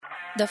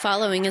The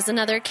following is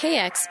another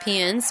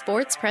KXPN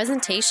Sports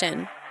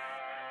presentation.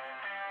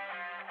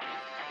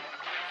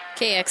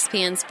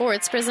 KXPN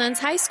Sports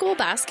presents high school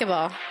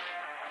basketball.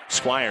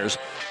 Squires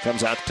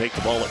comes out to take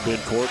the ball at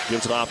midcourt,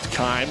 gives it off to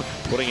Kime,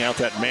 putting out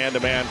that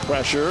man-to-man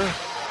pressure.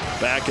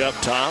 Back up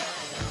top,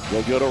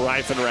 they'll go to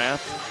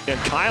Reifenrath, and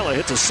Kyla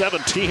hits a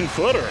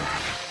 17-footer.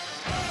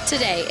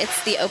 Today,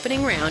 it's the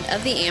opening round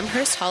of the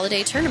Amherst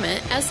Holiday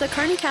Tournament as the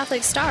Kearney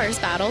Catholic Stars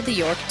battle the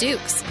York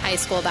Dukes. High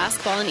school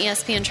basketball in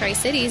ESPN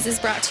Tri-Cities is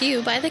brought to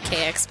you by the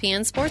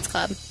KXPN Sports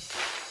Club.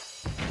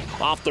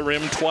 Off the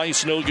rim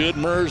twice, no good.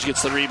 Mers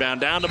gets the rebound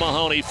down to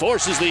Mahoney,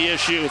 forces the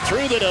issue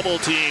through the double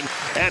team,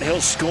 and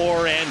he'll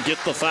score and get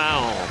the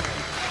foul.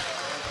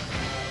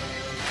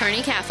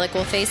 Kearney Catholic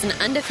will face an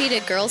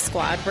undefeated girls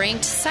squad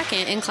ranked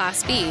second in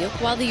Class B,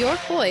 while the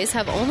York boys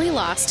have only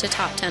lost to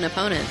top 10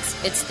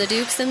 opponents. It's the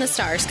Dukes and the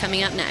Stars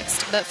coming up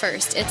next, but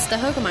first, it's the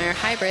Hoegemeyer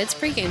Hybrids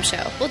pregame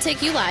show. We'll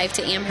take you live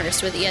to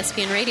Amherst with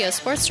ESPN Radio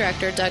Sports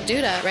Director Doug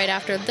Duda right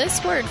after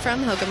this word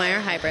from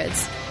Hoegemeyer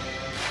Hybrids.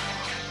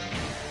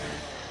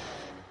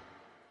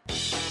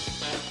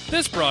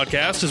 This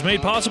broadcast is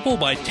made possible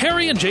by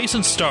Terry and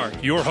Jason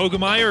Stark, your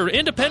Hoegemeyer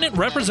independent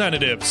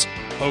representatives.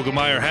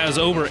 Hoegemeyer has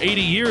over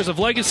 80 years of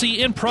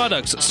legacy in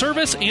products,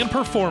 service, and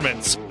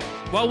performance.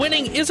 While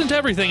winning isn't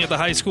everything at the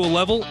high school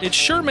level, it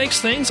sure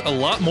makes things a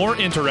lot more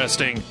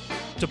interesting.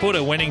 To put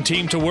a winning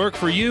team to work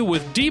for you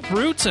with deep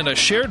roots and a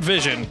shared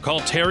vision, call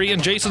Terry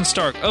and Jason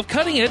Stark of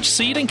Cutting Edge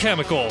Seed and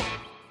Chemical.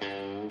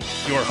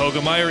 Your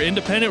Hoegemeyer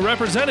independent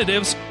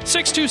representatives,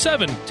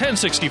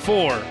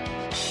 627-1064.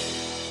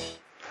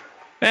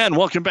 And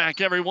welcome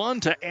back, everyone,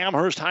 to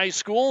Amherst High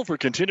School for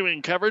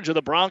continuing coverage of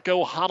the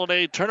Bronco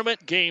Holiday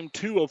Tournament. Game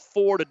 2 of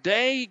 4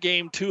 today,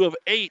 Game 2 of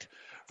 8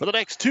 for the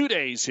next 2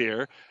 days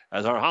here.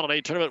 As our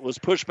Holiday Tournament was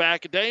pushed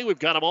back a day, we've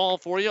got them all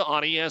for you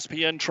on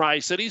ESPN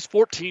Tri-Cities,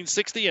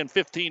 1460 and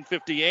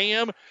 1550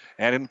 AM.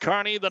 And in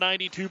Kearney, the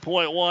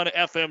 92.1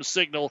 FM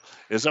signal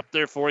is up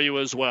there for you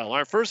as well.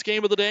 Our first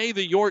game of the day,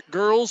 the York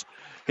girls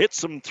hit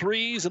some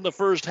threes in the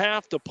first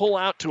half to pull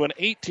out to an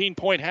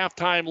 18-point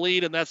halftime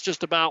lead, and that's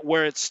just about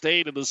where it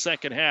stayed in the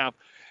second half,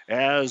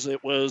 as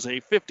it was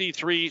a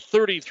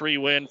 53-33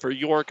 win for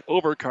York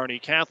over Kearney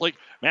Catholic.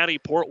 Maddie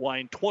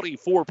Portwine,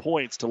 24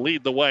 points to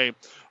lead the way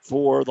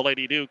for the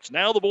Lady Dukes.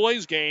 Now the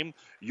boys' game,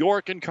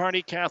 York and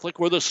Kearney Catholic,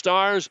 where the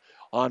Stars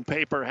on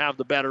paper have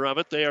the better of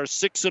it. They are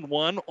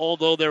 6-1,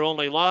 although their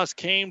only loss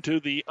came to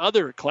the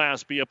other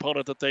Class B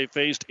opponent that they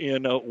faced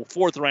in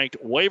fourth-ranked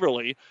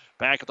Waverly.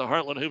 Back at the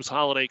Heartland Hoops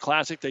Holiday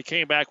Classic, they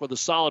came back with a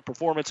solid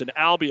performance in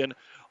Albion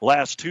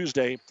last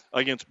Tuesday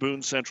against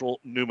Boone Central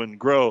Newman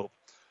Grove.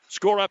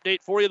 Score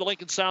update for you, the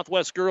Lincoln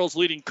Southwest girls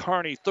leading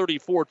Kearney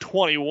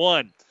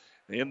 34-21.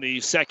 In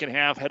the second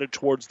half, headed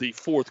towards the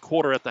fourth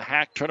quarter at the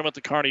Hack tournament,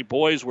 the Kearney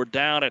boys were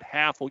down at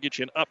half. We'll get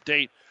you an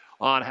update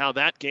on how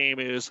that game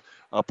is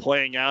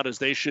playing out, as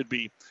they should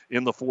be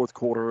in the fourth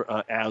quarter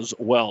as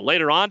well.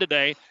 Later on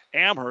today,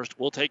 Amherst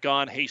will take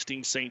on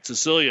Hastings St.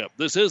 Cecilia.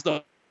 This is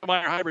the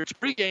Hoegemeyer Hybrids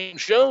pregame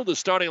show. The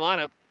starting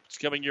lineup is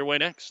coming your way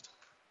next.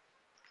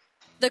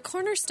 The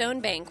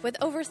Cornerstone Bank,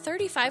 with over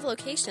 35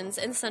 locations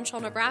in central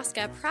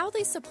Nebraska,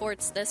 proudly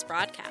supports this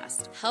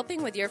broadcast.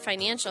 Helping with your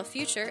financial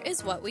future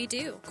is what we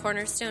do.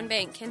 Cornerstone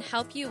Bank can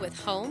help you with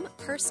home,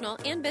 personal,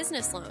 and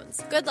business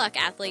loans. Good luck,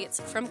 athletes.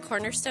 From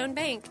Cornerstone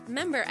Bank,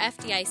 member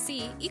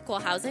FDIC, equal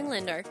housing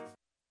lender.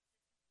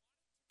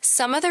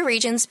 Some of the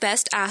region's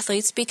best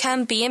athletes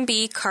become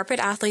B&B Carpet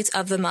Athletes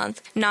of the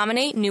Month.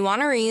 Nominate new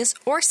honorees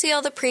or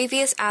seal the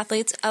previous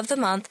Athletes of the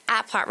Month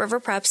at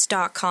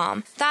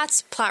PlatteRiverPreps.com.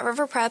 That's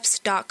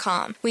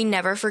PlatteRiverPreps.com. We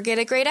never forget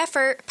a great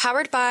effort.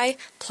 Powered by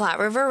Platte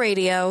River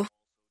Radio.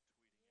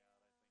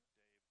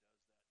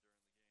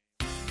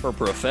 For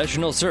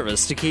professional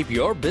service to keep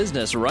your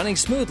business running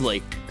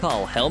smoothly,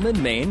 call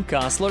Hellman, Maine,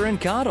 Kostler,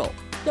 & Cottle.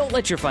 Don't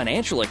let your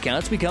financial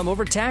accounts become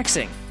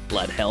overtaxing.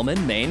 Let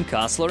Hellman, Maine,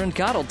 Kostler, &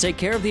 Cottle take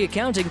care of the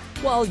accounting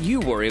while you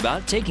worry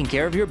about taking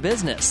care of your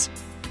business.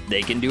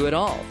 They can do it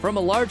all, from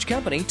a large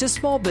company to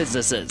small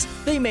businesses.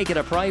 They make it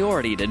a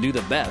priority to do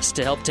the best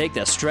to help take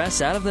the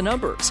stress out of the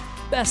numbers.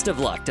 Best of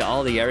luck to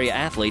all the area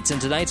athletes in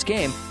tonight's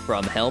game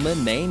from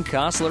Hellman, Maine,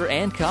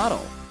 Kostler, &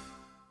 Cottle.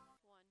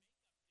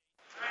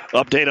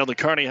 Update on the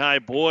Kearney High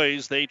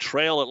boys. They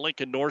trail at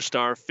Lincoln North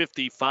Star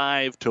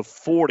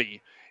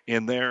 55-40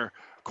 in their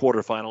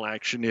quarterfinal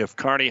action. If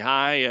Kearney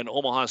High and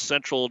Omaha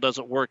Central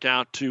doesn't work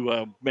out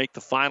to make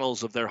the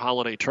finals of their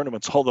holiday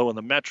tournaments, although in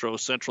the Metro,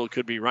 Central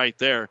could be right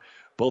there.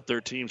 Both their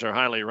teams are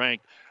highly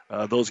ranked.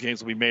 Those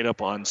games will be made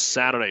up on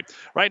Saturday.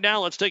 Right now,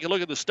 let's take a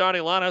look at the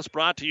starting lineups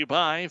brought to you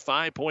by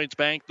 5 Points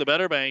Bank, the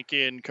better bank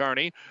in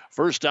Kearney.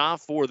 First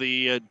off, for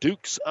the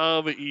Dukes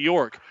of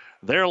York,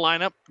 their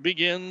lineup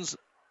begins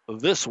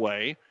this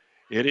way.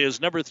 It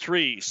is number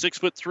 3,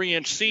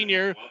 6'3"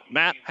 senior,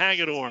 Matt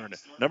Hagedorn.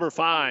 Number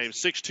 5,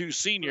 6'2"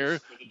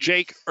 senior,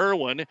 Jake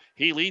Irwin.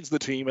 He leads the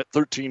team at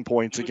 13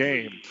 points a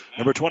game.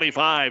 Number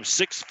 25,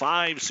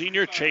 6'5"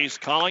 senior, Chase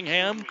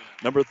Collingham.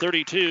 Number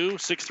 32,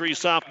 6'3"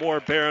 sophomore,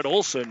 Barrett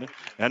Olson.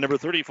 And number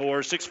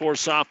 34, 6'4"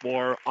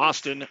 sophomore,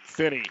 Austin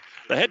Finney.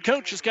 The head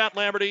coach is Scott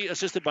Lamberty,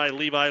 assisted by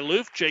Levi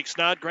Loof, Jake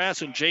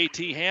Snodgrass, and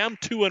J.T. Ham,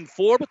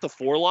 2-4, but the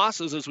 4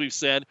 losses, as we've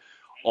said,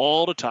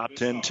 all to top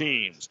 10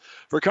 teams.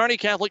 For Kearney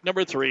Catholic,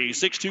 number 3,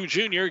 6'2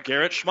 junior,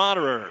 Garrett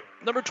Schmaderer.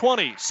 Number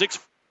 20,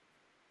 6'5",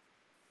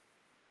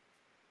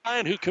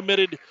 who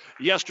committed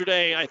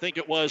yesterday, I think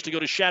it was, to go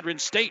to Chadron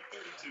State.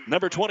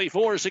 Number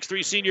 24,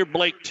 6'3 senior,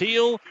 Blake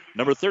Teal.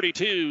 Number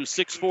 32,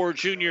 6'4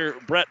 junior,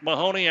 Brett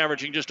Mahoney,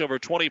 averaging just over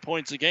 20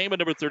 points a game. And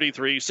number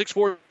 33,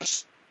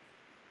 6'4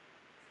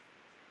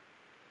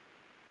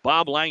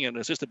 Bob Langen,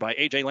 assisted by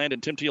A.J. Landon,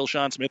 Tim Teal,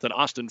 Sean Smith, and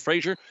Austin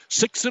Frazier.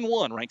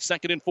 6-1, ranked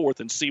second and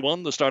fourth in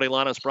C1. The starting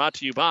line is brought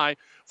to you by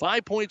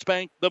 5 Points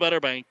Bank, the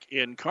better bank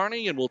in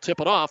Kearney, and we'll tip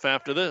it off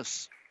after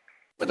this.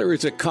 Whether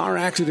it's a car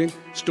accident,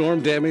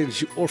 storm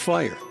damage, or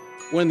fire,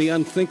 when the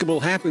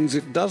unthinkable happens,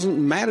 it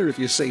doesn't matter if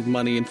you save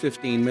money in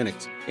 15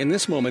 minutes. In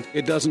this moment,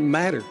 it doesn't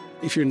matter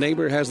if your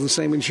neighbor has the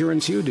same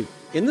insurance you do.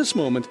 In this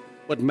moment,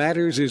 what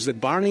matters is that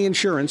Barney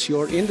Insurance,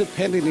 your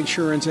independent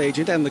insurance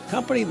agent, and the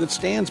company that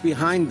stands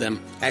behind them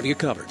have you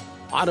covered.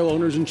 Auto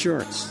Owners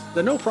Insurance,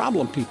 the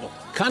no-problem people.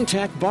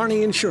 Contact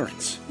Barney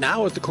Insurance,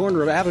 now at the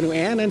corner of Avenue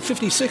Ann and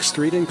 56th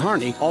Street in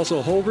Kearney,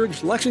 also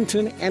Holdridge,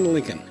 Lexington, and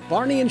Lincoln.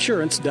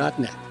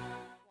 BarneyInsurance.net.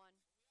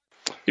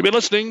 You've been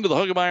listening to the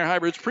Hoegemeyer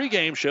Hybrids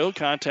pregame show.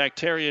 Contact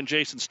Terry and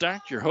Jason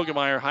Stack, your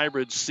Hoegemeyer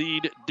Hybrids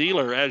seed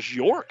dealer, as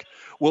York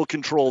will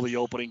control the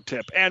opening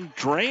tip and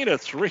drain a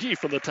 3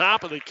 from the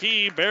top of the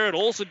key. Barrett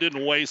Olson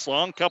didn't waste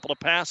long. Couple of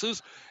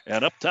passes,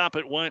 and up top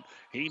it went.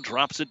 He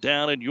drops it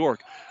down, and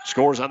York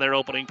scores on their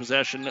opening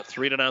possession,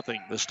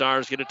 3-0. The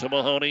Stars get it to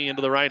Mahoney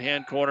into the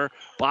right-hand corner.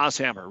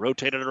 Bosshammer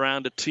rotated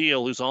around to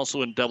Teal, who's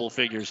also in double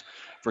figures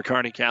for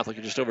Kearney Catholic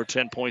at just over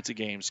 10 points a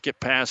game.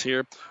 Skip pass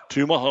here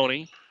to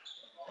Mahoney.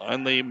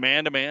 On the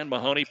man-to-man,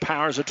 Mahoney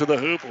powers it to the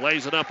hoop,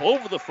 lays it up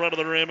over the front of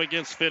the rim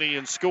against Finney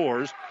and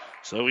scores.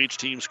 So each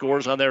team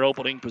scores on their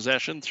opening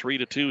possession,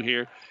 3-2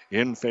 here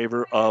in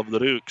favor of the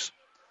Dukes.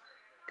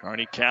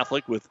 Kearney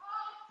Catholic with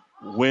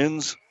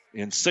wins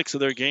in 6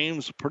 of their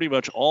games, pretty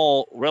much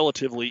all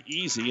relatively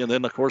easy. And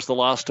then, of course, the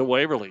loss to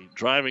Waverly.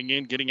 Driving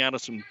in, getting out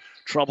of some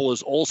trouble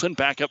is Olson.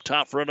 Back up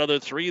top for another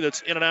 3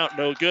 that's in and out,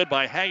 no good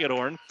by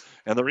Hagedorn.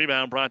 And the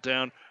rebound brought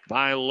down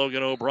by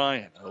Logan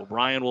O'Brien.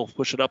 O'Brien will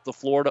push it up the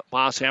floor to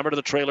Bosshammer to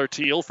the trailer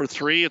Teal for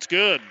 3. It's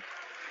good.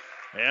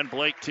 And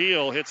Blake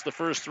Teal hits the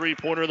first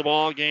 3-pointer of the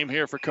ball game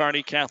here for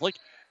Kearney Catholic.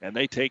 And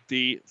they take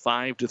the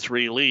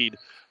 5-3 lead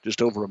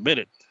just over a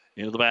minute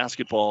into the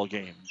basketball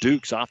game.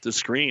 Dukes off the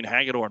screen.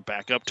 Hagedorn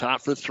back up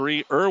top for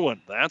 3.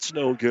 Irwin. That's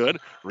no good.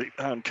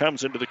 Rebound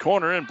comes into the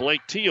corner, and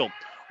Blake Teal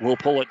will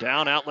pull it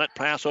down. Outlet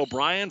pass.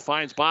 O'Brien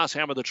finds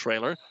Bosshammer the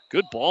trailer.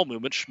 Good ball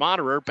movement.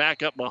 Schmaderer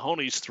back up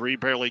Mahoney's 3.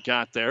 Barely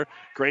got there.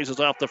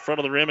 Grazes off the front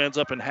of the rim. Ends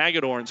up in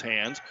Hagedorn's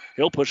hands.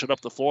 He'll push it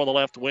up the floor on the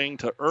left wing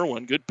to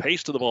Irwin. Good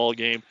pace to the ball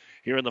game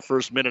here in the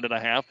first minute and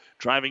a half.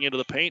 Driving into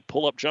the paint.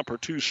 Pull-up jumper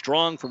too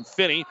strong from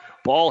Finney.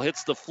 Ball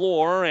hits the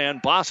floor,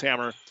 and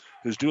Bosshammer,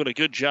 who's doing a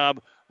good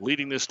job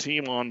leading this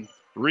team on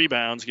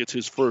rebounds, gets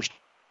his first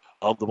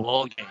of the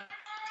ball game.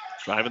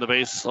 Driving the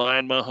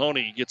baseline,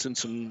 Mahoney gets in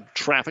some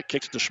traffic,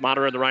 kicks it to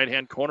Schmaderer in the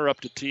right-hand corner, up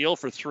to Teal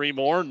for 3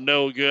 more.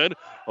 No good.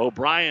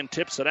 O'Brien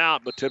tips it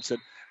out, but tips it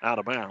out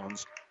of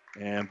bounds.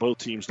 And both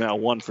teams now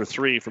 1 for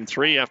 3 from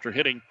 3 after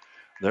hitting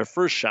their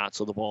first shots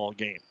of the ball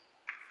game.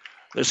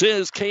 This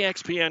is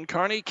KXPN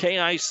Kearney,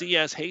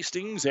 KICS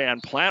Hastings,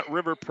 and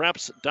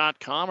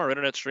PlatteRiverPreps.com. Our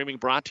internet streaming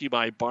brought to you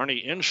by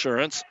Barney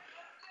Insurance.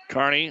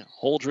 Kearney,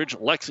 Holdridge,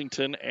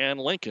 Lexington, and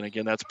Lincoln.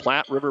 Again, that's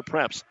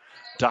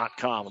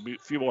PlatteRiverPreps.com. A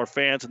few more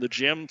fans in the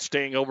gym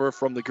staying over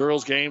from the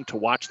girls' game to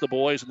watch the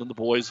boys, and then the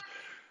boys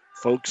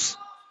folks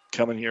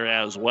coming here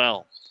as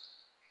well.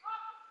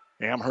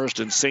 Amherst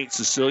and St.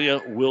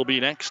 Cecilia will be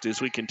next as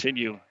we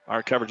continue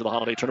our coverage of the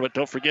holiday tournament.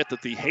 Don't forget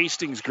that the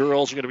Hastings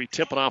girls are going to be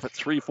tipping off at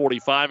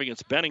 3:45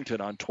 against Bennington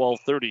on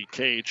 12:30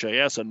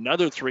 KHAS.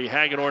 Another 3,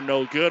 Hagedorn,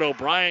 no good.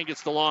 O'Brien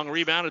gets the long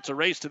rebound. It's a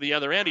race to the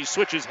other end. He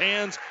switches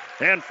hands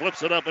and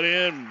flips it up and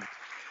in.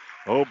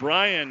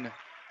 O'Brien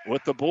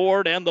with the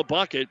board and the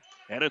bucket,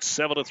 and it's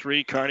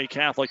 7-3 Kearney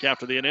Catholic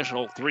after the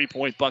initial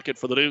 3-point bucket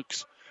for the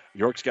Dukes.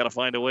 York's got to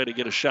find a way to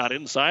get a shot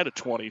inside of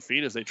 20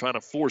 feet as they try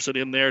to force it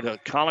in there to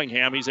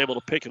Collingham. He's able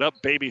to pick it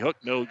up. Baby hook,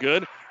 no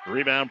good.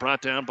 Rebound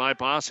brought down by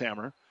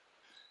Bosshammer.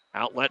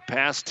 Outlet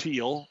pass,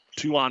 Teal.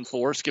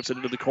 2-on-4. Skips it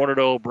into the corner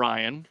to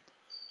O'Brien.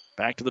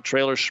 Back to the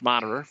trailer,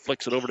 Schmaderer.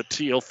 Flicks it over to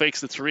Teal.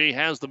 Fakes the 3.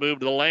 Has the move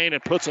to the lane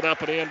and puts it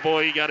up and in.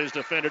 Boy, he got his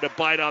defender to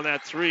bite on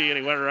that 3, and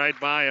he went right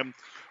by him.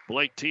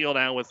 Blake Teal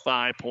now with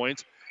 5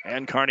 points.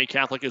 And Kearney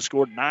Catholic has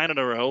scored 9 in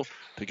a row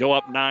to go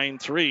up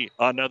 9-3.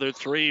 Another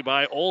 3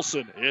 by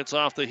Olson. It's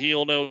off the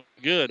heel, no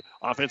good.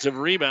 Offensive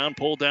rebound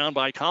pulled down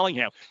by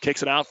Collingham.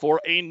 Kicks it out for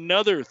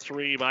another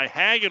 3 by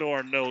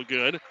Hagedorn, no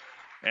good.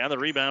 And the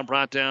rebound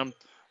brought down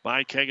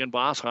by Kegan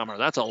Bosshammer.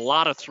 That's a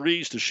lot of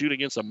 3s to shoot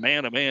against a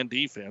man-to-man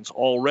defense.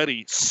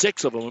 Already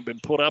 6 of them have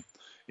been put up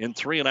in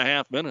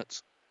 3.5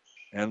 minutes.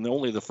 And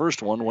only the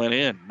first one went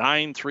in.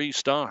 9-3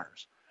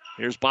 Stars.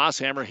 Here's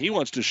Bosshammer. He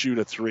wants to shoot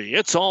a three.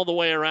 It's all the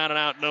way around and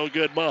out. No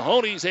good.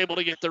 Mahoney's able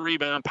to get the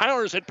rebound.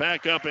 Powers it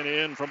back up and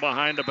in from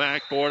behind the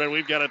backboard, and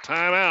we've got a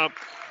timeout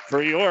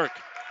for York.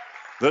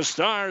 The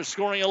Stars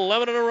scoring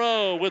 11 in a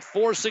row with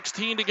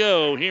 4:16 to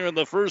go here in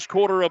the first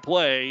quarter of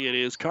play. It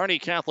is Kearney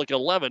Catholic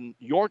 11,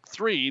 York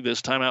 3.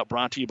 This timeout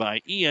brought to you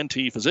by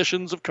ENT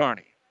Physicians of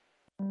Kearney.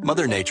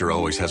 Mother Nature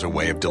always has a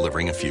way of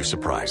delivering a few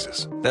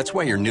surprises. That's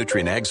why your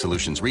Nutrient Ag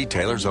Solutions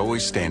retailer's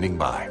always standing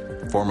by.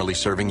 Formerly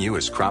serving you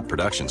as Crop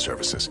Production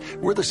Services,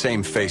 we're the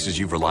same faces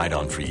you've relied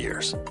on for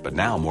years, but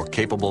now more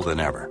capable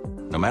than ever,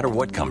 no matter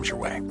what comes your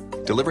way.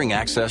 Delivering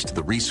access to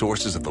the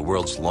resources of the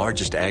world's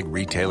largest ag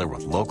retailer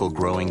with local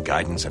growing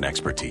guidance and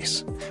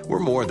expertise. We're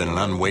more than an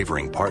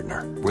unwavering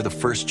partner. We're the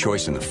first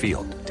choice in the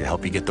field to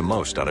help you get the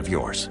most out of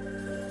yours.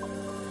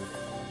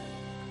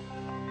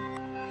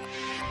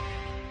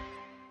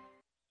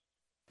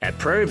 At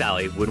Prairie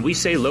Valley, when we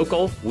say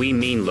local, we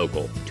mean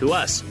local. To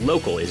us,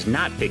 local is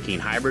not picking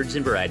hybrids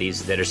and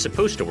varieties that are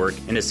supposed to work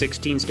in a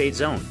 16-state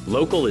zone.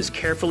 Local is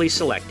carefully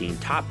selecting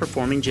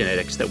top-performing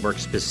genetics that work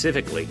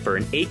specifically for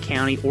an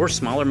 8-county or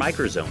smaller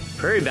microzone.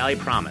 Prairie Valley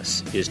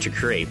Promise is to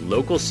create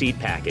local seed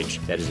package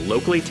that is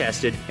locally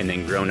tested and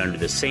then grown under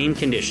the same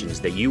conditions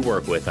that you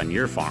work with on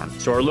your farm.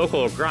 So our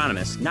local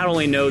agronomists not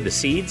only know the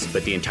seeds,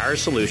 but the entire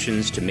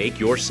solutions to make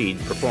your seed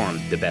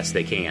perform the best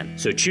they can.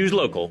 So choose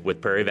local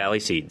with Prairie Valley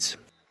Seeds.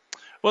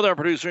 With our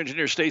producer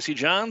engineer Stacy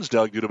Johns,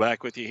 Doug Duda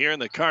back with you here in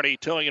the Kearney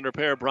Towing and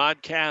Repair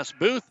broadcast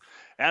booth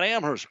at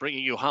Amherst,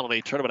 bringing you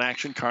holiday tournament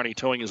action. Kearney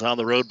Towing is on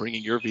the road,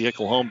 bringing your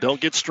vehicle home. Don't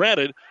get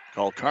stranded.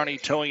 Call Kearney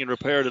Towing and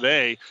Repair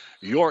today.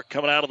 York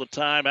coming out of the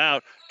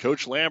timeout.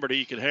 Coach Lamberty,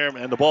 you can hear him,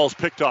 and the ball's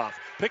picked off.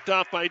 Picked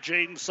off by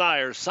Jaden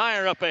Sire.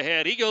 Sire up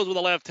ahead. He goes with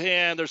the left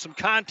hand. There's some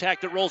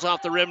contact that rolls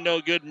off the rim.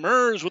 No good.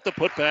 Mers with the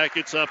putback.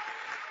 It's up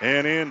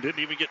and in.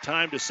 Didn't even get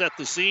time to set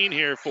the scene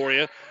here for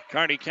you.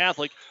 Kearney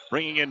Catholic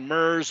bringing in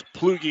Mers,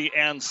 Plugi,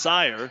 and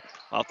Sire.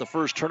 Off the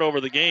first turnover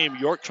of the game,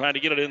 York trying to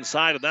get it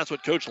inside, and that's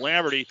what Coach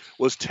Lamberty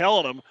was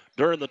telling them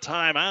during the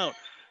timeout.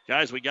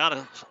 Guys, we got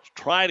to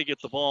try to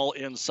get the ball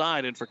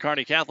inside. And for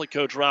Kearney Catholic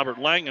coach Robert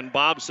Langen,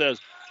 Bob says,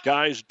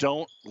 guys,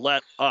 don't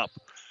let up.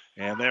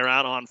 And they're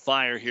out on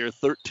fire here,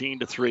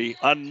 13-3.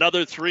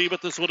 Another three,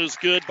 but this one is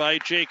good by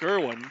Jake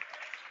Irwin.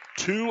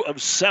 2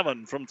 of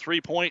 7 from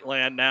three-point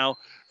land now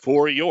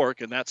for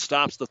York, and that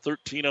stops the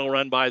 13-0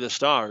 run by the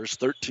Stars,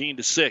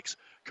 13-6.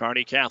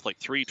 Kearney Catholic,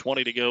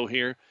 3:20 to go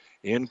here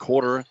in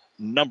quarter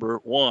number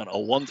 1. A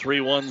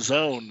 1-3-1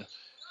 zone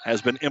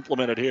has been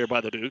implemented here by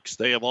the Dukes.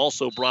 They have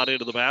also brought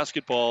into the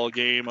basketball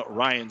game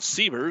Ryan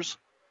Sievers,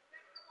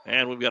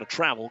 and we've got a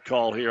travel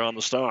call here on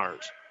the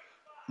Stars.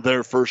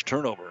 Their first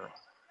turnover.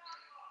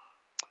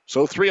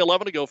 So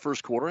 3:11 to go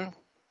first quarter.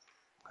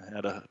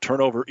 Had a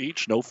turnover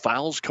each, no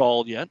fouls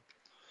called yet.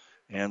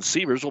 And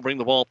Sievers will bring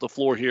the ball up the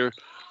floor here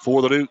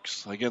for the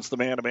Dukes against the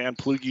man-to-man.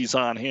 Plugi's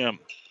on him.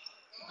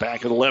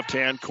 Back in the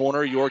left-hand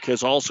corner, York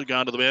has also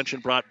gone to the bench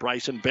and brought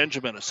Bryson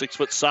Benjamin, a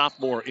 6-foot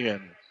sophomore, in.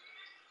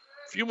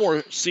 A few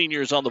more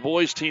seniors on the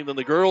boys' team than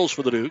the girls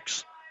for the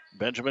Dukes.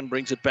 Benjamin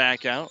brings it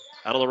back out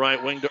of the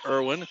right wing to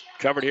Irwin.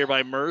 Covered here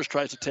by Mers,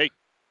 tries to take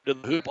to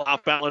the hoop,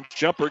 off-balance,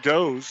 jumper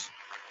goes.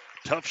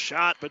 Tough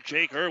shot, but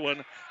Jake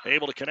Irwin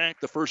able to connect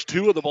the first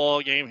 2 of the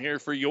ball game here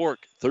for York,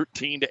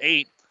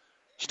 13-8.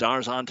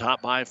 Stars on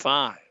top by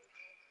 5.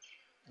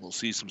 We'll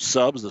see some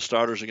subs. The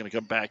starters are going to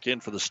come back in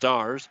for the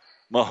Stars.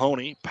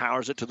 Mahoney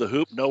powers it to the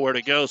hoop, nowhere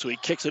to go, so he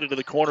kicks it into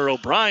the corner.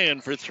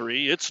 O'Brien for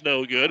 3. It's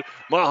no good.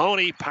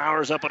 Mahoney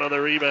powers up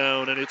another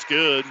rebound, and it's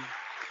good.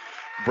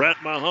 Brett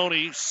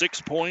Mahoney,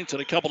 6 points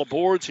and a couple of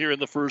boards here in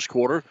the first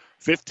quarter.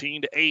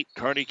 15-8,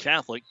 Kearney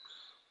Catholic.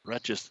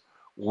 Brett just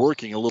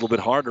working a little bit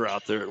harder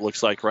out there, it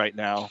looks like right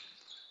now.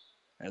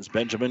 As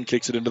Benjamin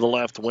kicks it into the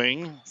left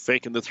wing.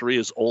 Faking the 3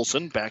 is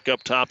Olsen. Back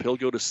up top, he'll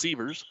go to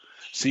Sievers.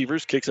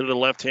 Sievers kicks it into the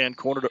left-hand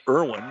corner to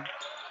Irwin.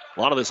 A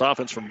lot of this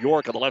offense from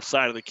York on the left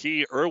side of the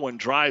key. Irwin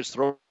drives,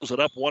 throws it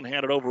up,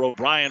 one-handed over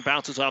O'Brien,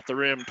 bounces off the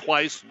rim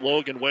twice.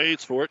 Logan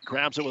waits for it,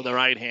 grabs it with the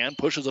right hand,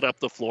 pushes it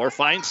up the floor,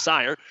 finds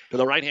Sire to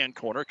the right-hand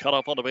corner, cut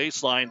off on the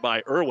baseline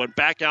by Irwin.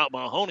 Back out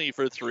Mahoney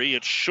for 3.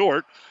 It's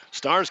short.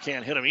 Stars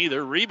can't hit him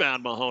either.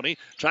 Rebound Mahoney.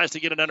 Tries to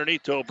get it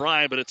underneath to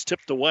O'Brien, but it's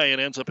tipped away and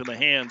ends up in the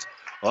hands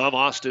of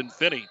Austin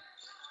Finney.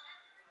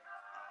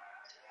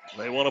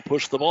 They want to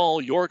push the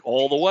ball. York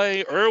all the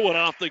way. Irwin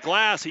off the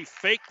glass. He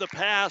faked the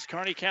pass.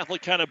 Kearney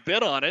Catholic kind of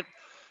bit on it,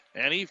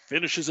 and he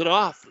finishes it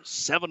off.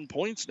 7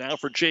 points now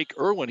for Jake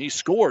Irwin. He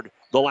scored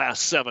the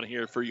last 7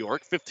 here for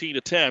York.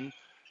 15-10.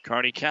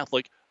 Kearney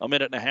Catholic, a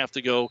minute and a half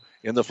to go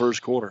in the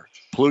first quarter.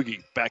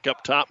 Plugi back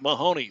up top.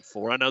 Mahoney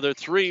for another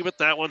 3, but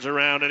that one's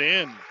around and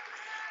in.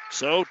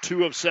 So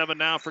 2 of 7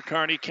 now for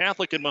Kearney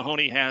Catholic, and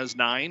Mahoney has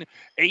 9,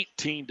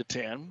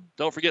 18-10.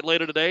 Don't forget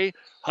later today,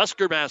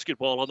 Husker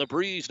basketball on the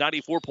Breeze,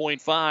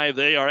 94.5.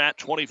 They are at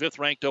 25th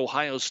ranked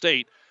Ohio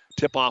State.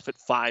 Tip off at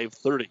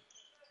 5:30.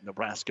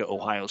 Nebraska,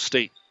 Ohio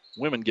State.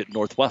 Women get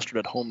Northwestern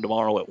at home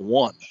tomorrow at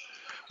 1.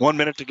 1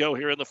 minute to go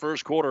here in the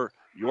first quarter.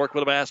 York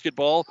with a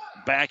basketball,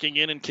 backing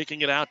in and kicking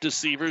it out to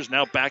Sievers.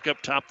 Now back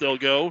up top they'll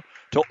go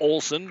to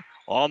Olsen.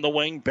 On the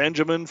wing,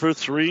 Benjamin for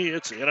three.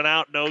 It's in and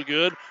out, no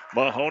good.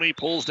 Mahoney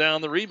pulls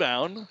down the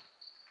rebound.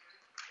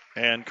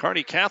 And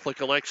Kearney Catholic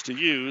elects to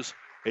use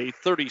a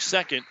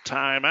 30-second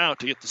timeout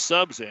to get the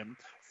subs in.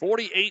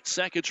 48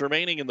 seconds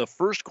remaining in the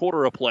first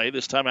quarter of play.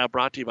 This timeout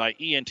brought to you by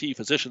ENT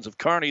Physicians of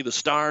Kearney. The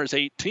Stars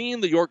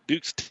 18, the York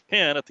Dukes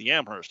 10 at the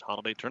Amherst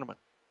Holiday Tournament.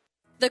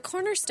 The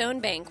Cornerstone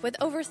Bank,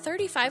 with over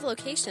 35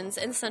 locations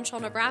in central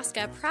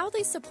Nebraska,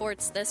 proudly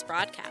supports this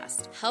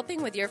broadcast.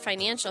 Helping with your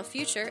financial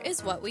future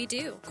is what we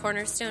do.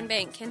 Cornerstone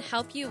Bank can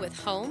help you with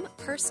home,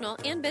 personal,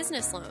 and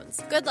business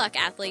loans. Good luck,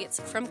 athletes.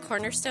 From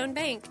Cornerstone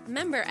Bank,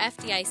 member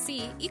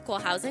FDIC, equal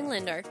housing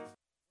lender.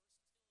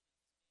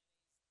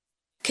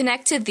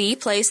 Connect to the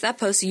place that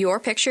posts your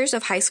pictures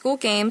of high school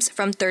games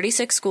from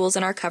 36 schools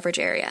in our coverage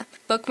area.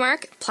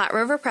 Bookmark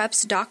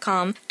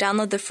PlatteRiverPreps.com,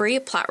 download the free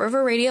Platte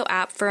River Radio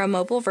app for a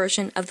mobile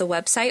version of the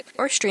website,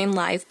 or stream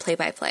live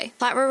play-by-play.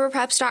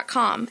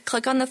 PlatteRiverPreps.com,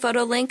 click on the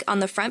photo link on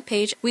the front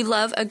page. We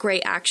love a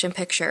great action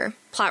picture.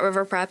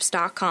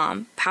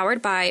 PlatteRiverPreps.com,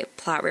 powered by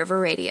Platte River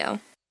Radio.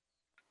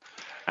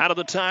 Out of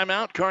the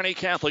timeout, Kearney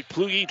Catholic.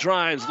 Plugi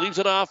drives, leaves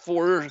it off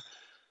for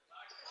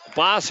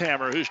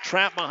Bosshammer, who's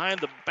trapped behind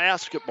the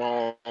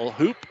basketball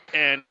hoop,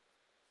 and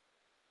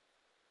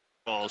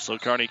also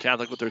Kearney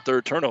Catholic with their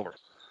third turnover.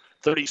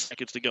 30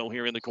 seconds to go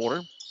here in the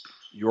quarter.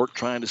 York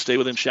trying to stay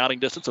within shouting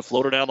distance. A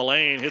floater down the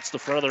lane, hits the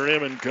front of the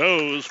rim and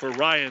goes for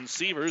Ryan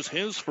Sievers,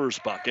 his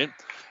first bucket.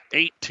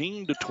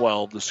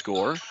 18-12 the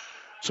score.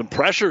 Some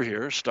pressure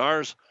here.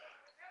 Stars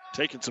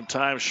taking some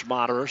time.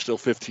 Schmaderer still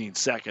 15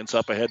 seconds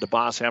up ahead to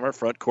Bosshammer.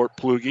 Front court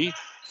Plugi.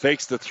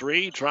 Fakes the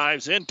three,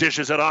 drives in,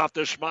 dishes it off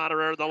to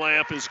Schmaderer. The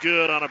layup is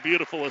good on a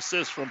beautiful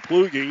assist from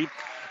Plugi.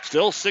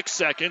 Still 6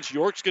 seconds.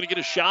 York's going to get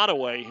a shot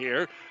away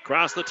here.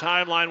 Across the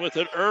timeline with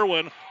it.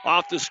 Irwin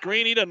off the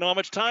screen. He doesn't know how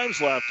much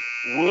time's left.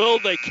 Will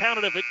they count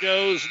it if it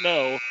goes?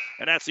 No.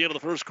 And that's the end of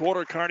the first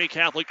quarter. Kearney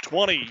Catholic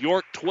 20,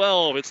 York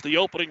 12. It's the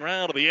opening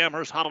round of the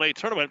Amherst Holiday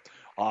Tournament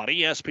on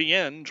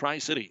ESPN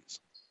Tri-Cities.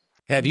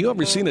 Have you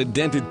ever seen a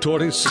dented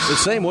tortoise? The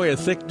same way a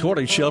thick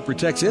tortoise shell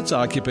protects its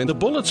occupant, the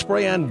bullet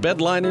spray-on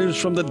bed liners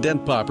from the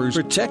Dent Poppers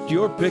protect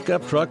your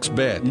pickup truck's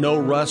bed. No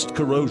rust,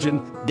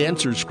 corrosion,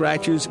 dents, or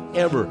scratches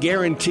ever.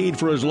 Guaranteed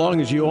for as long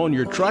as you own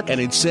your truck,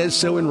 and it says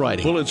so in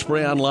writing. Bullet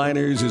spray-on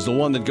liners is the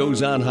one that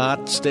goes on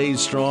hot,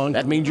 stays strong.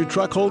 That means your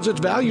truck holds its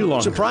value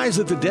longer. Surprised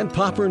that the Dent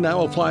Popper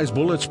now applies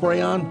bullet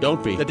spray-on?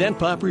 Don't be. The Dent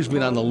Popper's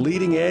been on the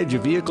leading edge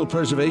of vehicle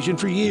preservation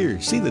for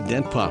years. See the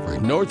Dent Popper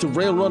north of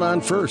Railroad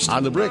on First,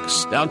 on the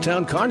Bricks,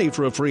 downtown Kearney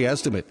for a free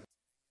estimate.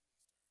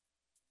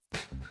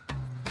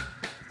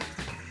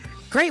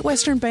 Great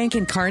Western Bank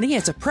in Kearney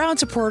is a proud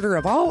supporter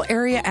of all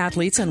area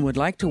athletes and would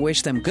like to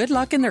wish them good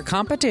luck in their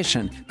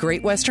competition.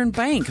 Great Western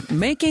Bank,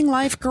 making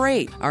life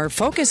great. Our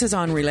focus is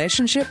on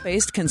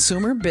relationship-based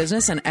consumer,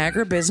 business, and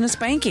agribusiness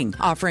banking,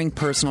 offering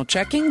personal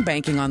checking,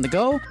 banking on the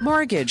go,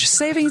 mortgage,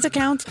 savings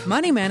accounts,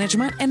 money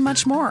management, and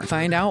much more.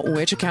 Find out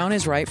which account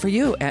is right for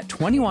you at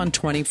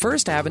 2120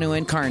 First Avenue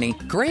in Kearney.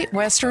 Great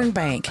Western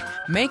Bank,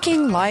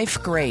 making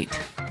life great.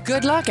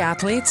 Good luck,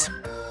 athletes.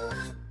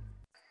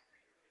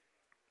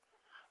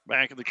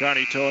 Back in the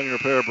Kearney Towing and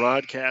Repair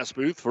broadcast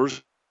booth.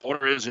 First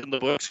quarter is in the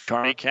books.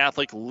 Kearney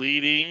Catholic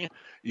leading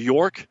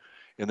York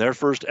in their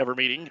first ever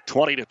meeting,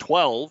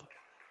 20-12.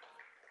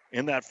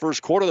 In that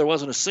first quarter, there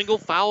wasn't a single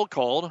foul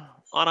called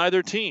on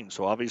either team.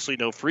 So obviously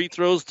no free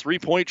throws,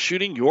 3-point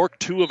shooting. York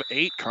 2 of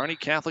 8. Kearney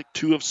Catholic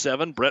 2 of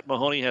 7. Brett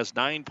Mahoney has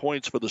 9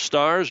 points for the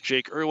Stars.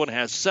 Jake Irwin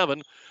has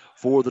 7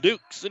 for the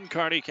Dukes, and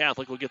Kearney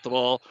Catholic will get the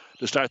ball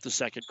to start the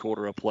second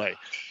quarter of play.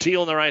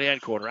 Teal in the right-hand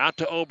corner, out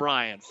to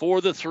O'Brien for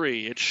the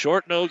three. It's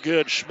short, no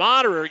good.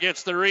 Schmaderer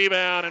gets the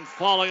rebound and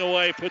falling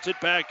away, puts it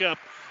back up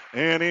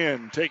and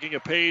in. Taking a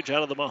page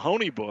out of the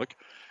Mahoney book,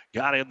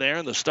 got in there,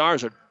 and the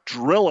Stars are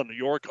drilling New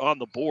York on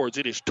the boards.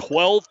 It is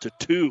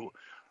 12-2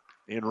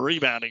 in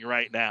rebounding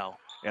right now,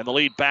 and the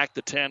lead back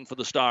to 10 for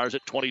the Stars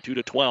at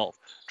 22-12.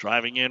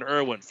 Driving in,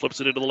 Irwin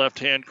flips it into the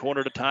left-hand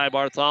corner to Ty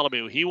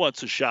Bartholomew. He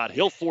wants a shot.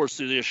 He'll force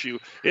the issue.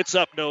 It's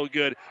up, no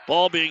good.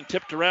 Ball being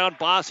tipped around.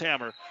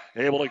 Bosshammer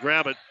able to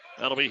grab it.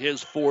 That'll be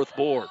his fourth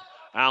board.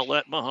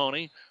 Outlet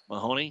Mahoney.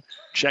 Mahoney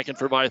checking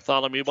for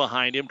Bartholomew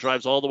behind him.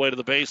 Drives all the way to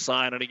the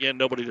baseline, and again,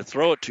 nobody to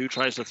throw it to.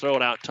 Tries to throw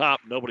it out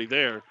top. Nobody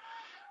there.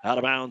 Out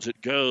of bounds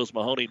it goes.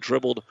 Mahoney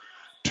dribbled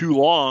too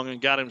long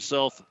and got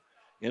himself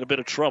in a bit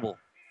of trouble.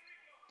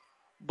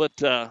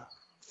 But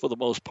for the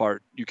most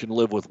part, you can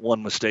live with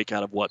one mistake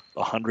out of,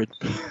 100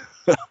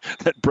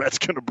 that Brett's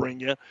going to bring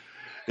you.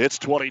 It's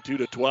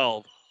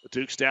 22-12. The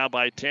Dukes down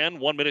by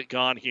 10. 1 minute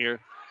gone here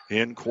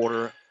in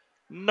quarter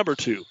number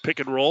 2. Pick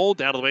and roll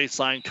down to the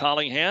baseline.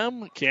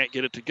 Collingham can't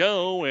get it to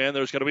go, and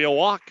there's going to be a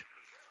walk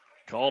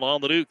called on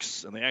the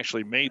Dukes. And they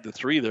actually made the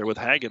three there with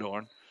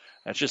Hagedorn.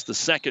 That's just the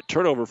second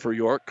turnover for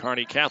York.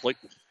 Kearney Catholic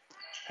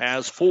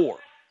has 4.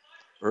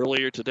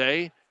 Earlier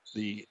today,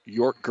 the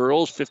York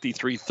girls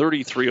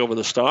 53-33 over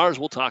the Stars.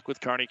 We'll talk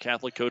with Kearney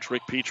Catholic coach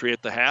Rick Petrie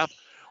at the half.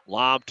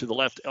 Lob to the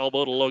left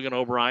elbow to Logan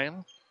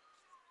O'Brien.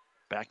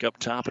 Back up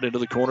top and into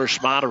the corner,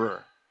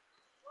 Schmaderer.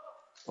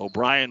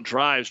 O'Brien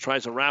drives,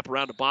 tries to wrap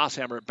around to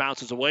Bosshammer. It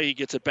bounces away. He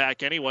gets it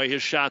back anyway.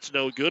 His shot's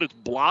no good. It's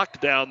blocked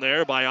down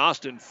there by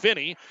Austin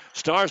Finney.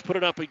 Stars put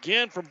it up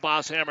again from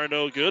Bosshammer,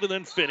 no good, and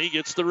then Finney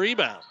gets the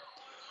rebound.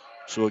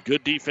 So a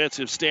good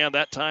defensive stand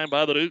that time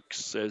by the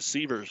Dukes as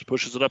Sievers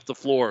pushes it up the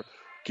floor.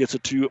 Gets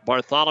it to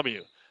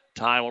Bartholomew.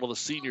 Ty, one of the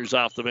seniors,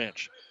 off the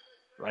bench.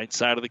 Right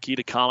side of the key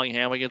to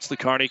Collingham against the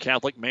Kearney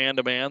Catholic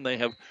man-to-man. They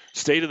have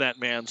stayed in that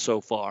man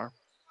so far.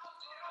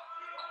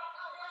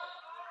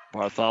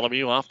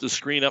 Bartholomew off the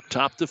screen up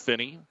top to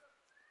Finney.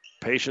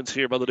 Patience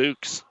here by the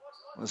Dukes.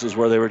 This is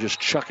where they were just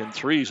chucking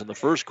threes in the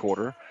first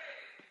quarter.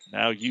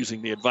 Now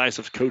using the advice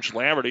of Coach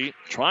Lamberty,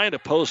 trying to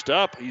post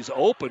up. He's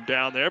open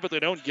down there, but they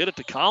don't get it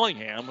to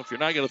Collingham. If you're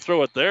not going to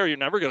throw it there, you're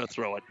never going to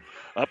throw it.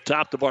 Up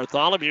top to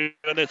Bartholomew,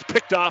 and it's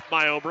picked off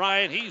by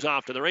O'Brien. He's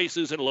off to the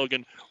races, and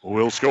Logan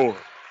will score.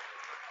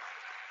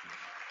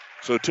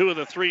 So 2 of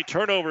the 3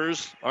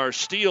 turnovers are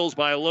steals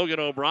by Logan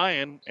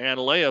O'Brien and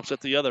layups at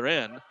the other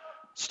end.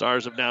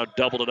 Stars have now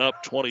doubled it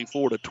up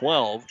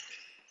 24-12.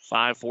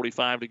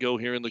 5:45 to go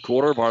here in the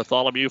quarter.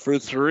 Bartholomew for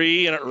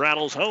 3, and it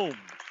rattles home.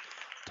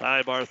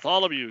 Ty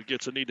Bartholomew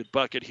gets a needed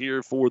bucket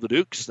here for the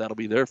Dukes. That'll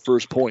be their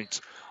first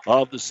points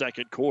of the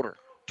second quarter.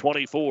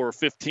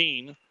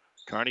 24-15.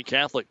 Kearney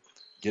Catholic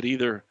get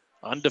either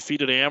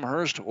undefeated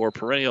Amherst or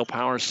perennial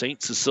power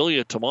St.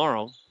 Cecilia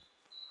tomorrow.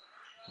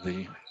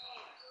 The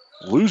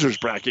losers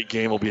bracket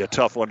game will be a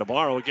tough one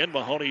tomorrow. Again,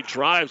 Mahoney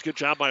drives. Good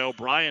job by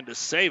O'Brien to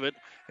save it.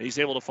 And he's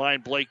able to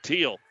find Blake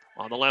Teal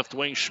on the left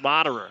wing.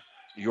 Schmaderer.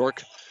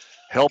 York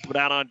helping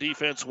out on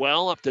defense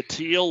well. Up to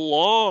Teal.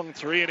 Long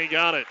 3, and he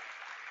got it.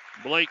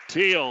 Blake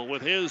Teal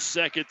with his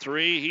second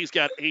 3. He's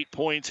got 8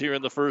 points here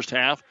in the first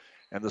half.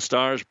 And the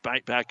Stars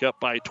back up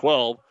by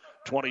 12,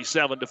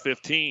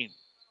 27-15.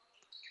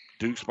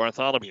 Dukes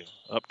Bartholomew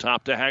up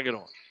top to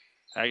Hagedorn.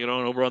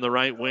 Hagedorn over on the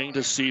right wing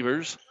to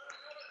Sievers.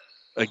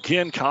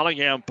 Again,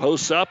 Collingham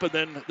posts up, and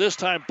then this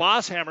time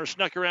Bosshammer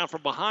snuck around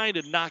from behind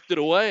and knocked it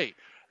away.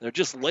 They're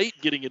just late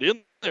getting it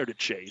in there to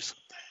Chase.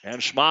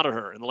 And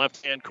Schmaderer in the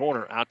left-hand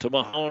corner out to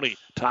Mahoney.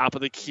 Top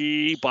of the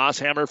key,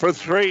 Bosshammer for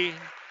 3.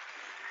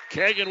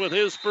 Kagan with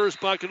his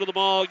first bucket of the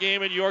ball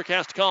game, and York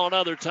has to call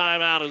another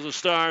timeout as the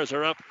Stars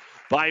are up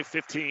by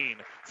 15.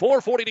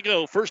 4:40 to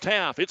go, first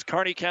half. It's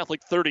Kearney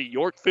Catholic 30,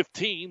 York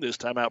 15. This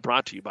timeout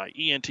brought to you by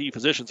ENT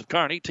Physicians of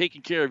Kearney,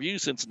 taking care of you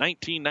since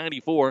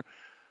 1994.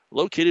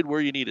 Located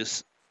where you need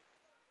us,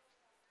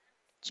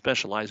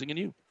 specializing in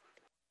you.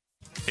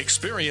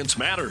 Experience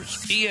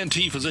matters. ENT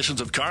Physicians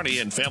of Kearney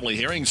and Family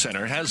Hearing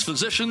Center has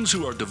physicians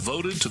who are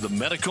devoted to the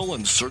medical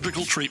and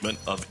surgical treatment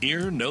of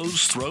ear,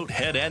 nose, throat,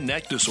 head, and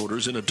neck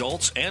disorders in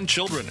adults and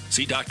children.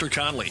 See Dr.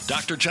 Conley,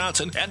 Dr.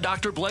 Johnson, and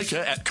Dr.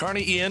 Blaka at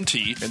Kearney ENT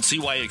and see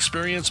why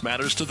experience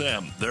matters to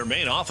them. Their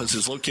main office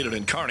is located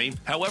in Kearney.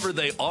 However,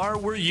 they are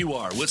where you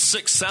are. With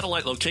 6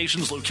 satellite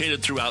locations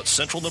located throughout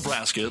central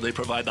Nebraska, they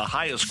provide the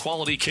highest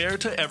quality care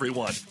to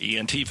everyone.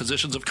 ENT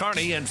Physicians of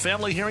Kearney and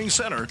Family Hearing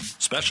Center,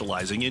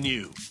 specializing in you.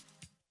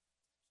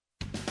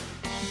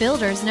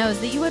 Builders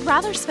knows that you would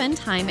rather spend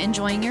time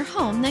enjoying your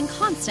home than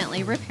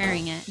constantly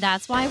repairing it.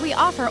 That's why we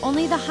offer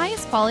only the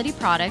highest quality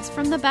products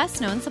from the best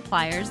known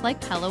suppliers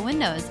like Pella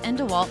Windows and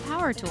DeWalt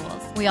Power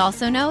Tools. We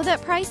also know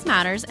that price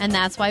matters, and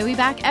that's why we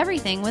back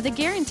everything with a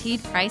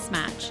guaranteed price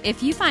match.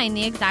 If you find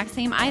the exact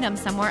same item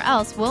somewhere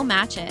else, we'll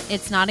match it.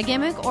 It's not a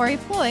gimmick or a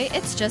ploy,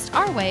 it's just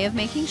our way of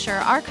making sure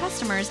our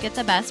customers get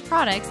the best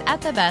products at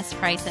the best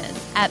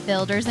prices. At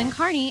Builders in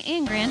Kearney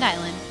and Grand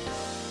Island.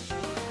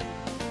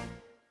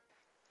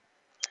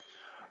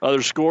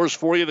 Other scores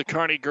for you. The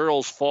Kearney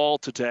girls fall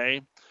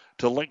today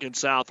to Lincoln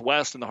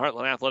Southwest in the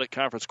Heartland Athletic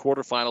Conference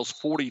quarterfinals,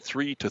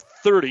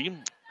 43-30.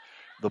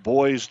 The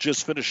boys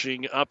just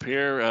finishing up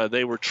here.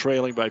 They were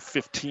trailing by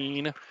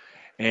 15.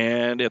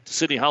 And at the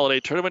Sydney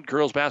Holiday Tournament,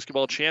 girls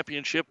basketball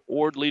championship,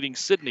 Ord leading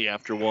Sydney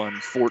after one,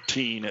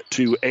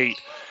 14-8.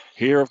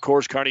 Here, of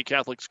course, Kearney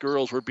Catholic's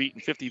girls were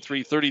beaten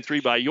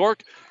 53-33 by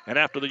York. And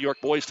after the York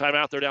boys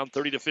timeout, they're down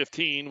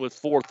 30-15 with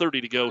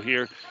 4:30 to go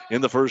here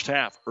in the first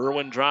half.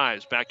 Irwin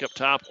drives back up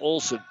top.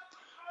 Olson.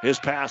 His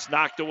pass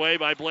knocked away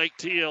by Blake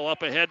Teal.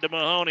 Up ahead to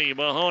Mahoney.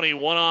 Mahoney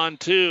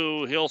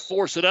 1-on-2. He'll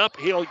force it up.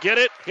 He'll get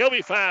it. He'll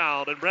be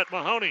fouled. And Brett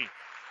Mahoney,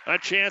 a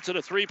chance at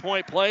a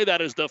three-point play.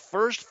 That is the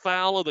first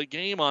foul of the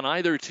game on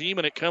either team,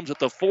 and it comes at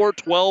the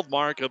 4:12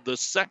 mark of the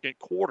second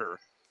quarter.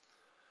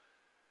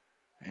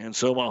 And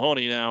so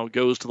Mahoney now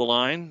goes to the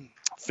line.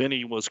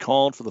 Finney was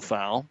called for the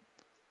foul.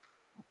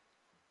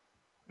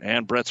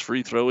 And Brett's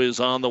free throw is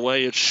on the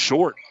way. It's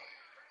short.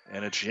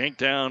 And it's yanked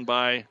down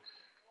by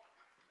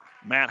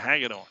Matt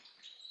Hagedorn.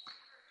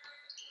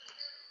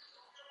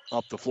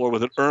 Up the floor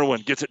with it.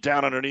 Irwin gets it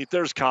down underneath.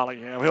 There's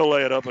Collingham. He'll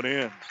lay it up and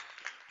in.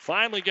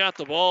 Finally got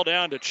the ball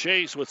down to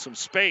Chase with some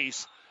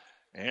space.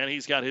 And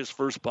he's got his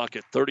first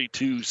bucket,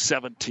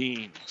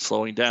 32-17,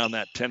 slowing down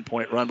that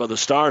 10-point run by the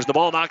Stars. The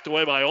ball knocked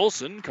away by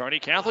Olson. Kearney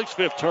Catholic's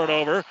fifth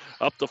turnover.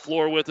 Up the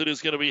floor with it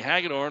is going to be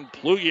Hagedorn.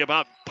 Plugi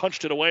about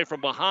punched it away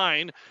from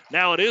behind.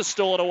 Now it is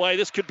stolen away.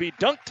 This could be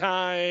dunk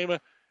time.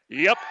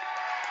 Yep.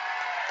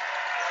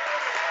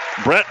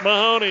 Brett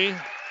Mahoney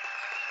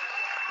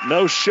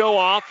No show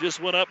off,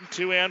 just went up and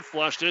two-hand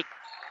flushed it.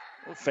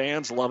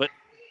 Fans love it.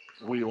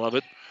 We love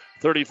it.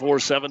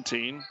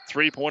 34-17.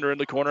 Three-pointer in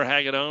the corner,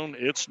 Hagedorn.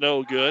 It's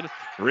no good.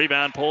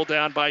 Rebound pulled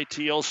down by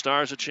Teal.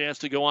 Stars a chance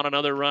to go on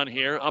another run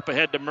here. Up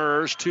ahead to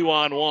Mers,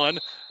 2-on-1.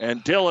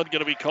 And Dillon going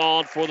to be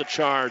called for the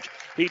charge.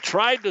 He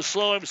tried to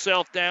slow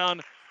himself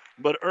down,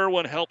 but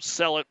Irwin helped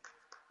sell it.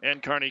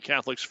 And Kearney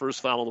Catholic's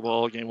first foul of the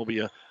ball game will be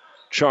a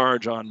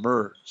charge on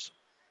Mers.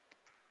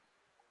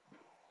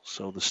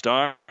 So the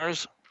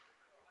Stars,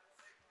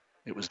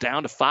 it was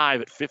down to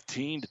 5 at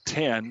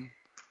 15-10.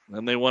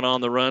 Then they went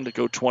on the run to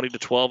go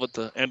 20-12 at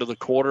the end of the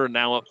quarter, and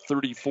now up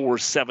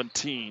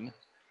 34-17.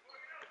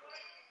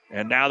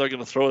 And now they're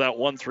going to throw that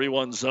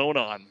 1-3-1 zone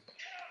on.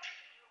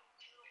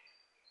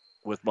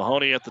 With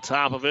Mahoney at the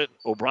top of it,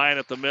 O'Brien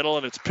at the middle,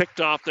 and it's picked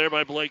off there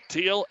by Blake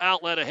Teal.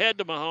 Outlet ahead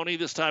to Mahoney.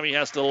 This time he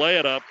has to lay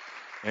it up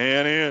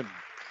and in.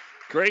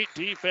 Great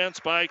defense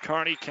by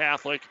Kearney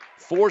Catholic,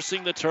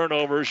 forcing the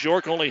turnovers.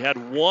 York only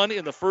had one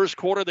in the first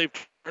quarter. They've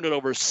turned it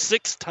over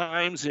 6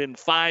 times in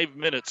 5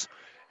 minutes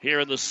here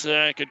in the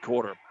second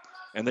quarter.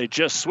 And they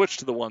just switched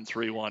to the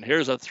 1-3-1.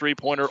 Here's a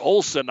three-pointer.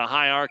 Olsen, the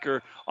high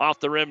arcer, off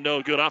the rim,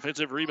 no good.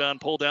 Offensive rebound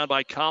pulled down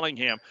by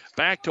Collingham.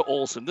 Back to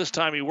Olsen. This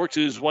time he works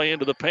his way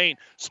into the paint.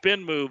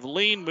 Spin move,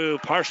 lean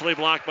move, partially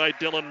blocked by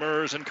Dylan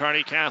Mers, and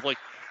Kearney Catholic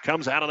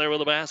comes out of there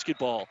with a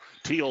basketball.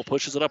 Teal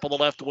pushes it up on the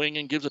left wing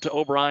and gives it to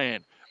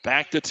O'Brien.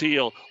 Back to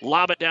Teal.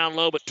 Lob it down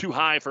low, but too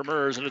high for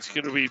Mers, and it's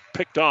going to be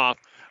picked off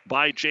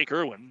by Jake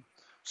Irwin.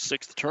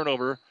 6th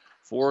turnover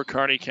for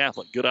Kearney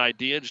Catholic. Good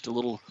idea, just a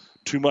little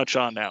too much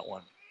on that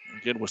one.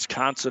 Again,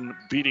 Wisconsin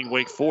beating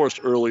Wake Forest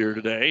earlier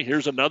today.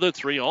 Here's another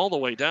three all the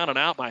way down and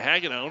out by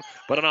Hagedorn,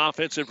 but an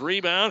offensive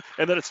rebound,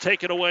 and then it's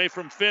taken away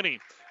from Finney.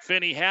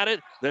 Finney had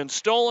it, then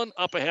stolen.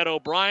 Up ahead,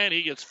 O'Brien.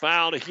 He gets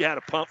fouled. He had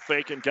a pump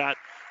fake and got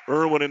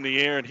Irwin in the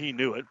air, and he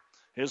knew it.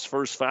 His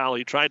first foul.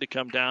 He tried to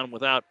come down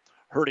without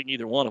hurting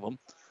either one of them.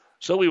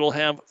 So we will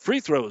have free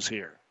throws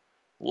here.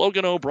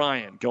 Logan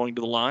O'Brien going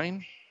to the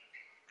line.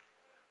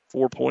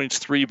 4 points,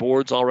 3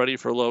 boards already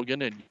for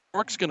Logan, and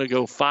York's going to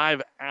go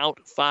 5 out,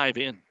 5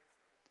 in.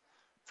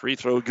 Free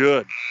throw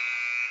good.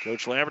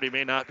 Coach Lamberty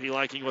may not be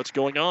liking what's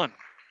going on,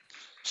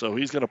 so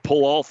he's going to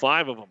pull all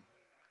 5 of them.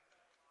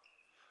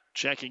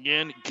 Checking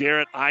in,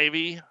 Garrett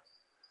Ivy.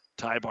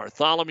 Ty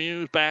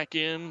Bartholomew back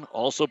in.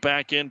 Also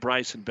back in,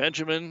 Bryson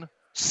Benjamin,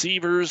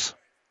 Sievers,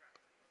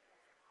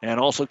 and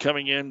also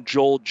coming in,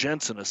 Joel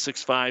Jensen, a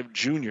 6'5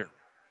 junior.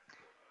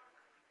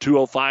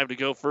 2:05 to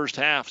go first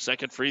half.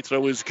 Second free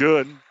throw is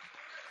good.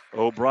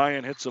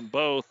 O'Brien hits them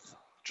both,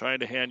 trying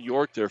to hand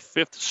York their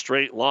 5th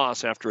straight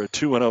loss after a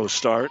 2-0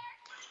 start.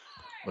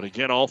 But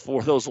again, all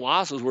 4 of those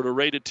losses were to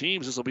rated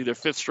teams. This will be their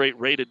 5th straight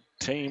rated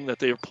team that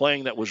they are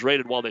playing that was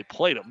rated while they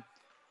played them.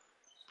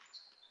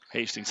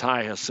 Hastings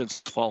High has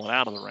since fallen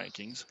out of the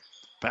rankings.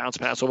 Bounce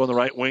pass over on the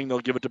right wing. They'll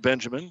give it to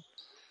Benjamin.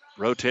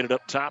 Rotated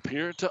up top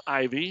here to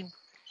Ivy.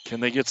 Can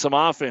they get some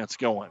offense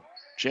going?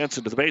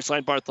 Jensen to the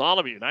baseline,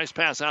 Bartholomew. Nice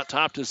pass out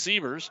top to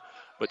Sievers,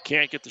 but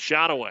can't get the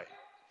shot away.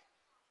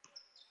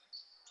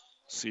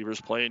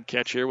 Sievers playing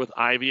catch here with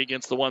Ivy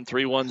against the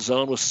 1-3-1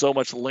 zone with so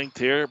much length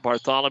here.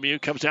 Bartholomew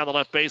comes down the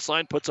left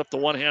baseline, puts up the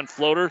one-hand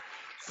floater.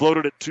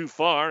 Floated it too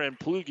far, and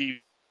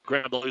Plugi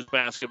grabbed the loose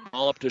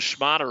basketball up to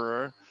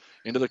Schmaderer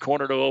into the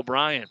corner to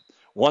O'Brien.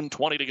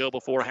 1:20 to go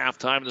before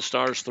halftime. The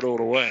Stars throw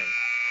it away.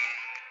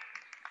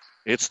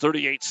 It's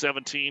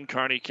 38-17.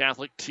 Kearney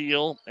Catholic.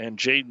 Teal and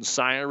Jaden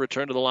Sire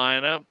return to the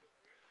lineup.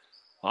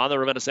 On the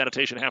Ravenna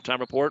Sanitation halftime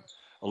report,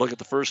 a look at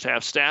the first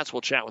half stats.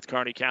 We'll chat with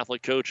Kearney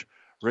Catholic coach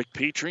Rick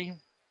Petrie.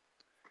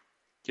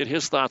 Get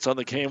his thoughts on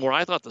the game where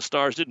I thought the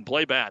Stars didn't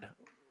play bad.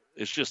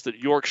 It's just that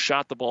York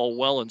shot the ball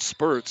well in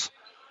spurts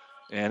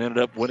and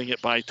ended up winning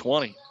it by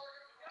 20.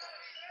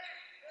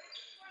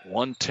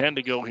 1:10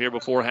 to go here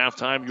before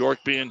halftime. York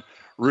being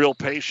real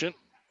patient.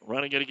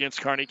 Running it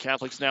against Kearney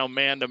Catholic's now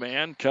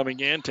man-to-man.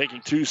 Coming in,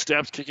 taking 2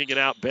 steps, kicking it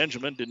out.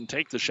 Benjamin didn't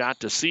take the shot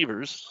to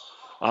Sievers.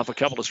 Off a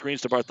couple of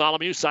screens to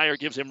Bartholomew. Sire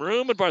gives him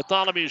room, and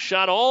Bartholomew's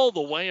shot all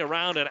the way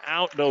around and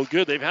out. No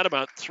good. They've had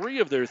about 3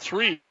 of their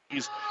threes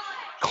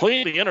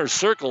clean the inner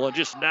circle and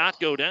just not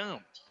go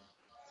down.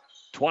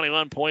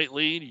 21-point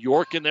lead.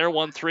 York in there,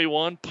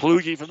 1-3-1.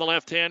 Plugi from the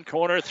left-hand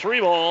corner.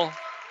 3-ball.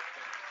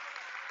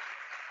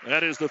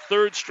 That is the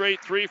 3rd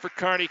straight 3 for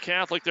Kearney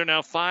Catholic. They're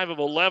now 5 of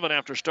 11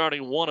 after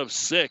starting 1 of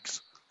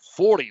 6.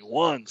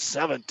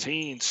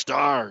 41-17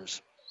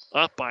 Stars.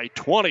 Up by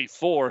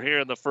 24 here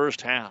in the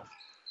first half.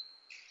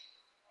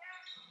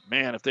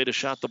 Man, if they'd have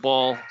shot the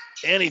ball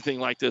anything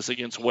like this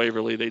against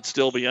Waverly, they'd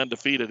still be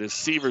undefeated as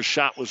Sievers'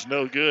 shot was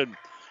no good.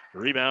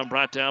 Rebound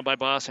brought down by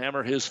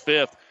Bosshammer, his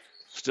 5th.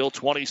 Still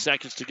 20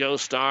 seconds to go.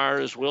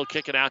 Stars will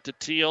kick it out to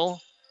Teal.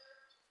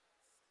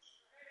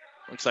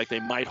 Looks like they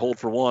might hold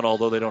for one,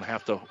 although they don't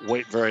have to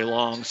wait very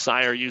long.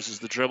 Sire uses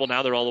the dribble.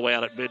 Now they're all the way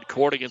out at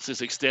midcourt against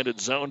this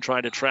extended zone,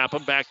 trying to trap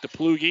him. Back to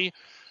Plugi.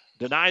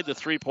 Denied the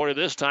three-pointer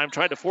this time.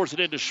 Tried to force it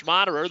into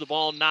Schmaderer. The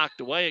ball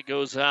knocked away. It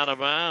goes out of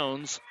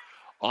bounds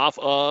off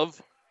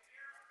of,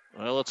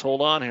 well, let's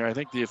hold on here. I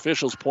think the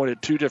officials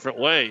pointed 2 different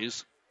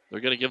ways.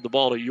 They're going to give the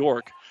ball to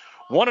York.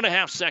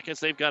 1.5 seconds.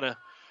 They've got to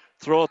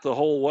throw it the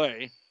whole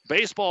way.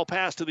 Baseball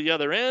pass to the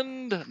other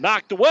end.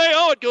 Knocked away.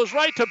 Oh, it goes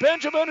right to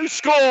Benjamin, who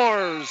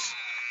scores.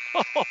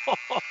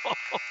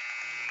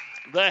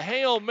 The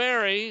Hail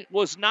Mary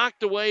was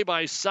knocked away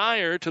by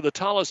Sire to the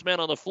tallest man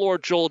on the floor,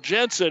 Joel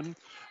Jensen.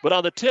 But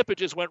on the tip, it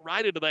just went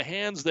right into the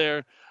hands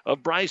there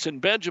of Bryson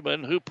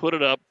Benjamin, who put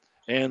it up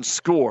and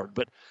scored.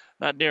 But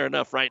not near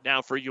enough right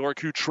now for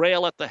York, who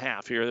trail at the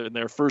half here in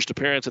their first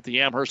appearance at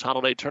the Amherst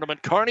Holiday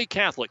Tournament. Kearney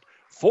Catholic,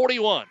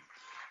 41.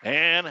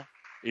 And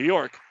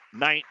York,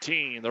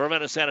 19. The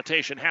Ravenna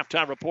Sanitation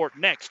halftime report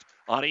next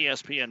on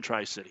ESPN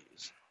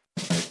Tri-Cities.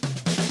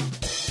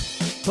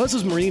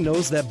 Buzz's Marine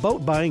knows that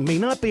boat buying may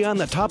not be on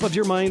the top of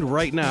your mind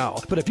right now.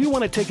 But if you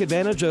want to take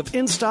advantage of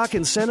in-stock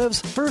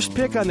incentives, first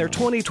pick on their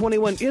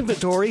 2021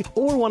 inventory,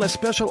 or want to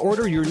special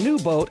order your new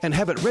boat and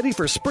have it ready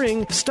for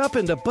spring, stop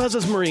into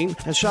Buzz's Marine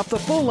and shop the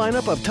full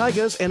lineup of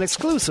Taigas and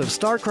exclusive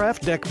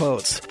StarCraft deck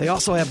boats. They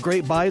also have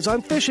great buys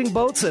on fishing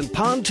boats and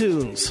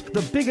pontoons.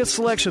 The biggest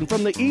selection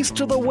from the east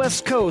to the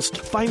west coast.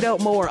 Find out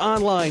more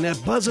online at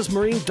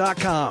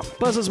buzzesmarine.com.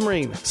 Buzz's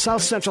Marine,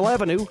 South Central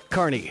Avenue,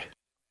 Kearney.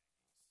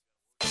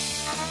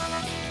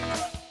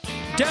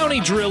 Downey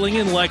Drilling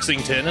in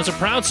Lexington is a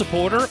proud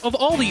supporter of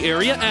all the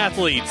area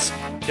athletes.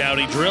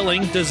 Downey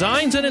Drilling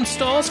designs and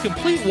installs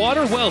complete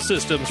water well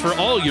systems for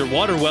all your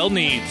water well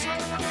needs.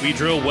 We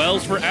drill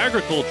wells for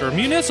agriculture,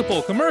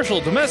 municipal,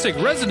 commercial, domestic,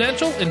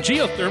 residential, and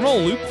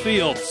geothermal loop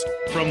fields.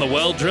 From the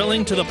well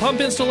drilling to the pump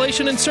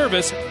installation and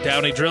service,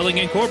 Downey Drilling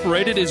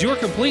Incorporated is your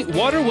complete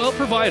water well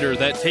provider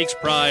that takes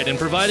pride in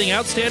providing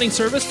outstanding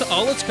service to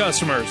all its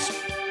customers.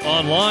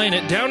 Online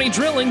at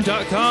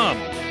downeydrilling.com.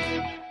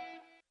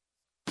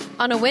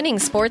 On a winning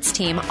sports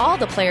team, all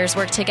the players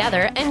work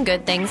together and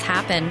good things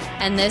happen.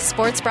 And this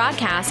sports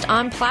broadcast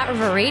on Platte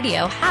River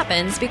Radio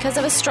happens because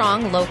of a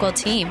strong local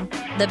team.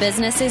 The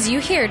businesses you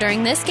hear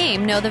during this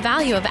game know the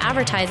value of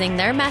advertising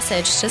their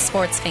message to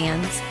sports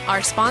fans.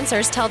 Our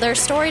sponsors tell their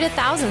story to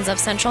thousands of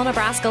Central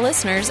Nebraska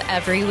listeners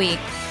every week.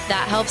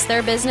 That helps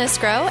their business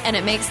grow, and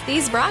it makes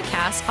these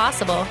broadcasts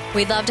possible.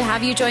 We'd love to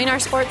have you join our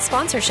sports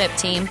sponsorship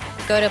team.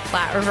 Go to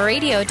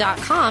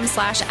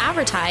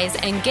PlatteRiverRadio.com/advertise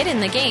and get in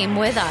the game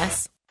with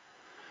us.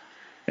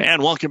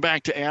 And welcome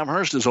back to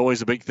Amherst. As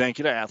always, a big thank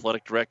you to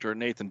Athletic Director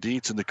Nathan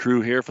Dietz and the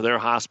crew here for their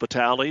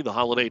hospitality. The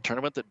holiday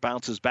tournament that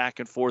bounces back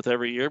and forth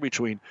every year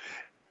between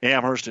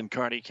Amherst and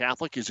Kearney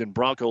Catholic is in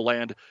Bronco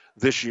Land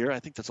this year. I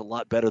think that's a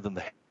lot better than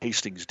the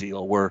Hastings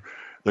deal, where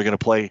they're going to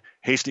play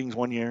Hastings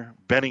one year,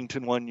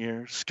 Bennington one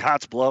year,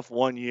 Scottsbluff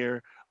one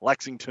year,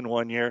 Lexington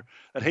one year.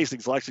 That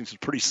Hastings-Lexington is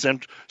pretty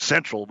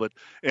central, but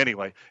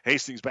anyway,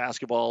 Hastings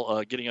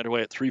basketball getting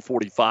underway at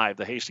 3:45.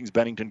 The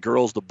Hastings-Bennington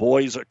girls, the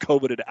boys are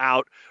COVIDed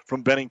out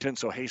from Bennington,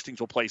 so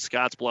Hastings will play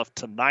Scottsbluff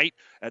tonight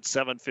at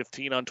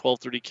 7:15 on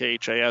 1230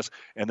 KHAS,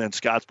 and then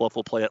Scottsbluff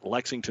will play at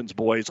Lexington's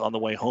boys on the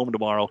way home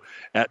tomorrow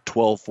at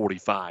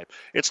 12:45.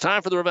 It's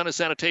time for the Ravenna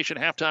Sanitation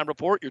halftime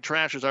report. Your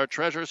trash is our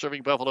treasure,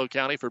 serving Buffalo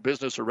County for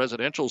business or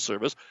residential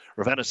service.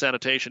 Ravenna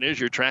Sanitation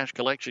is your trash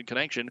collection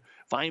connection.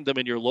 Find them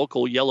in your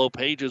local yellow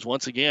pages.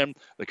 Once again,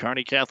 the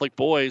Kearney Catholic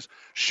boys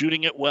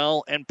shooting it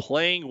well and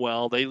playing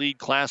well. They lead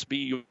Class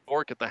B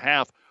York at the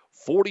half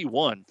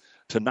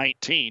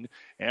 41-19.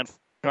 And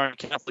Kearney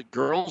Catholic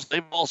girls,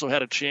 they've also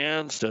had a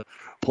chance to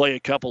play a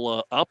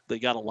couple up. They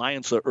got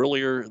Alliance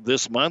earlier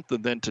this month,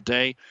 and then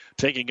today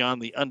taking on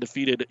the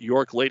undefeated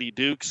York Lady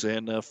Dukes,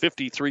 and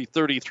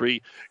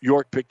 53-33,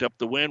 York picked up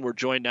the win. We're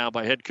joined now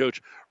by head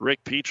coach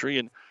Rick Petrie.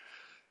 And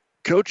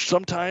Coach,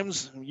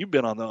 sometimes you've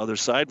been on the other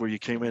side where you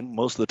came in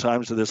most of the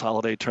times to this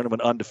holiday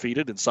tournament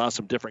undefeated and saw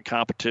some different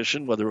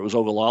competition, whether it was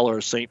Ogallala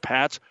or St.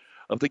 Pat's.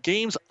 Of the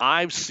games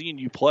I've seen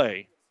you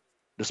play,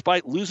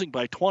 despite losing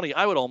by 20,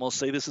 I would almost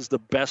say this is the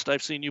best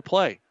I've seen you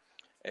play.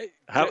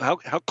 How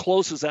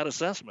close is that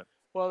assessment?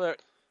 Well,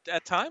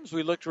 at times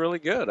we looked really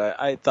good.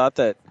 I thought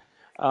that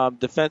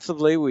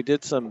defensively we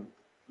did some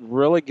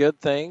really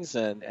good things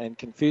and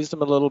confused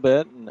them a little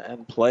bit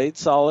and played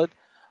solid.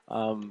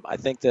 I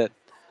think that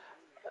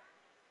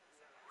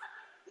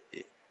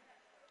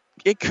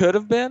it could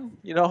have been,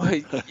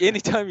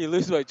 anytime you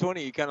lose by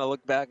 20, you kind of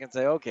look back and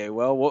say, okay,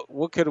 well,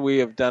 what could we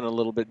have done a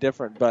little bit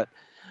different? But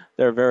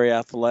they're a very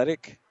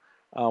athletic,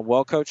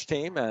 well-coached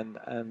team,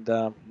 and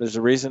there's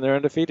a reason they're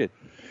undefeated.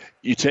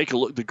 You take a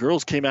look. The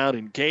girls came out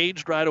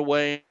engaged right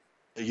away.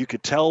 You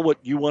could tell what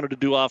you wanted to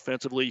do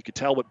offensively. You could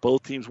tell what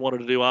both teams wanted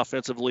to do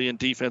offensively and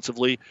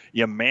defensively.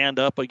 You manned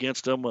up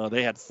against them.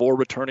 They had 4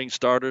 returning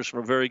starters from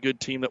a very good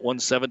team that won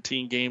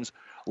 17 games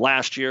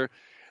last year.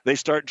 They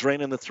start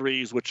draining the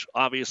threes, which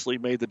obviously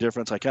made the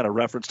difference. I kind of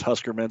referenced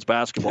Husker men's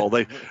basketball.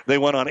 They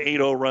went on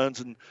 8-0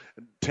 runs and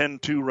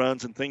 10-2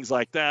 runs and things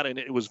like that, and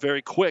it was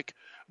very quick.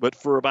 But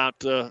for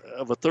about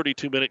of a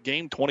 32-minute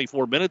game,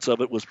 24 minutes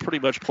of it was pretty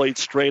much played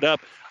straight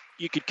up.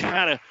 You could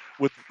kind of,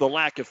 with the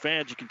lack of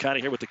fans, you can kind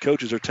of hear what the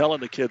coaches are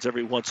telling the kids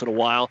every once in a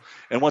while.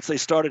 And once they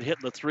started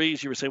hitting the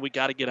threes, you were saying, we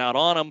got to get out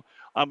on them.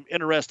 I'm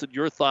interested in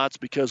your thoughts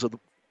because of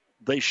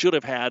they should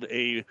have had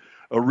a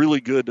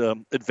really good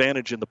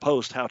advantage in the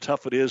post, how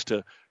tough it is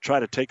to try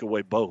to take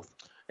away both.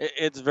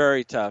 It's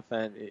very tough.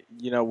 And,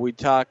 we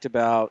talked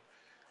about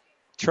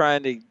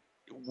trying to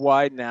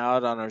widen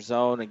out on our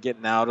zone and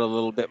getting out a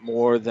little bit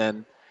more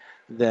than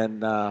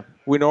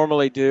we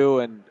normally do,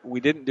 and we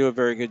didn't do a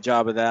very good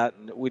job of that.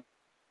 And we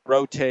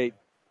rotate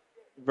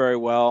very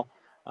well.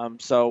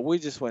 So we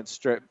just went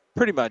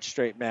pretty much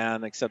straight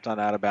man, except on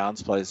out of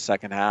bounds plays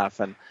second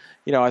half. And,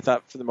 I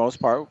thought for the most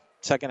part,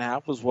 second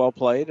half was well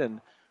played, and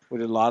we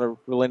did a lot of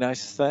really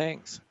nice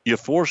things. You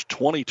forced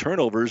 20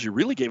 turnovers. You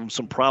really gave them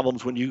some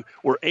problems when you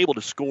were able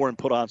to score and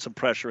put on some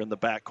pressure in the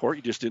backcourt.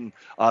 You just didn't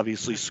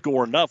obviously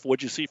score enough. What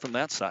did you see from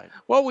that side?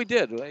 Well, we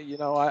did.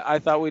 I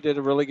thought we did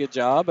a really good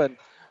job, and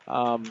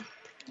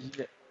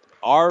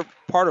our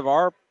part of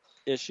our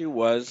issue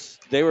was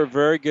they were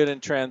very good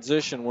in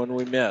transition when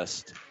we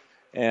missed,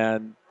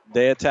 and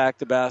they attacked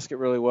the basket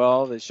really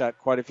well. They shot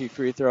quite a few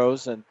free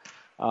throws, and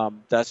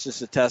that's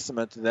just a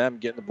testament to them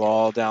getting the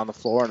ball down the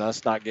floor and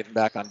us not getting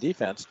back on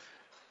defense.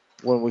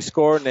 When we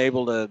scored and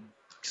able to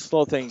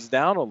slow things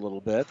down a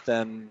little bit,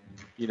 then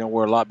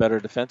we're a lot better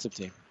defensive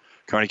team.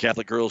 Kearney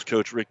Catholic girls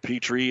coach Rick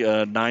Petrie,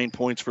 9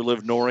 points for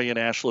Liv Norrie and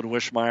Ashlyn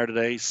Wishmeyer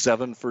today,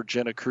 7 for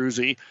Jenna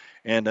Cruzy,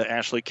 and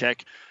Ashley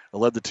Keck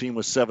led the team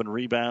with 7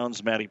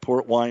 rebounds. Maddie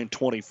Portwine,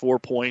 24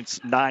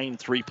 points, 9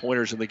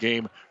 3-pointers in the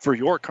game. For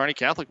York, Kearney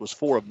Catholic was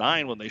 4 of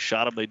 9 when they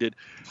shot them.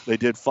 They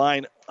did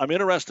fine. I'm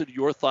interested in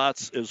your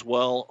thoughts as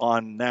well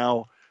on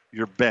now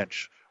your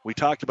bench. We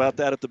talked about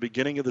that at the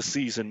beginning of the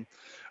season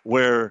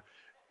where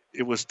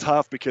it was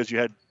tough because you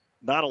had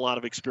not a lot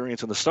of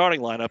experience in the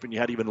starting lineup, and you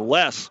had even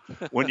less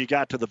when you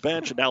got to the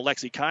bench. And now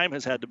Lexi Keim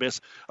has had to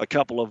miss a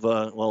couple of,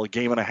 a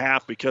game and a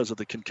half because of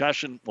the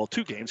concussion. Well,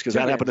 2 games because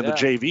that happened in the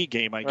JV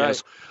game, I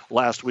guess,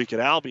 last week at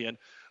Albion.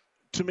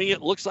 To me,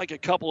 it looks like a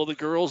couple of the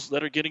girls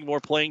that are getting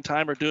more playing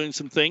time are doing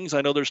some things.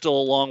 I know there's still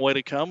a long way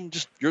to come.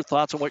 Just your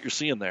thoughts on what you're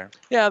seeing there.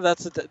 Yeah,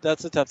 that's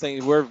a tough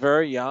thing. We're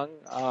very young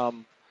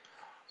on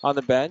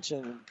the bench,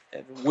 and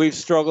we've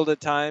struggled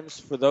at times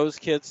for those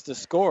kids to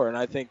score. And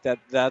I think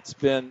that's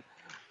been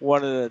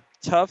one of the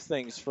tough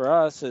things for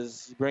us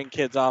is you bring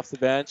kids off the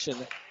bench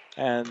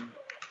and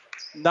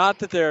not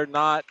that they're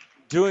not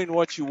doing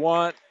what you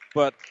want,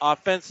 but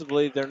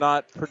offensively they're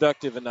not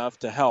productive enough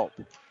to help.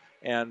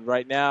 And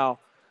right now,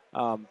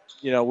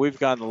 we've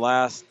gone the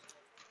last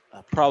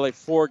probably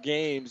 4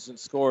 games and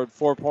scored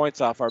 4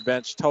 points off our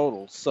bench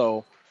total.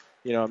 So,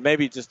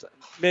 maybe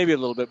a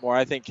little bit more.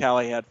 I think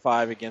Callie had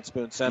 5 against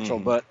Boone Central,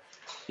 but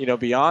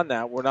beyond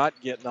that, we're not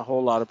getting a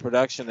whole lot of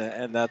production,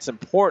 and that's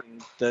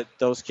important that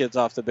those kids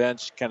off the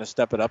bench kind of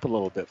step it up a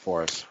little bit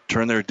for us.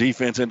 Turn their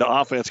defense into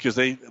offense because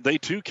they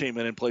too came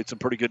in and played some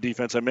pretty good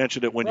defense. I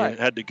mentioned it when you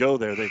had to go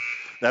there.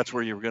 That's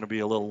where you were going to be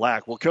a little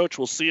lack. Well, Coach,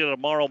 we'll see you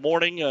tomorrow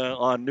morning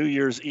on New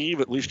Year's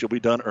Eve. At least you'll be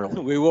done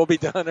early. We will be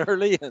done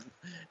early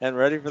and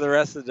ready for the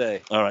rest of the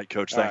day. All right,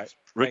 Coach. Thanks.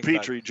 Rick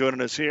Petrie joining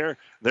us here.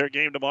 Their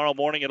game tomorrow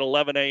morning at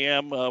 11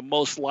 a.m.,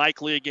 most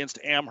likely against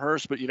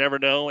Amherst, but you never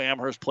know.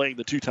 Amherst playing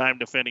the 2-time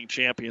defending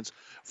champions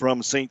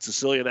from St.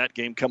 Cecilia. That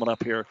game coming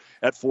up here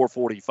at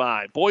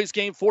 4:45. Boys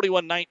game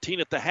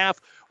 41-19 at the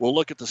half. We'll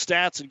look at the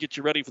stats and get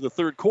you ready for the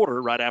third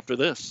quarter right after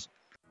this.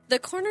 The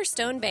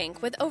Cornerstone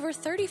Bank, with over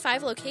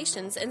 35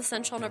 locations in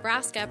central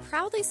Nebraska,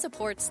 proudly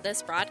supports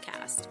this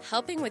broadcast.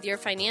 Helping with your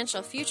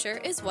financial future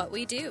is what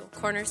we do.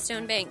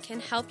 Cornerstone Bank can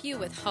help you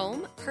with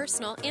home,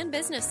 personal, and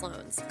business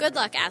loans. Good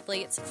luck,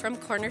 athletes. From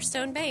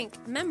Cornerstone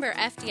Bank, member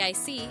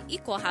FDIC,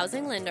 equal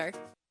housing lender.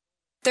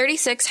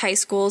 36 high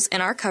schools in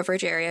our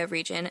coverage area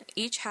region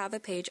each have a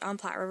page on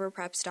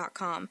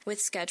PlatteRiverPreps.com with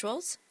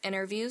schedules,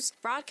 interviews,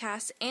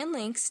 broadcasts, and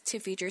links to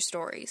feature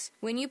stories.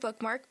 When you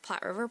bookmark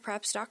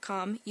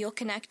PlatteRiverPreps.com, you'll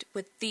connect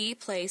with the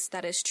place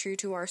that is true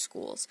to our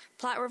schools.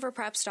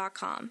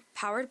 PlatteRiverPreps.com,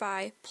 powered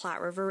by Platte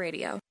River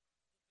Radio.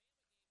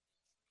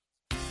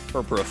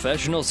 For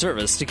professional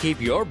service to keep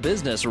your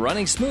business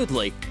running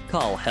smoothly,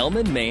 call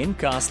Hellman, Maine,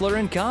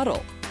 Kostler, &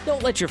 Cottle.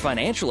 Don't let your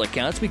financial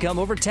accounts become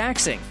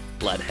overtaxing.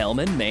 Let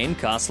Hellman, Maine,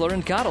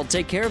 Kostler & Cottle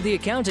take care of the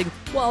accounting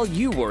while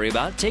you worry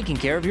about taking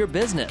care of your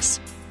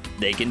business.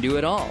 They can do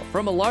it all,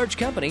 from a large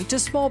company to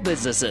small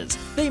businesses.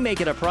 They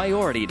make it a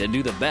priority to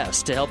do the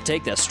best to help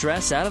take the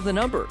stress out of the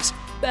numbers.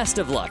 Best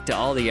of luck to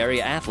all the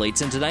area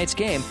athletes in tonight's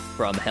game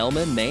from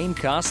Hellman, Maine,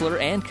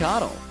 Kostler, &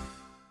 Cottle.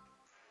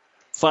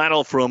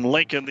 Final from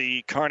Lincoln,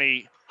 the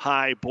Kearney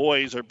High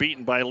boys are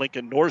beaten by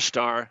Lincoln North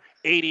Star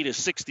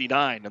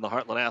 80-69 in the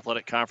Heartland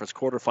Athletic Conference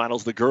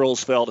quarterfinals. The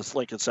girls fell to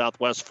Lincoln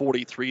Southwest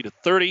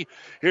 43-30.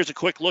 Here's a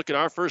quick look at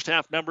our first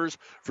half numbers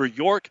for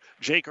York.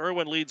 Jake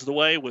Irwin leads the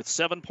way with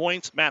 7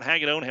 points. Matt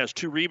Hagedorn has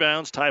 2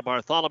 rebounds. Ty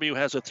Bartholomew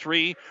has a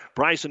 3.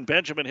 Bryson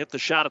Benjamin hit the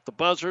shot at the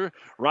buzzer.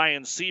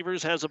 Ryan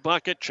Sievers has a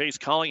bucket. Chase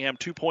Collingham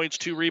 2 points,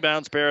 2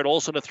 rebounds. Barrett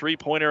Olson a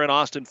 3-pointer, and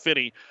Austin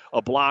Finney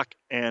a block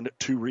and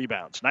 2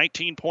 rebounds.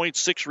 19 points,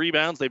 6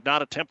 rebounds. They've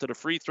not attempted a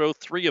free throw.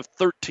 3 of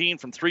 13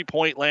 from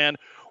three-point land.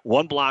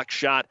 1 block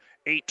shot,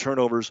 8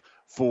 turnovers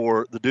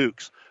for the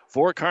Dukes.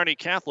 For Kearney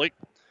Catholic,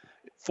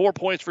 4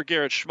 points for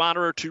Garrett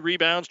Schmaderer, 2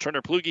 rebounds.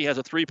 Turner Plugi has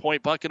a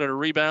 3-point bucket and a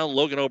rebound.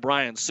 Logan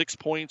O'Brien, 6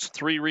 points,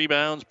 3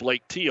 rebounds.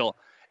 Blake Teal,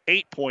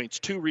 8 points,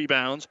 2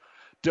 rebounds.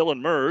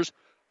 Dylan Mers,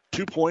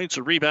 2 points,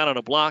 a rebound, and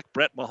a block.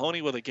 Brett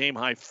Mahoney with a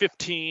game-high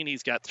 15.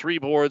 He's got 3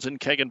 boards, and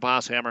Kegan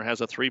Bosshammer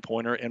has a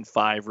 3-pointer and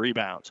 5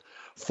 rebounds.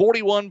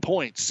 41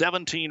 points,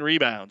 17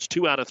 rebounds,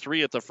 2 out of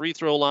 3 at the free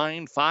throw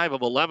line, 5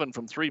 of 11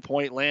 from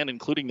three-point land,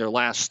 including their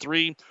last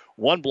 3.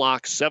 1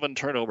 block, 7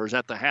 turnovers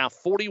at the half.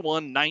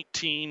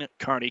 41-19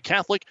 Kearney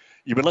Catholic.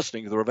 You've been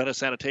listening to the Ravenna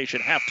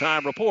Sanitation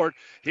Halftime Report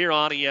here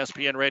on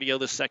ESPN Radio.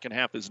 The second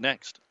half is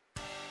next.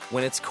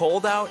 When it's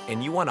cold out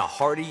and you want a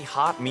hearty,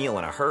 hot meal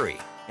in a hurry,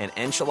 an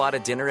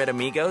enchilada dinner at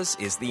Amigos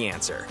is the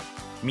answer.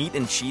 Meat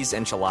and cheese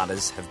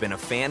enchiladas have been a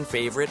fan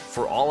favorite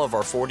for all of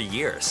our 40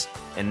 years.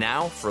 And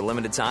now, for a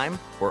limited time,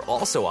 we're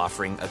also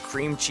offering a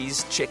cream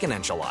cheese chicken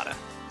enchilada.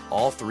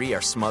 All 3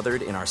 are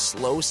smothered in our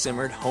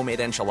slow-simmered homemade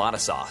enchilada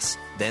sauce,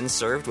 then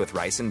served with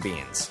rice and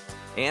beans.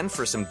 And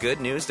for some good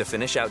news to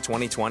finish out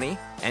 2020,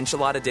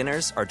 enchilada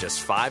dinners are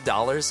just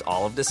 $5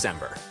 all of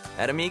December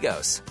at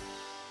Amigos.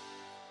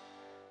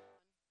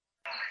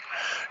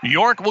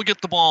 York will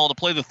get the ball to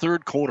play the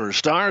third quarter.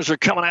 Stars are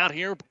coming out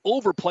here,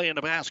 overplaying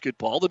the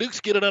basketball. The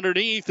Dukes get it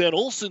underneath, and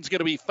Olsen's going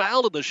to be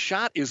fouled, and the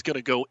shot is going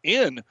to go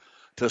in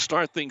to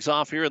start things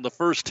off here in the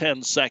first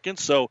 10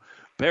 seconds. So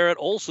Barrett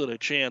Olsen a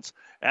chance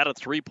at a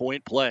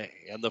 3-point play,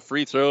 and the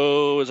free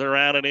throw is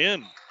around and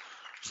in.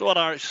 So on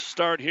our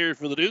start here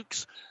for the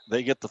Dukes,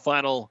 they get the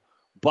final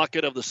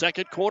bucket of the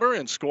second quarter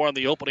and score on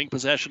the opening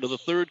possession of the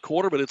third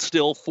quarter, but it's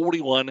still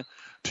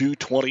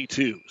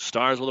 41-22.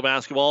 Stars with the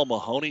basketball.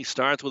 Mahoney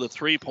starts with a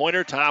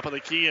 3-pointer, top of the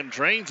key, and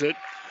drains it.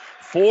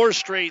 4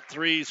 straight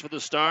threes for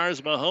the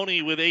Stars.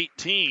 Mahoney with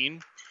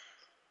 18.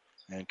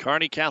 And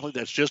Kearney Catholic,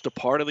 that's just a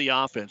part of the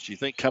offense. You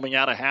think coming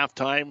out of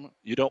halftime,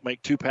 you don't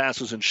make 2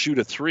 passes and shoot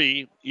a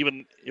 3.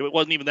 Even it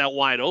wasn't even that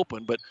wide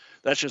open, but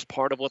that's just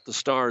part of what the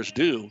Stars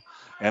do.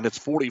 And it's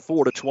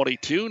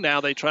 44-22.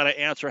 Now they try to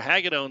answer.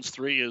 Hagedorn's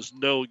 3 is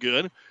no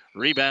good.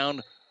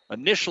 Rebound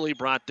initially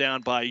brought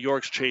down by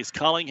York's Chase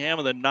Collingham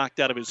and then knocked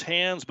out of his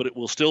hands, but it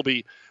will still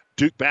be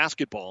Duke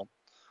basketball.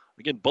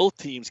 Again, both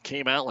teams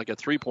came out like a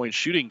 3-point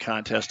shooting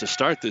contest to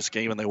start this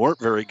game, and they weren't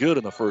very good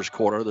in the first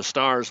quarter. The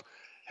Stars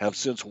have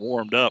since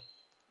warmed up.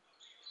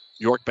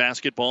 York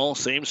basketball,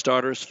 same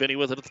starters. Finney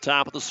with it at the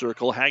top of the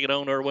circle.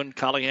 Hagedorn, Irwin,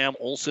 Collingham,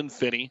 Olsen,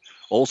 Finney.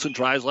 Olsen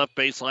drives left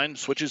baseline,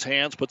 switches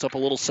hands, puts up a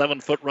little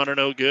 7-foot runner,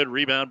 no good.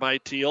 Rebound by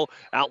Teal.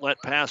 Outlet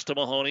pass to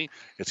Mahoney.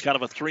 It's kind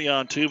of a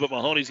 3-on-2, but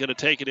Mahoney's going to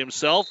take it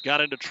himself.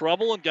 Got into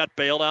trouble and got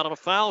bailed out of a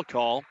foul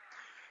call.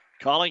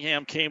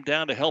 Collingham came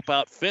down to help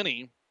out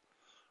Finney,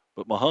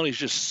 but Mahoney's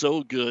just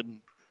so good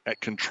at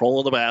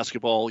controlling the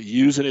basketball,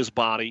 using his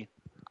body,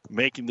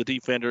 making the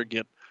defender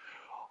get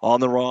on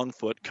the wrong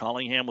foot.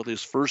 Collingham with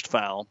his first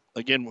foul.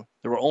 Again,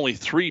 there were only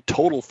 3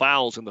 total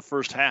fouls in the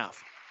first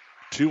half.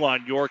 2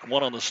 on York,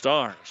 1 on the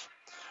Stars.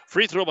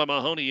 Free throw by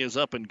Mahoney is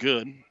up and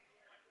good.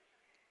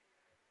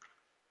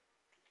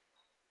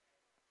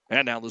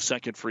 And now the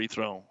second free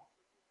throw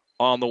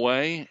on the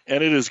way,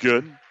 and it is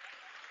good.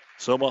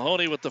 So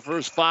Mahoney with the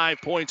first 5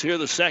 points here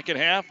the second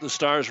half. The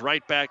Stars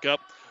right back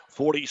up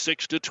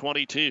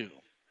 46-22.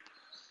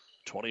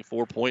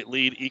 24-point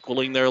lead,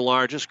 equaling their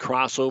largest.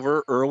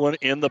 Crossover, Irwin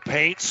in the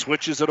paint,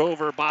 switches it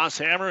over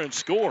Bosshammer and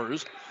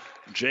scores.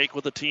 Jake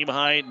with a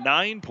team-high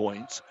 9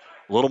 points.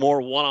 A little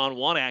more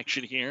one-on-one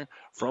action here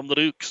from the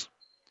Dukes.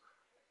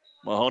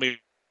 Mahoney,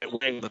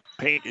 the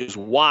paint is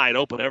wide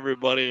open.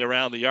 Everybody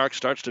around the arc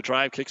starts to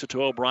drive, kicks it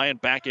to O'Brien,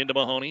 back into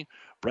Mahoney.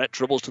 Brett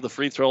dribbles to the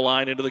free throw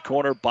line into the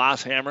corner.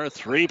 Bosshammer,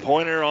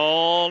 3-pointer,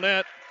 all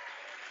net.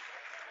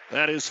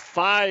 That is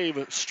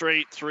 5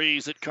 straight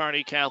threes that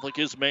Kearney Catholic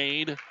has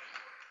made.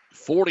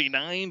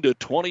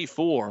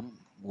 49-24,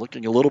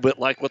 looking a little bit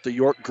like what the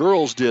York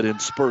girls did in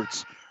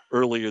spurts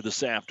earlier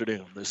this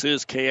afternoon. This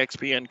is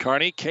KXPN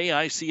Kearney,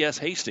 KICS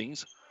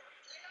Hastings,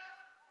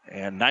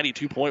 and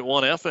 92.1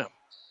 FM.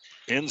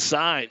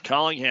 Inside,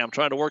 Collingham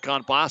trying to work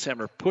on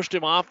Bosshammer. Pushed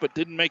him off, but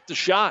didn't make the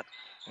shot.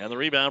 And the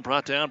rebound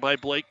brought down by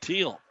Blake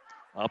Teal.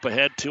 Up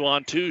ahead,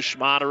 2-on-2,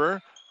 Schmaderer.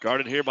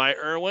 Guarded here by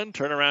Irwin.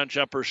 Turnaround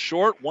jumper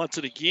short. Wants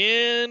it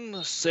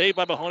again. Saved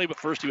by Mahoney, but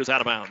first he was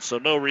out of bounds. So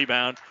no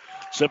rebound.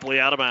 Simply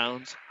out of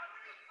bounds.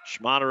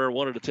 Schmaderer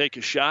wanted to take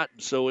a shot,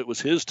 and so it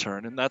was his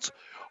turn. And that's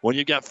when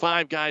you've got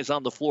 5 guys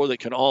on the floor that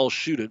can all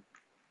shoot it.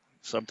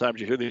 Sometimes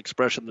you hear the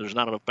expression, there's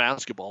not enough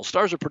basketball.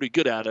 Stars are pretty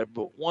good at it,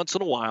 but once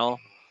in a while,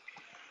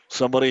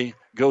 somebody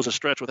goes a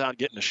stretch without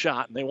getting a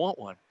shot, and they want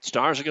one.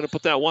 Stars are going to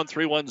put that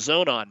 1-3-1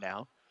 zone on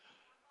now.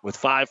 With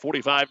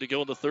 5:45 to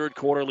go in the third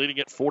quarter, leading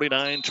at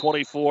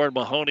 49-24. And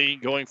Mahoney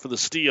going for the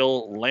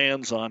steal,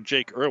 lands on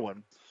Jake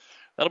Irwin.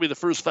 That'll be the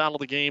first foul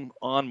of the game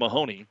on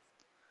Mahoney.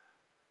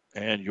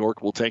 And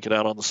York will take it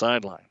out on the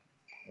sideline.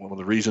 One of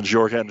the reasons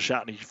York hadn't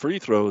shot any free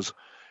throws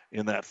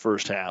in that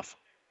first half.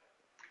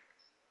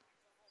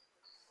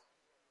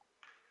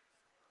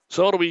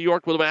 So it'll be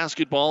York with a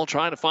basketball,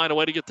 trying to find a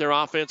way to get their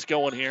offense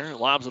going here.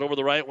 Lobs it over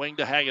the right wing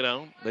to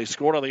Hagedorn. They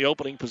scored on the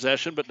opening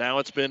possession, but now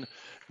it's been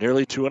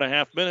nearly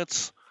 2.5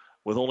 minutes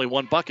with only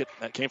 1 bucket.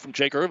 That came from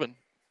Jake Irwin.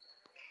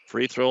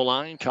 Free throw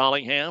line,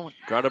 Collingham,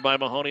 guarded by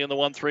Mahoney in the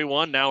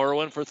 1-3-1. Now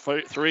Irwin for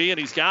 3, and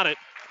he's got it.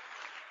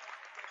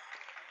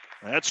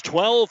 That's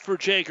 12 for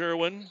Jake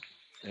Irwin.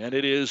 And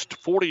it is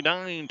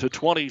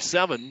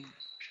 49-27.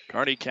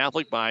 Kearney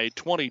Catholic by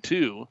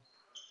 22.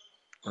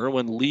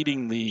 Irwin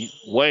leading the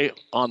way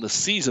on the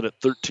season at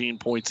 13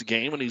 points a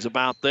game, and he's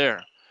about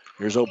there.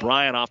 Here's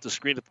O'Brien off the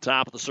screen at the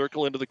top of the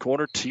circle into the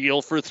corner.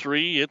 Teal for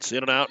three. It's in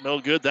and out, no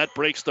good. That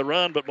breaks the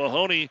run, but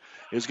Mahoney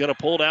is going to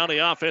pull down the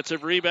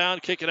offensive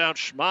rebound. Kick it out.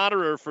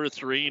 Schmaderer for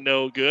three,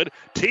 no good.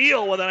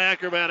 Teal with an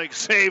acrobatic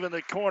save in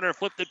the corner.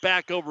 Flipped it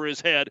back over his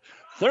head.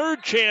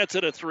 Third chance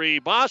at a three.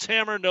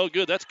 Bosshammer, no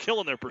good. That's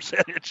killing their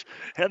percentage.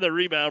 And the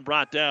rebound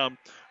brought down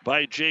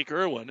by Jake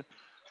Irwin.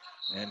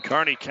 And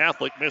Kearney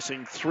Catholic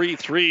missing 3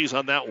 threes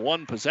on that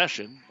one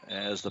possession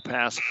as the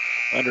pass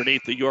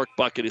underneath the York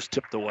bucket is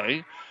tipped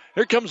away.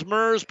 Here comes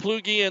Mers,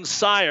 Plugi, and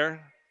Sire.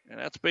 And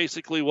that's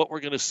basically what we're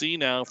going to see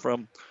now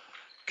from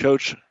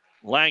Coach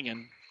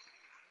Langen.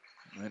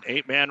 An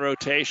 8-man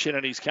rotation,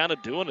 and he's kind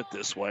of doing it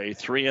this way.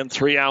 3 in,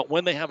 3 out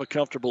when they have a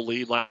comfortable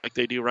lead like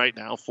they do right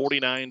now.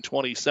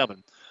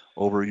 49-27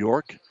 over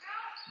York.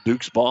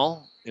 Duke's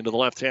ball into the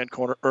left-hand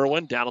corner.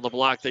 Irwin down on the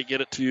block. They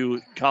get it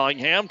to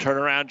Collingham.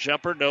 Turnaround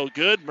jumper, no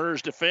good.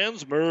 Mers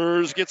defends.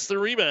 Mers gets the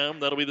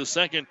rebound. That'll be the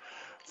second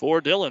for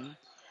Dillon.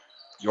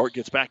 York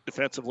gets back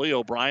defensively.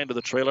 O'Brien to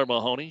the trailer.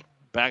 Mahoney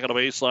back on the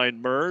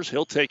baseline. Mers.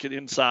 He'll take it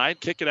inside.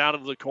 Kick it out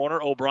into the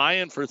corner.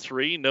 O'Brien for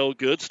three. No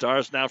good.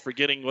 Stars now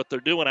forgetting what they're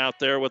doing out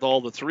there with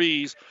all the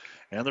threes.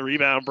 And the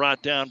rebound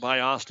brought down by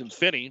Austin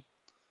Finney.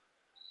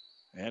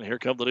 And here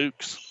come the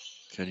Dukes.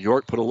 Can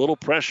York put a little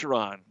pressure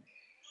on?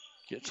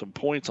 Get some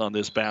points on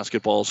this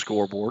basketball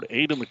scoreboard.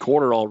 8 in the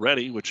quarter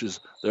already, which is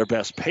their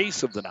best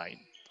pace of the night.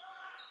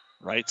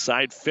 Right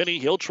side, Finney.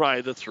 He'll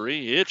try the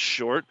three. It's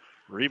short.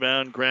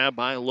 Rebound grab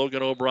by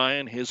Logan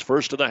O'Brien. His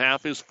first of the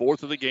half, his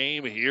fourth of the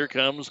game. Here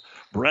comes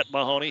Brett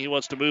Mahoney. He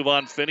wants to move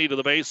on Finney to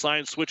the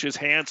baseline. Switches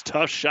hands.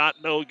 Tough shot.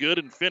 No good.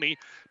 And Finney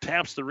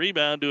taps the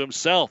rebound to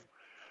himself.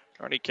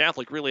 Kearney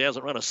Catholic really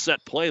hasn't run a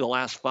set play the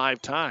last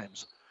 5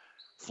 times.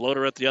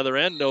 Floater at the other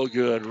end, no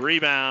good.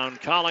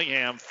 Rebound,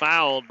 Collingham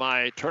fouled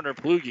by Turner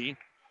Plugi.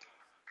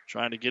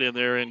 Trying to get in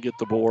there and get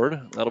the board.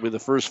 That'll be the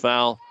first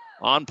foul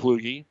on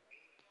Plugi.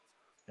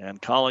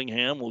 And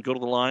Collingham will go to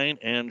the line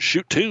and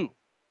shoot 2.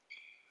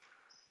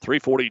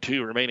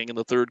 3:42 remaining in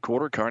the third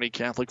quarter. Kearney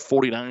Catholic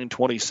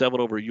 49-27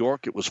 over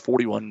York. It was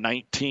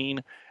 41-19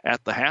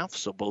 at the half,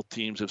 so both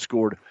teams have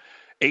scored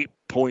 8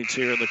 points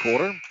here in the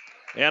quarter.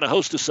 And a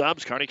host of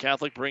subs. Kearney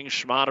Catholic brings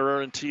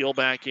Schmaderer and Teal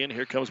back in.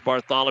 Here comes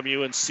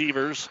Bartholomew and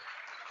Sievers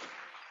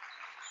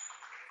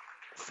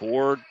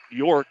for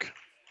York.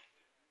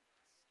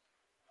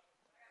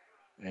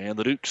 And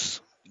the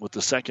Dukes with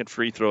the second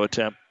free throw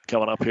attempt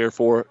coming up here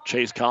for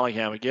Chase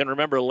Collingham. Again,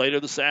 remember, later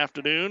this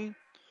afternoon,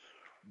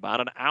 about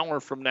an hour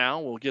from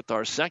now, we'll get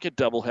our second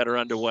doubleheader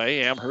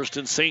underway. Amherst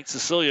and St.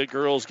 Cecilia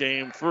girls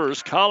game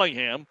first.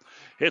 Collingham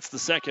hits the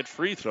second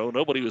free throw.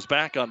 Nobody was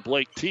back on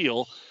Blake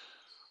Teal,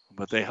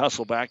 but they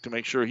hustle back to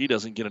make sure he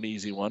doesn't get an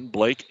easy one.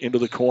 Blake into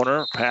the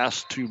corner.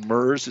 Pass to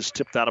Mers is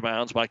tipped out of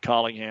bounds by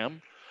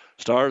Collingham.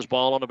 Stars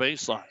ball on the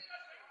baseline.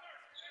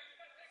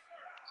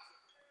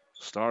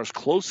 Stars'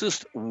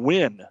 closest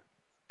win,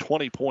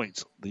 20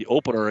 points. The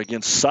opener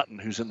against Sutton,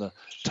 who's in the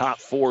top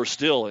 4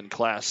 still in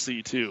Class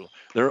C2.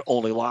 Their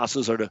only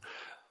losses are to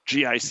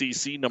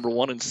GICC number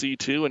 1 in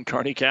C2 and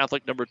Kearney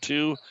Catholic number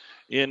 2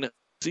 in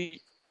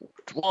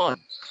C1.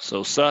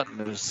 So Sutton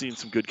has seen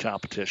some good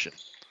competition.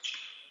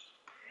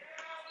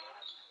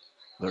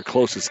 Their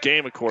closest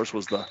game, of course,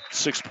 was the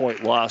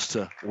 6-point loss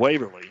to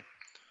Waverly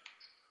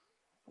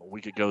a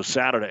week ago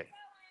Saturday.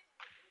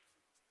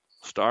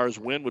 Stars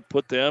win would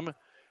put them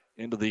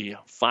into the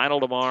final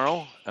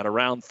tomorrow at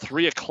around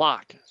 3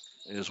 o'clock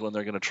is when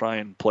they're going to try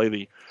and play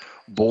the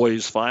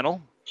boys'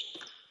 final.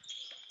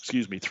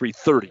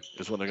 3:30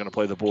 is when they're going to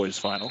play the boys'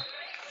 final.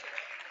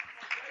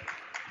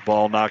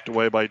 Ball knocked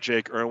away by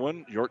Jake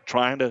Irwin. York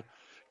trying to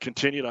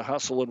continue to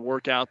hustle and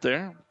work out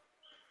there.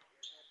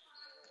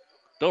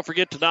 Don't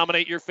forget to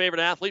nominate your favorite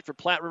athlete for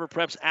Platte River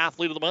Prep's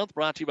Athlete of the Month,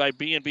 brought to you by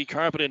B&B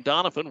Carpet in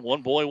Donovan.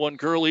 1 boy, 1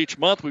 girl each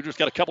month. We've just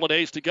got a couple of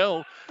days to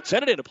go.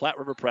 Send it in to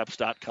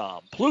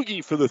PlatteRiverPreps.com.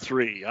 Plugi for the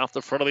 3. Off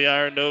the front of the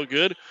iron, no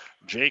good.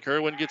 Jake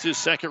Irwin gets his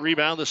second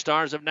rebound. The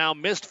Stars have now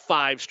missed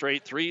 5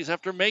 straight threes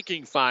after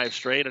making 5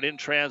 straight. And in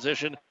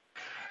transition,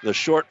 the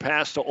short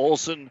pass to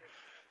Olsen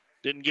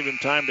didn't give him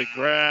time to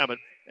grab it.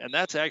 And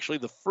that's actually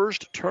the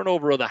first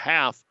turnover of the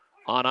half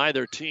on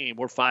either team.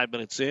 We're 5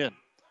 minutes in.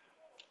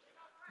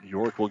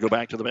 York will go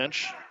back to the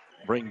bench,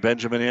 bring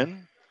Benjamin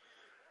in.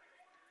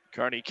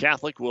 Kearney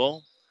Catholic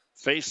will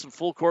face some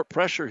full court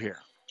pressure here.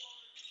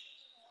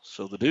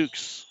 So the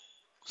Dukes,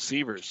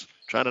 Sievers,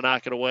 trying to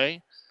knock it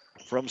away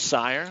from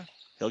Sire.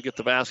 He'll get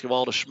the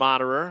basketball to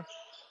Schmaderer.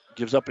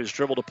 Gives up his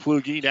dribble to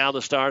Plugi. Now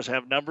the Stars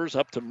have numbers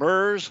up to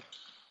Mers.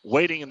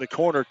 Waiting in the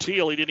corner,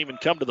 Teal. He didn't even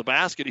come to the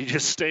basket. He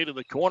just stayed in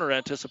the corner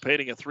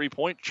anticipating a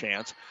 3-point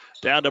chance.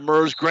 Down to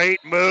Mers.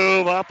 Great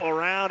move up,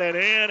 around, and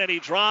in, and he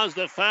draws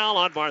the foul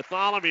on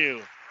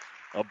Bartholomew.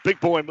 A big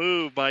boy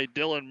move by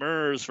Dylan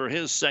Mers for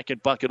his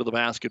second bucket of the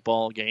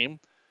basketball game.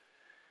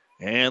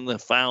 And the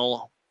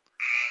foul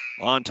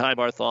on Ty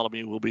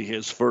Bartholomew will be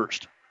his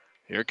first.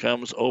 Here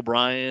comes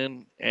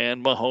O'Brien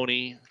and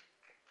Mahoney.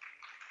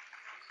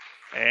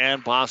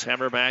 And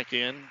Bosshammer back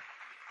in.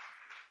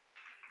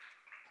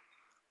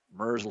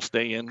 Mers will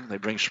stay in. They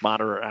bring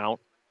Schmaderer out,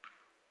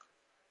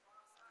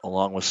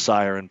 along with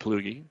Sire and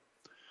Plugi.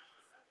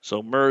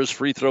 So Mers'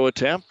 free throw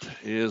attempt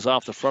is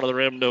off the front of the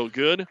rim, no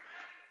good.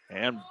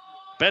 And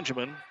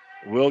Benjamin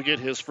will get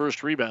his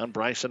first rebound.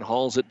 Bryson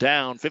hauls it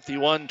down.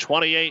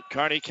 51-28,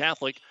 Kearney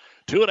Catholic.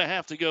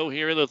 2.5 to go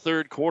here in the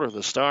third quarter.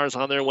 The Stars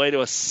on their way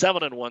to a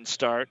 7-1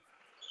 start.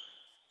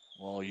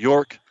 Well,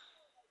 York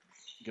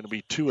going to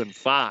be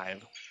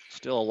 2-5.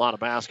 Still a lot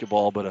of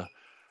basketball, but a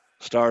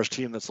Stars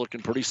team that's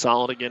looking pretty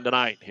solid again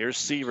tonight. Here's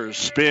Sievers,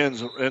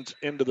 spins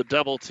into the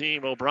double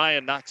team.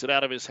 O'Brien knocks it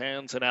out of his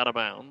hands and out of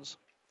bounds.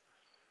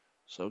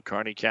 So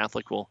Kearney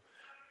Catholic will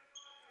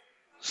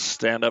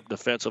stand up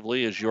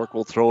defensively as York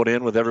will throw it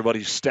in with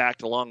everybody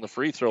stacked along the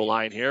free throw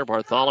line here.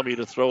 Bartholomew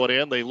to throw it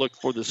in. They look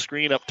for the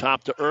screen up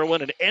top to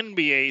Irwin. An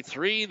NBA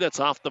three that's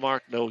off the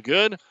mark, no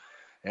good.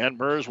 And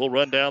Mers will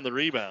run down the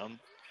rebound.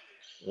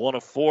 1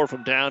 of 4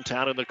 from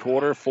downtown in the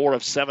quarter, 4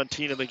 of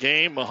 17 in the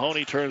game.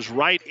 Mahoney turns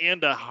right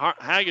into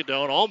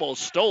Hagedorn,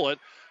 almost stole it.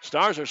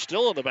 Stars are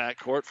still in the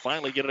backcourt,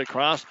 finally get it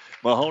across.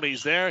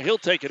 Mahoney's there. He'll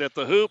take it at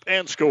the hoop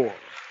and score.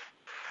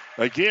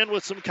 Again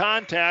with some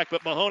contact,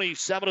 but Mahoney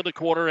 7 in the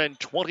quarter and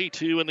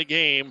 22 in the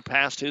game,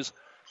 past his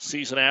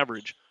season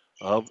average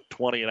of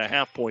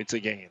 20.5 points a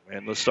game.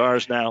 And the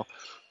Stars now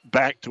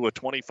back to a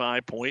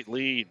 25-point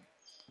lead.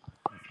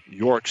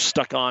 York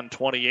stuck on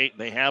 28,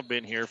 and they have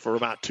been here for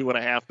about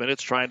 2.5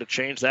 minutes trying to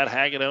change that.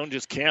 Hagedorn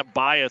just can't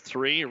buy a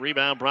three.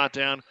 Rebound brought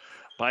down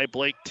by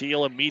Blake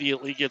Teal.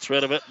 Immediately gets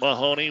rid of it.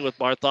 Mahoney with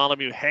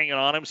Bartholomew hanging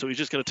on him, so he's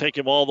just going to take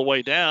him all the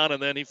way down,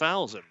 and then he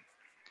fouls him.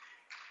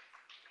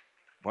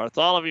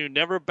 Bartholomew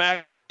never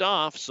backed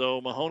off, so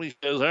Mahoney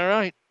says, all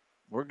right,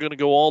 we're going to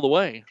go all the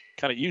way.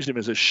 Kind of used him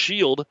as a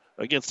shield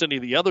against any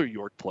of the other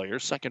York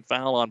players. Second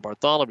foul on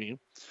Bartholomew.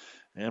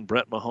 And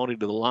Brett Mahoney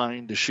to the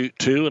line to shoot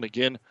 2, and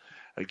again,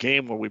 a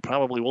game where we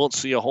probably won't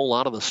see a whole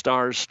lot of the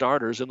Stars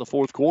starters in the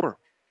fourth quarter.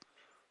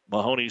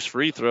 Mahoney's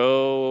free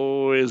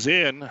throw is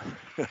in.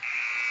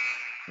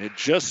 It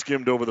just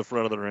skimmed over the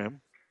front of the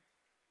rim.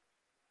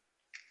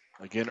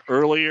 Again,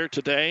 earlier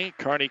today,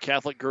 Kearney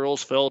Catholic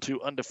girls fell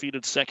to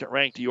undefeated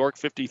second-ranked York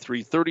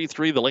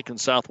 53-33. The Lincoln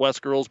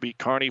Southwest girls beat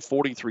Kearney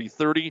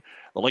 43-30.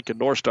 The Lincoln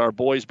North Star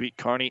boys beat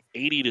Kearney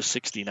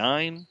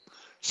 80-69.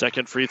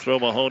 Second free throw,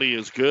 Mahoney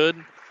is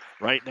good.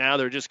 Right now,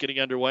 they're just getting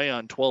underway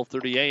on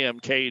 12:30 a.m.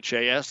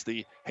 KHAS.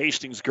 The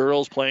Hastings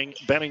girls playing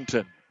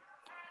Bennington.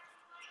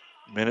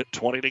 Minute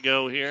 20 to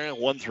go here.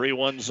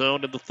 1-3-1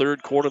 zone in the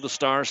third quarter. The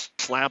Stars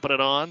slapping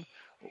it on.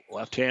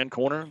 Left-hand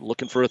corner,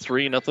 looking for a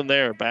three. Nothing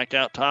there. Back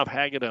out top,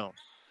 Hagedorn.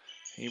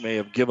 He may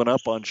have given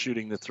up on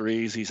shooting the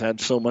threes. He's had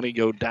so many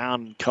go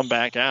down and come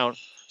back out.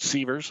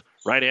 Sievers,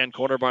 right-hand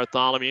corner,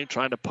 Bartholomew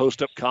trying to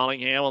post up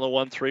Collingham on the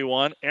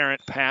 1-3-1.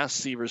 Errant pass.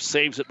 Sievers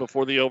saves it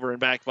before the over and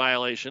back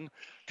violation.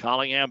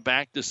 Collingham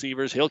back to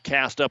Sievers. He'll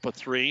cast up a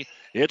three.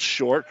 It's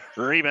short.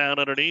 Rebound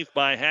underneath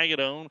by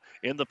Hagedorn.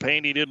 In the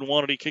paint, he didn't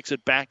want it. He kicks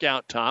it back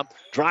out top.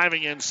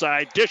 Driving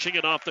inside, dishing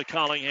it off to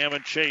Collingham,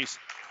 and Chase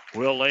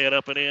will lay it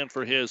up and in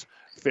for his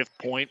 5th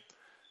point.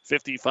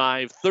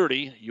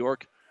 55-30.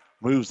 York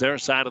moves their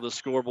side of the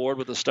scoreboard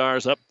with the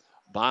Stars up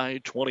by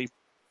 25.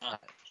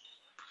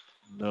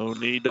 No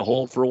need to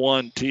hold for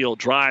one. Teal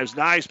drives.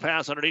 Nice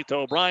pass underneath to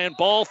O'Brien.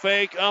 Ball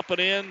fake up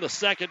and in. The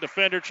second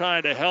defender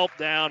trying to help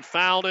down.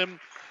 Fouled him.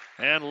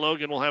 And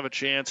Logan will have a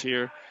chance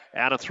here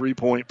at a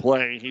 3-point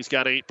play. He's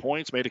got 8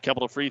 points. Made a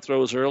couple of free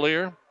throws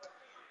earlier.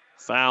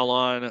 Foul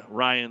on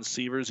Ryan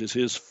Sievers is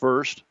his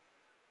first.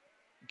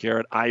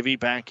 Garrett Ivey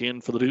back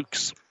in for the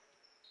Dukes.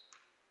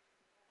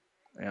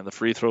 And the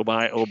free throw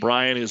by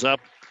O'Brien is up.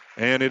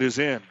 And it is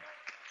in.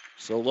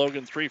 So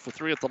Logan 3 for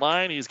 3 at the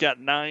line. He's got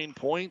 9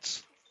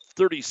 points.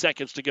 30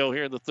 seconds to go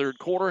here in the third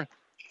quarter.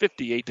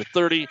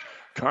 58-30.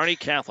 Kearney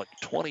Catholic,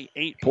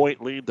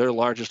 28-point lead, their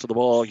largest of the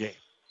ball game.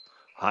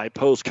 High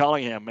post,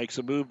 Collingham makes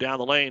a move down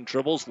the lane.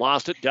 Dribbles,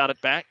 lost it, got it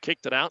back,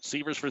 kicked it out.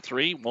 Sievers for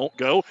 3, won't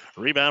go.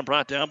 Rebound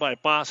brought down by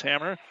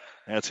Bosshammer.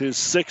 That's his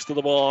 6th of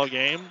the ball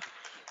game.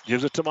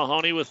 Gives it to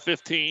Mahoney with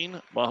 15.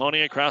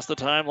 Mahoney across the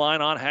timeline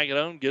on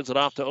Hagedorn. Gives it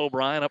off to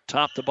O'Brien, up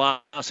top to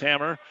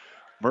Bosshammer.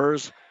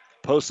 Mers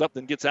posts up,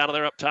 then gets out of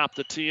there up top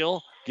to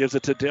Teal. Gives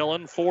it to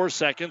Dillon. 4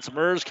 seconds.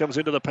 Mers comes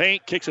into the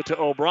paint. Kicks it to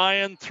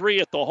O'Brien.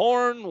 3 at the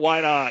horn. Why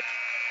not?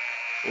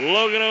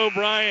 Logan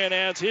O'Brien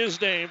adds his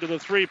name to the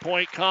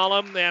 3-point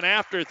column. And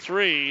after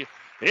 3,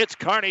 it's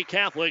Kearney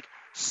Catholic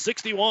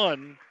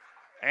 61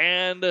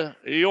 and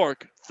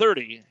York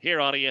 30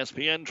 here on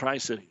ESPN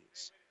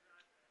Tri-Cities.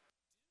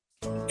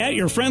 At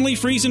your friendly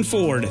Friesen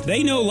Ford,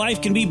 they know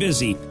life can be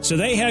busy, so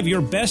they have your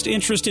best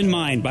interest in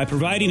mind by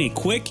providing a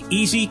quick,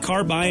 easy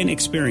car buying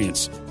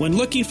experience. When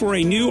looking for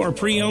a new or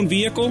pre-owned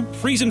vehicle,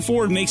 Friesen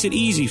Ford makes it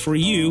easy for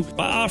you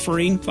by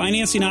offering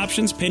financing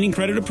options pending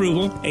credit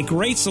approval, a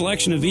great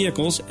selection of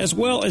vehicles, as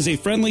well as a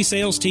friendly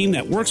sales team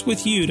that works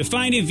with you to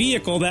find a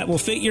vehicle that will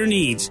fit your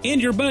needs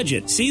and your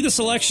budget. See the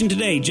selection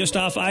today just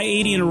off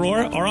I-80 in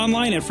Aurora or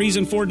online at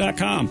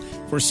FriesenFord.com.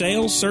 For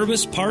sales,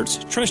 service, parts,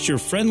 trust your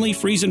friendly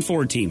Friesen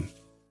Ford team.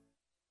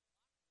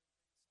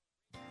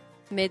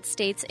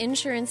 Mid-States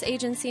Insurance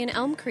Agency in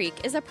Elm Creek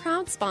is a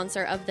proud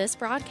sponsor of this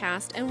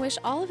broadcast and wish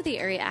all of the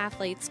area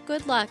athletes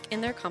good luck in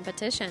their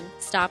competition.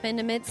 Stop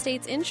into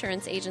Mid-States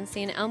Insurance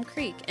Agency in Elm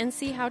Creek and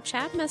see how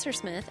Chad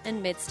Messersmith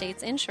and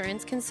Mid-States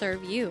Insurance can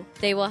serve you.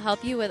 They will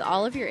help you with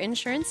all of your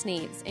insurance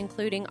needs,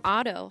 including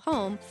auto,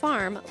 home,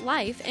 farm,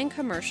 life, and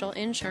commercial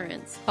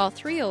insurance. Call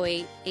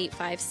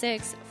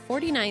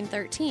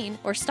 308-856-4913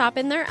 or stop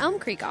in their Elm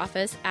Creek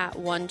office at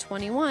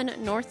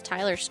 121 North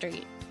Tyler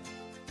Street.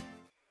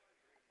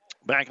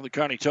 Back in the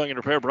Kearney Towing and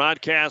Repair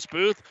broadcast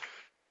booth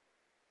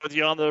with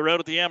you on the road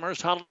at the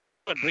Amherst Huddle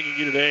and bringing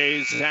you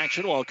today's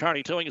action while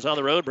Kearney Towing is on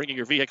the road, bringing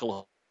your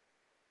vehicle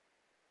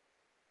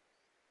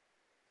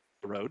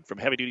the road. From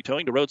heavy-duty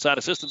towing to roadside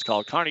assistance,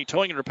 call Kearney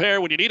Towing and Repair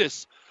when you need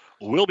us.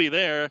 We'll be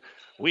there.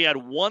 We had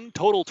one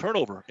total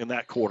turnover in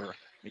that quarter.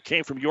 It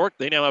came from York.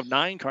 They now have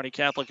 9. Kearney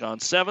Catholic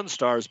on 7.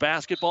 Stars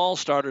basketball.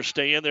 Starters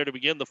stay in there to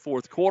begin the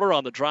fourth quarter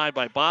on the drive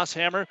by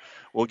Bosshammer.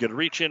 We'll get a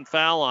reach-in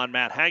foul on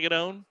Matt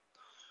Hagedorn.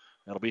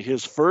 That'll be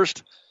his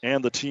first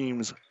and the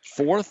team's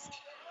fourth.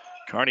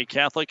 Kearney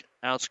Catholic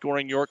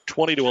outscoring York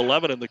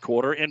 20-11 in the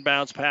quarter.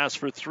 Inbounds pass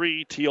for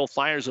 3. Teal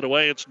fires it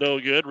away. It's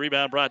no good.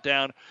 Rebound brought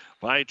down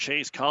by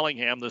Chase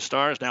Collingham. The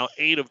Stars now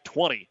 8 of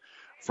 20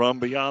 from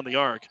beyond the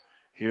arc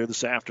here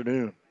this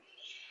afternoon.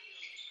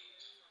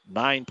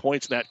 9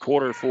 points in that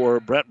quarter for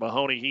Brett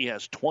Mahoney. He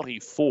has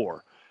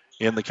 24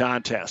 in the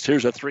contest.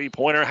 Here's a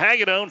three-pointer.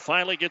 Hagedorn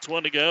finally gets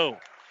one to go.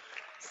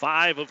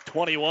 5 of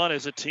 21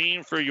 as a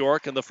team for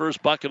York, and the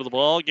first bucket of the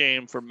ball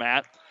game for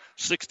Matt.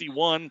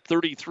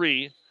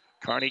 61-33.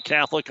 Kearney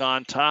Catholic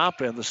on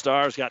top, and the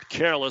Stars got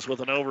careless with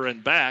an over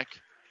and back.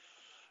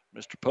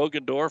 Mr.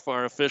 Pogendorf,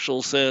 our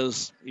official,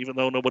 says even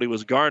though nobody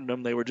was guarding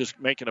them, they were just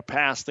making a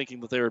pass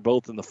thinking that they were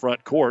both in the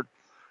front court.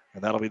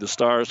 And that'll be the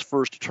Stars'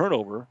 first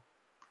turnover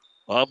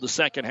of the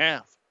second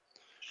half.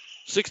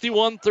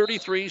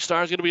 61-33.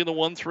 Stars going to be in the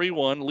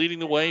 1-3-1. Leading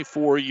the way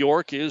for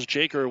York is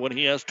Jaker when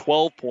he has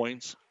 12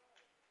 points.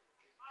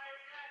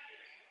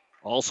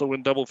 Also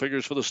in double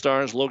figures for the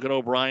Stars, Logan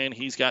O'Brien.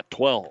 He's got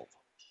 12.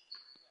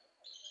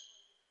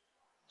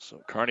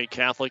 So Kearney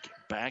Catholic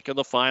back in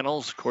the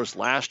finals. Of course,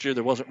 last year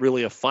there wasn't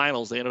really a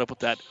finals. They ended up with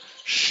that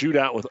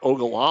shootout with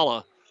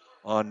Ogallala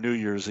on New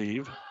Year's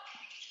Eve.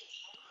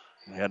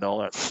 We had all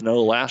that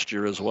snow last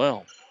year as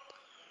well.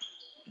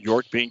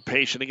 York being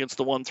patient against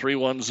the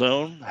 1-3-1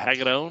 zone.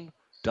 Hagedorn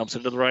dumps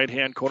into the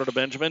right-hand corner to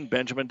Benjamin.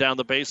 Benjamin down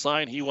the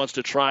baseline. He wants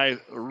to try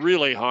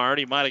really hard.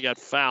 He might have got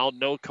fouled.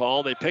 No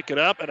call. They pick it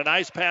up, and a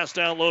nice pass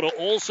down low to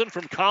Olson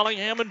from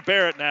Collingham, and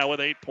Barrett now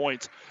with 8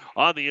 points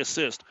on the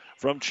assist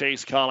from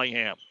Chase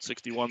Collingham.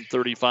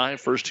 61-35.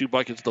 First 2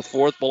 buckets of the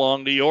fourth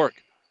belong to York.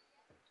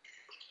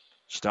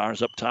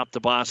 Stars up top to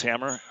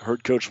Bosshammer.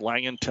 Heard Coach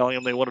Langen telling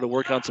him they wanted to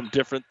work on some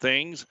different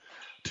things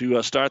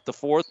to start the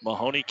fourth.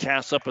 Mahoney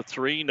casts up a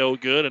 3. No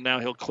good, and now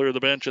he'll clear the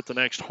bench at the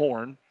next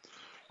horn.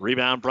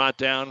 Rebound brought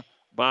down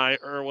by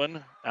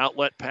Irwin.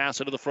 Outlet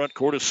pass into the front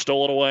court is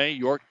stolen away.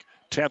 York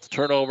 10th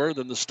turnover.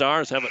 Then the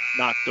Stars have it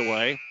knocked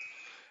away.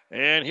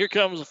 And here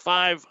comes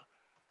 5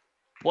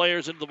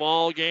 players into the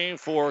ball game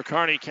for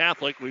Kearney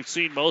Catholic. We've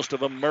seen most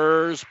of them.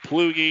 Mers,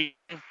 Plugi,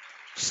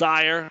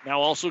 Sire.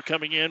 Now also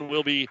coming in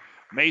will be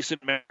Mason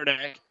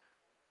Mernick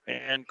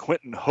and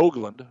Quentin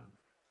Hoagland.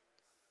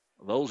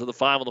 Those are the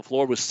 5 on the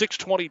floor with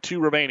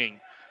 6:22 remaining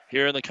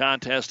here in the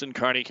contest, and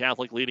Kearney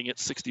Catholic leading at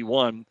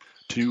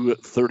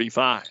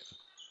 61-35.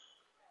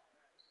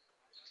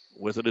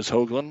 With it is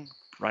Hoagland,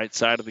 right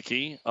side of the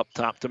key, up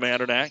top to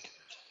Mandernack.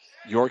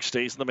 York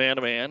stays in the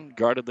man-to-man,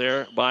 guarded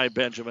there by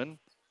Benjamin.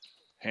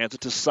 Hands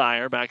it to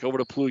Sire, back over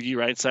to Plugi,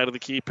 right side of the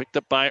key, picked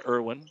up by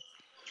Irwin.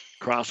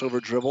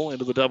 Crossover dribble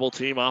into the double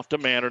team off to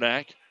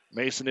Mandernack.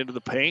 Mason into the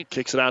paint,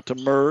 kicks it out to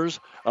Mers.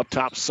 Up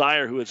top,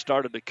 Sire, who had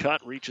started to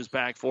cut, reaches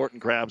back for it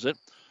and grabs it.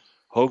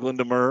 Hoagland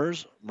to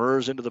Mers.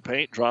 Mers into the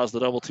paint, draws the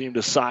double team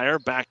to Sire.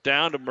 Back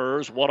down to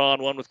Mers,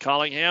 one-on-one with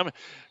Collingham.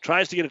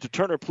 Tries to get it to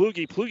Turner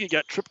Plugi. Plugi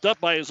got tripped up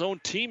by his own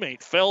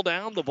teammate. Fell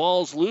down, the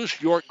ball's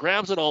loose. York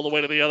grabs it all the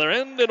way to the other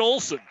end, and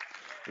Olson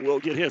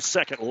will get his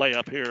second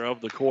layup here of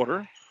the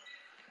quarter.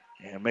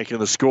 And making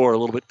the score a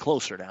little bit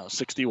closer now,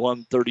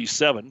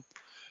 61-37.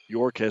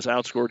 York has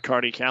outscored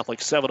Kearney Catholic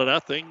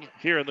 7-0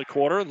 here in the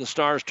quarter, and the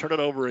Stars turn it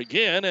over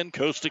again, and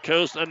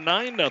coast-to-coast a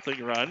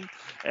 9-0 run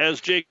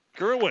as Jake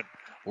Gerwin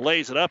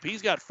lays it up.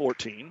 He's got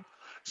 14.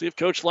 See if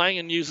Coach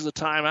Langen uses a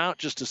timeout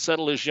just to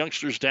settle his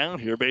youngsters down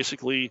here.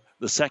 Basically,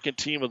 the second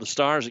team of the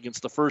Stars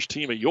against the first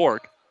team of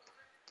York.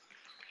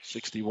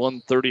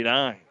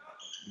 61-39.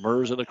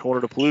 Mers in the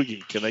corner to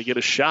Plugi. Can they get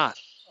a shot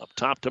Up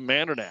top to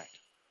Mandernack.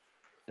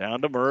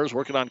 Down to Mers,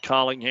 working on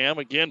Collingham.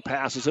 Again,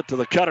 passes it to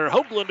the cutter.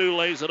 Hoagland who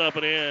lays it up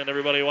and in.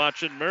 Everybody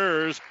watching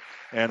Mers.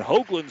 And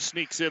Hoagland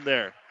sneaks in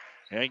there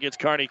and gets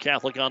Kearney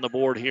Catholic on the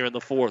board here in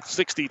the fourth.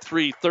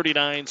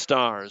 63-39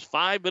 Stars.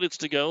 5 minutes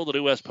to go. The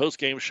New West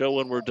postgame show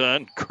when we're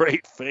done.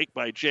 Great fake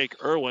by Jake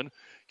Irwin.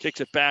 Kicks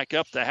it back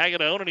up to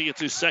Hagedorn, and he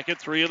gets his second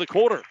three of the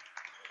quarter.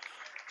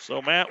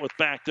 So Matt with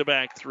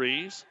back-to-back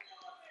threes.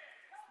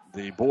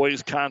 The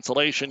boys'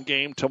 consolation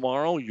game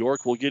tomorrow.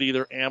 York will get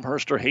either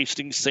Amherst or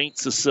Hastings St.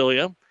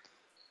 Cecilia.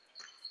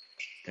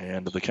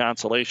 And the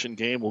consolation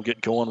game will get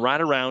going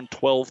right around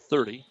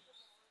 12:30.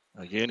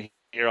 Again,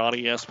 here on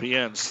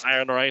ESPN.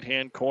 Sire in the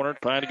right-hand corner,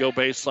 trying to go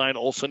baseline.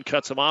 Olsen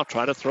cuts him off,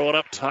 trying to throw it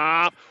up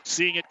top.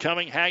 Seeing it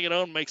coming,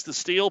 Hagedorn makes the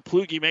steal.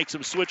 Plugi makes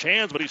him switch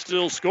hands, but he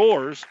still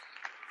scores.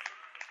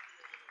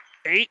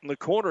 8 in the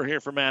corner here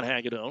for Matt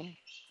Hagedorn.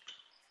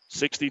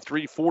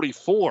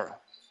 63-44.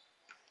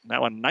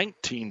 Now a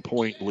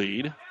 19-point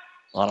lead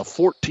on a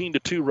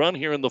 14-2 run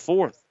here in the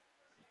fourth.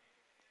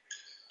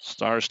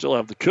 Stars still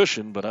have the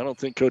cushion, but I don't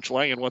think Coach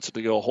Langen wants it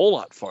to go a whole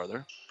lot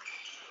farther.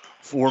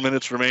 4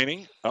 minutes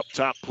remaining. Up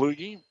top,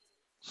 Plugi.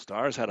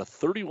 Stars had a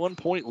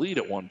 31-point lead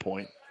at one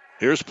point.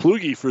 Here's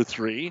Plugi for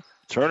three.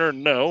 Turner,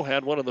 no.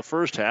 Had one in the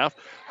first half.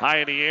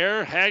 High in the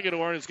air.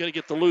 Hagedorn is going to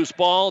get the loose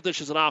ball.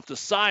 Dishes it off to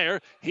Sire.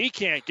 He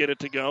can't get it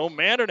to go.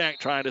 Mandernack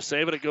trying to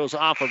save it. It goes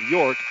off of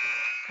York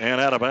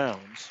and out of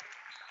bounds.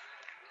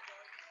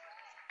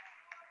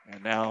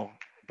 And now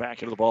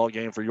back into the ball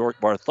game for York.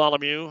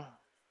 Bartholomew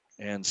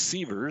and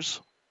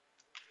Sievers.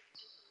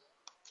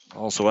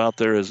 Also out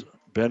there is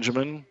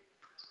Benjamin.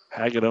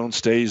 Hagedorn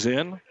stays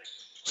in.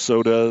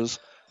 So does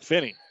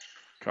Finney.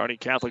 Kearney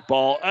Catholic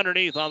ball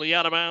underneath on the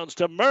out of bounds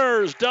to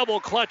Mers. Double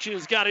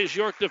clutches. Got his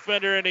York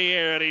defender in the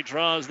air, and he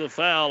draws the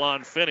foul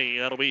on Finney.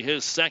 That'll be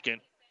his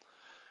second.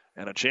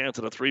 And a chance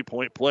at a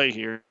three-point play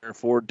here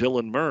for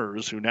Dylan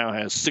Mers, who now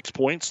has 6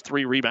 points,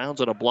 3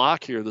 rebounds, and a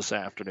block here this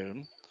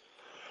afternoon.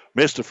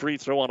 Missed a free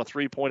throw on a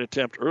three-point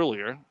attempt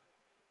earlier.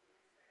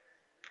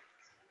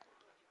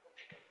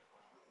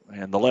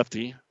 And the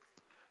lefty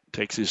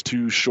takes his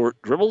 2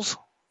 short dribbles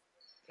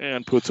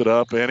and puts it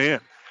up and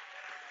in.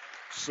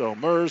 So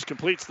Mers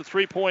completes the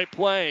three-point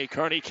play.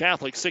 Kearney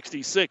Catholic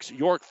 66,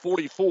 York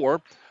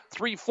 44.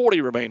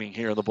 3:40 remaining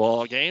here in the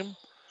ball game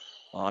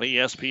on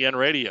ESPN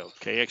Radio.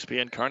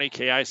 KXPN Kearney,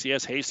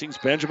 KICS Hastings.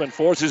 Benjamin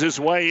forces his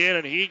way in,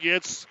 and he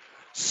gets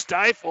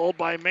stifled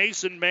by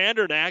Mason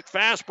Mandernack.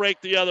 Fast break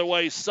the other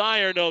way.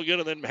 Sire no good,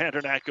 and then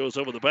Mandernack goes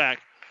over the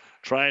back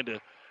trying to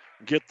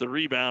get the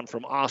rebound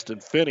from Austin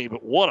Finney.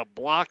 But what a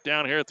block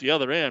down here at the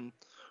other end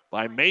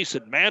by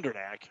Mason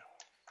Mandernack.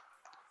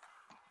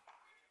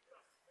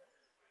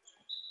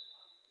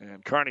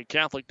 And Kearney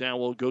Catholic now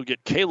will go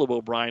get Caleb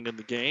O'Brien in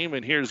the game.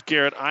 And here's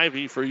Garrett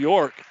Ivy for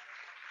York.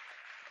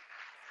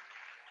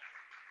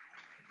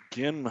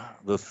 Again,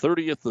 the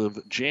 30th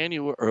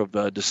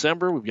of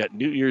December. We've got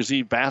New Year's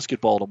Eve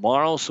basketball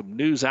tomorrow. Some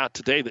news out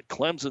today that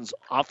Clemson's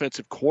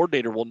offensive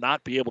coordinator will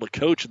not be able to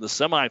coach in the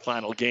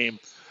semifinal game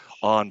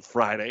on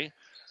Friday.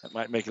 That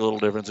might make a little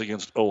difference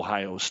against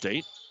Ohio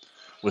State.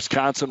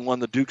 Wisconsin won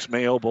the Duke's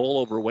Mayo Bowl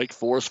over Wake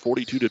Forest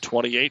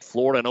 42-28.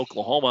 Florida and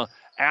Oklahoma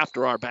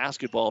after our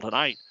basketball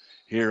tonight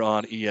here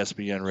on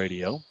ESPN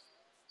Radio.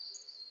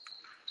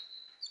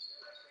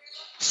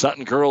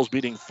 Sutton girls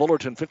beating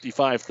Fullerton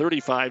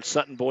 55-35.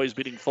 Sutton boys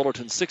beating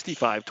Fullerton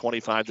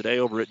 65-25 today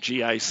over at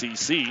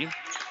GICC.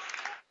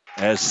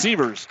 As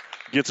Sievers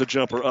gets a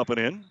jumper up and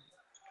in.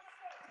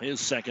 His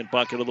second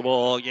bucket of the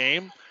ball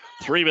game.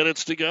 3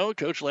 minutes to go.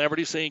 Coach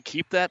Lamberty saying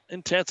keep that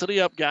intensity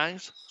up,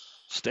 guys.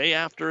 Stay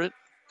after it.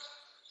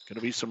 Going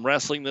to be some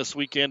wrestling this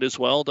weekend as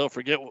well. Don't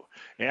forget,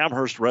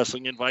 Amherst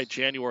Wrestling Invite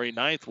January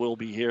 9th will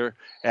be here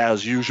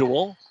as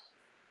usual.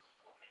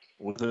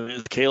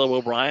 With Caleb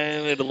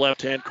O'Brien into the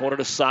left-hand corner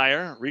to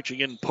Sire. Reaching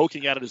in,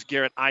 poking at it is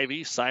Garrett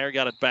Ivy. Sire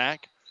got it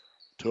back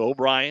to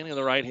O'Brien in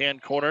the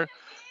right-hand corner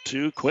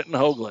to Quentin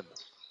Hoagland.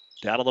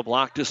 Down on the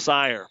block to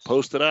Sire.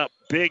 Posted up.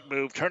 Big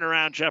move.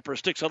 Turnaround jumper.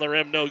 Sticks on the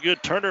rim. No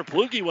good. Turner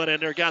Plugi went in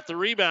there. Got the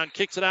rebound.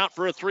 Kicks it out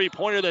for a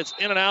three-pointer that's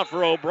in and out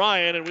for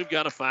O'Brien. And we've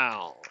got a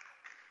foul.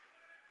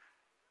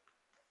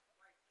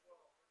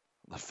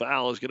 The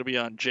foul is going to be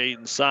on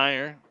Jaden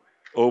Sire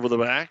over the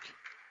back.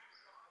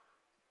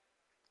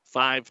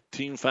 5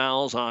 team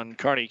fouls on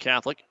Kearney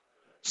Catholic.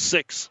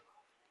 6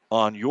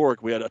 on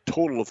York. We had a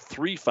total of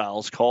 3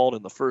 fouls called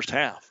in the first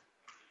half.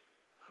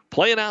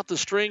 Playing out the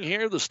string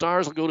here, the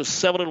Stars will go to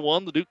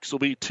 7-1. The Dukes will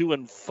be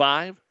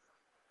 2-5.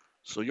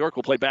 So York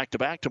will play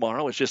back-to-back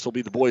tomorrow. It just will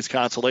be the boys'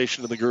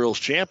 consolation and the girls'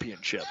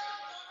 championship.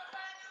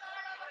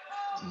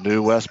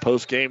 New West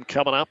post game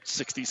coming up,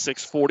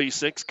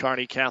 66-46,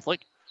 Kearney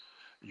Catholic.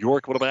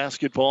 York with a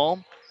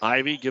basketball.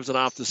 Ivy gives it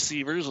off to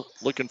Sievers,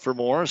 looking for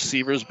more.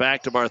 Sievers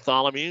back to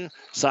Bartholomew,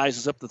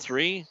 sizes up the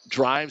 3,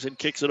 drives and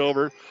kicks it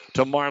over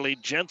to Marley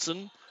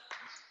Jensen.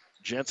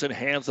 Jensen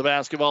hands the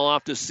basketball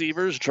off to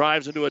Sievers,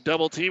 drives into a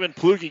double team, and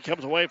Plugi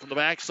comes away from the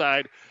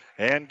backside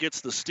and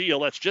gets the steal.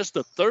 That's just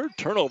the 3rd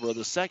turnover of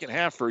the second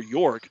half for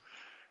York.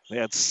 They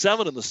had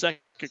 7 in the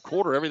second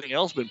quarter. Everything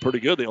else been pretty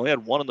good. They only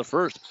had 1 in the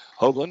first.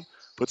 Hoagland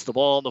puts the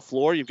ball on the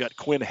floor. You've got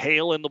Quinn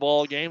Hale in the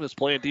ball game that's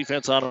playing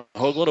defense on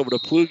Hoagland. Over to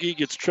Plugi.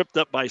 Gets tripped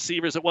up by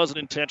Sievers. It wasn't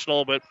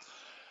intentional, but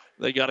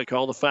they got to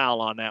call the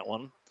foul on that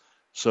one.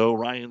 So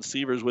Ryan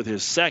Sievers with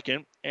his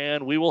second.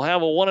 And we will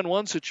have a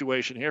 1-and-1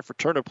 situation here for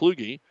Turner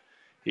Plugi.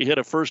 He hit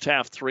a first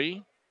half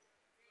 3.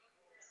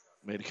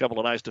 Made a couple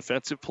of nice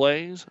defensive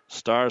plays.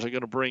 Stars are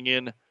going to bring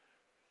in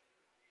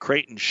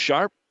Creighton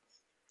Sharp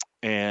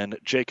and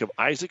Jacob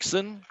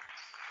Isaacson.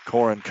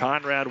 Corin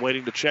Conrad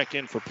waiting to check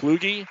in for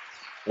Plugi.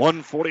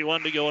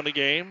 1:41 to go in the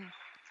game.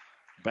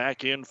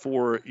 Back in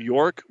for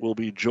York will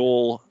be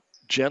Joel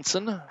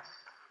Jensen.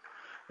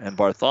 And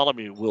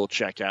Bartholomew will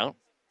check out.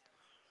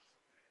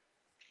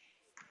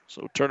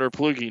 So Turner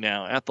Plugi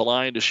now at the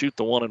line to shoot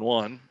the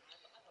 1-and-1.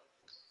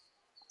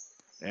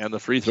 And the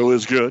free throw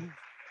is good.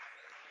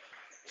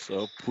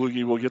 So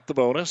Plugi will get the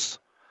bonus.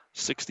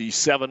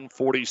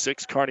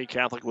 67-46. Kearney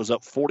Catholic was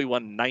up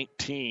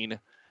 41-19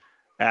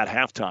 at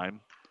halftime.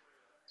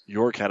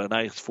 York had a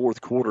nice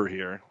fourth quarter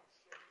here,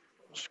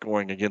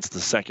 scoring against the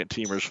second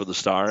teamers for the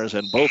Stars.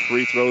 And both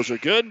free throws are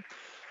good.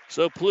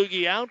 So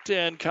Plugi out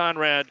and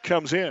Conrad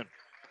comes in.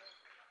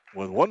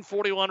 With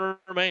 1:41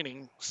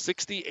 remaining,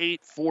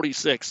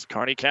 68-46.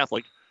 Kearney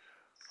Catholic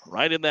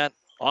right in that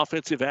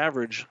offensive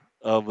average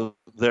of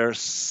their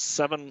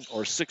 7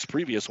 or 6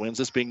 previous wins.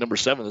 This being number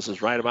 7, this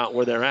is right about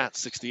where they're at.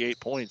 68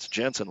 points.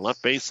 Jensen,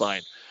 left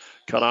baseline.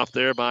 Cut off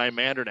there by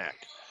Mandernack.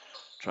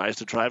 Tries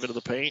to drive into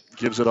the paint.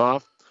 Gives it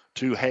off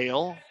to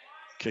Hale.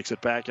 Kicks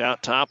it back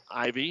out top.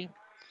 Ivy.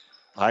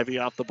 Ivy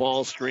off the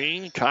ball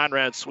screen.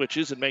 Conrad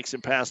switches and makes him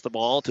pass the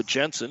ball to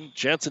Jensen.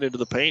 Jensen into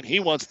the paint. He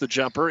wants the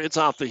jumper. It's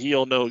off the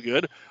heel. No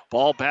good.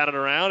 Ball batted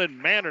around,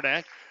 and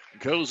Mandernack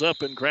goes up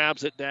and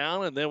grabs it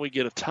down, and then we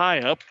get a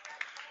tie-up.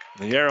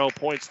 The arrow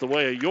points the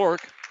way of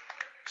York.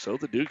 So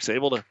the Duke's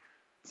able to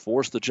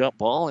force the jump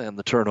ball and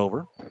the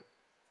turnover.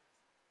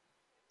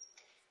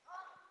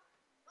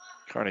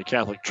 Kearney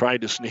Catholic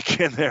tried to sneak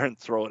in there and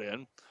throw it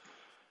in.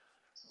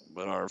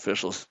 But our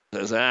official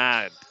says,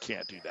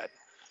 can't do that.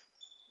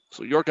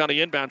 So York on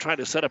the inbound trying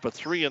to set up a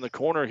 3 in the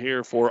corner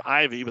here for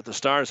Ivy, but the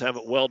Stars have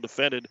it well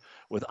defended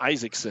with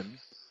Isaacson.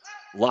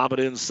 Lob it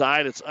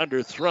inside. It's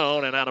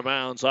underthrown and out of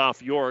bounds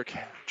off York.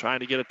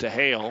 Trying to get it to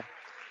Hale.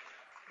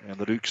 And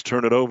the Dukes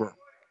turn it over.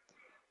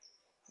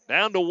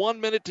 Down to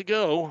 1 minute to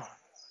go.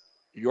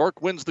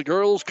 York wins the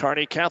girls.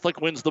 Kearney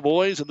Catholic wins the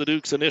boys in the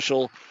Dukes'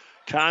 initial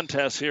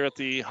contest here at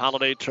the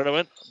Holiday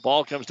Tournament.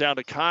 Ball comes down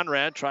to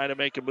Conrad, trying to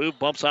make a move.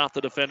 Bumps off the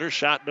defender.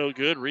 Shot no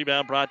good.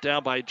 Rebound brought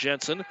down by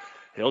Jensen.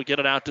 He'll get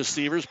it out to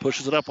Sievers.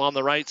 Pushes it up on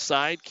the right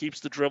side. Keeps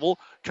the dribble.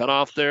 Cut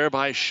off there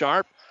by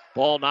Sharp.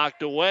 Ball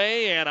knocked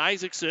away, and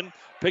Isaacson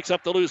picks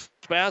up the loose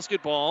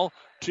basketball.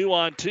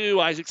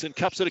 2-on-2. Isaacson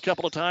cups it a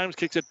couple of times.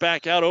 Kicks it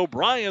back out.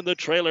 O'Brien, the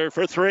trailer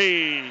for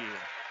 3.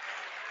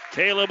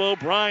 Caleb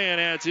O'Brien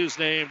adds his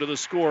name to the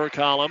score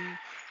column.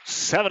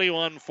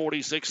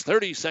 71-46.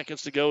 30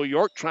 seconds to go.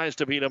 York tries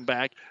to beat him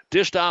back.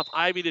 Dished off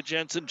Ivy to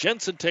Jensen.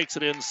 Jensen takes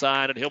it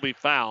inside, and he'll be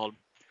fouled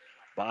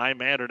by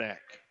Mandernack.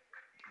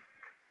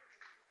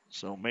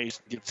 So Mace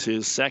gets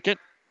his second.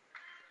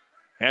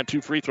 And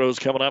 2 free throws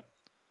coming up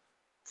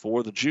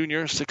for the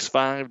junior,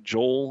 6'5",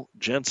 Joel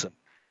Jensen.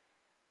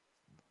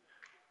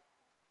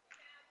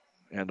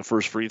 And the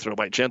first free throw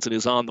by Jensen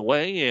is on the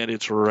way, and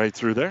it's right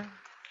through there.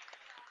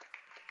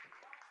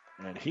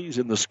 And he's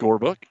in the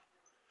scorebook.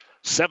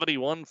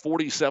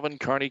 71-47,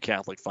 Kearney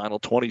Catholic. Final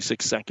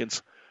 26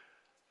 seconds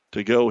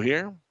to go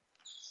here.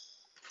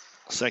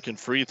 Second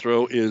free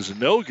throw is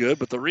no good,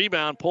 but the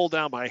rebound pulled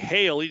down by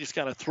Hale. He just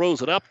kind of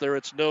throws it up there.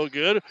 It's no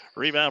good.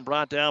 Rebound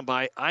brought down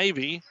by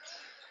Ivy.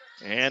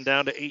 And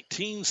down to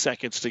 18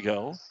 seconds to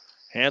go.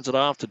 Hands it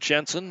off to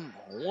Jensen.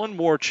 One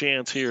more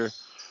chance here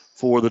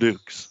for the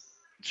Dukes.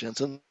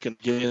 Jensen can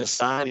get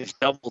inside. He's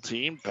double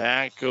teamed.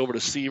 Back over to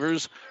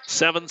Sievers.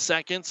 7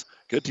 seconds.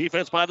 Good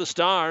defense by the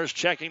Stars.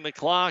 Checking the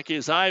clock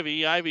is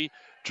Ivy. Ivy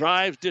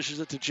drives, dishes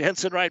it to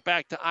Jensen. Right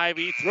back to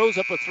Ivy. Throws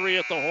up a 3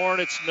 at the horn.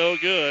 It's no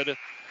good.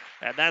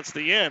 And that's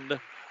the end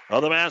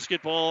of the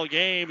basketball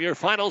game. Your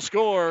final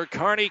score,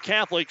 Kearney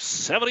Catholic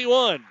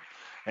 71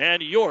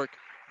 and York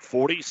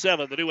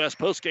 47. The New West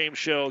postgame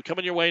show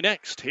coming your way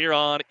next here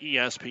on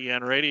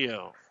ESPN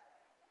Radio.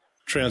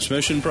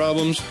 Transmission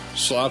problems,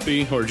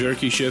 sloppy or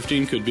jerky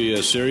shifting could be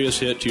a serious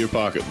hit to your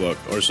pocketbook,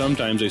 or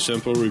sometimes a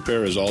simple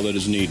repair is all that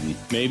is needed.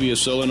 Maybe a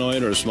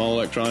solenoid or a small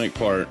electronic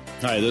part.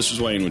 Hi, this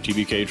is Wayne with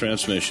TBK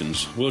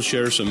Transmissions. We'll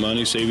share some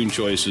money-saving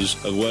choices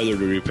of whether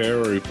to repair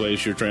or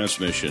replace your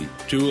transmission.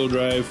 Two-wheel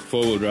drive,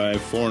 four-wheel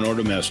drive, foreign or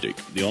domestic.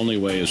 The only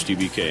way is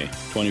TBK.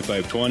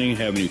 2520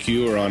 Avenue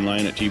Q or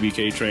online at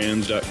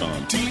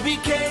tbktrans.com.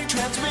 TBK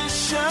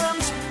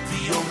Transmissions,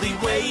 the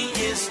only way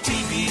is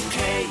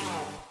TBK.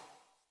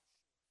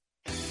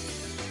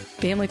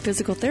 Family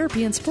Physical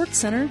Therapy and Sports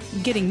Center,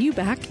 getting you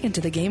back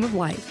into the game of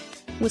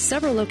life. With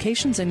several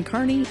locations in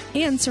Kearney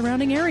and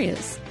surrounding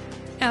areas.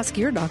 Ask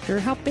your doctor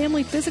how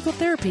Family Physical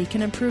Therapy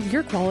can improve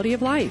your quality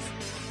of life.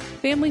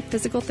 Family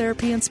Physical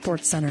Therapy and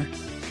Sports Center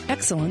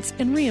Excellence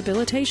in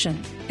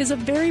Rehabilitation is a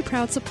very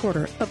proud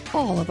supporter of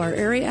all of our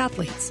area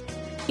athletes,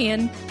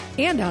 in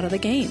and out of the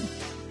game.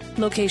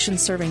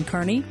 Locations serving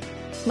Kearney,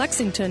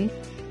 Lexington,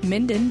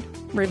 Minden,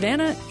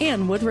 Ravenna,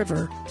 and Wood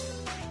River.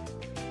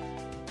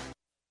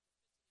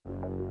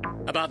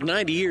 About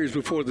 90 years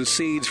before the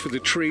seeds for the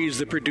trees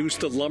that produce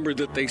the lumber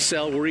that they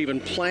sell were even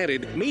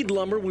planted, Meade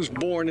Lumber was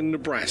born in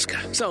Nebraska.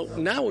 So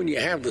now when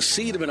you have the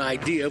seed of an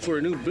idea for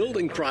a new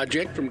building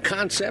project from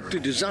concept to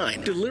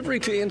design, delivery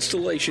to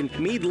installation,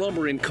 Meade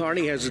Lumber in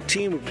Kearney has a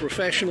team of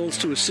professionals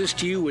to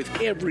assist you with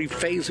every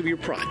phase of your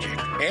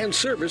project and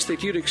service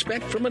that you'd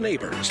expect from a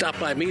neighbor. Stop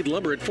by Meade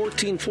Lumber at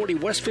 1440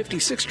 West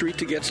 56th Street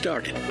to get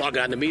started. Log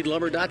on to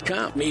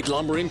MeadeLumber.com. Meade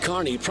Lumber in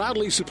Kearney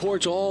proudly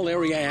supports all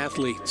area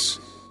athletes.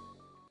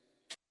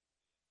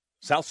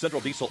 South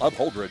Central Diesel of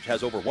Holdridge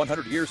has over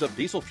 100 years of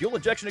diesel fuel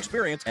injection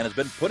experience and has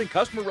been putting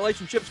customer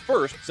relationships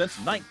first since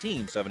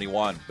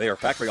 1971. They are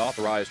factory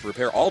authorized to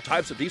repair all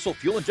types of diesel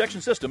fuel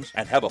injection systems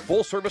and have a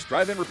full-service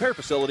drive-in repair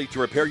facility to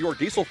repair your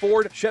diesel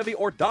Ford, Chevy,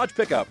 or Dodge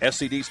pickup.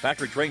 SCD's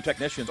factory-trained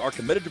technicians are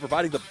committed to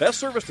providing the best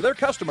service to their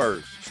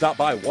customers. Stop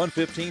by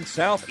 115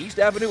 South East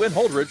Avenue in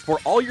Holdridge for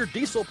all your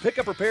diesel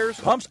pickup repairs,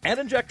 pumps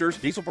and injectors,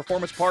 diesel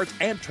performance parts,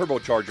 and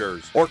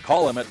turbochargers. Or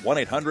call them at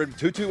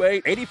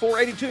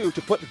 1-800-228-8482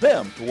 to put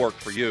them to work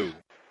for you.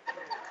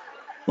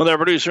 With our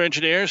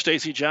producer-engineer,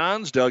 Stacy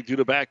Johns, Doug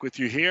Duda back with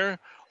you here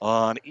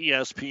on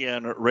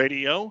ESPN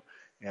Radio.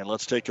 And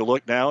let's take a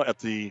look now at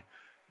the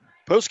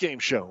postgame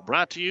show,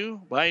 brought to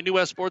you by New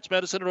West Sports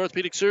Medicine and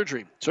Orthopedic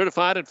Surgery.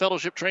 Certified and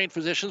fellowship-trained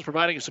physicians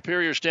providing a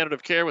superior standard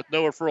of care with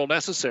no referral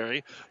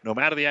necessary. No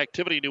matter the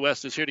activity, New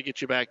West is here to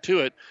get you back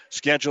to it.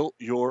 Schedule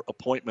your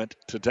appointment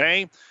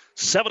today.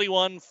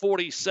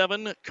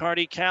 71-47,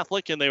 Kearney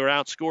Catholic, and they were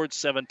outscored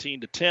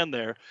 17-10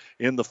 there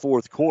in the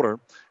fourth quarter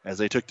as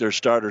they took their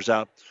starters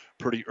out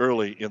pretty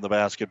early in the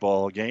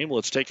basketball game.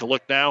 Let's take a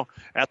look now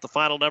at the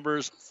final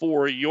numbers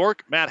for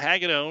York. Matt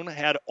Hagedorn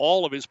had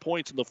all of his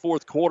points in the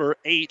fourth quarter,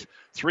 8,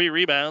 3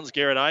 rebounds.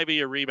 Garrett Ivey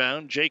a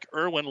rebound. Jake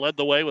Irwin led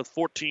the way with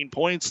 14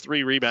 points,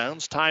 3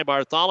 rebounds. Ty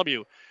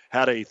Bartholomew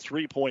had a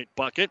 3-point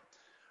bucket.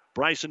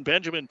 Bryson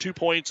Benjamin, 2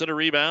 points and a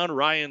rebound.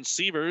 Ryan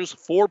Sievers,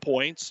 4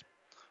 points.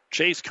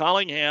 Chase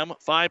Collingham,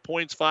 5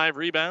 points, 5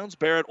 rebounds.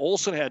 Barrett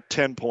Olson had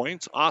 10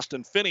 points.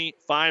 Austin Finney,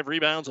 5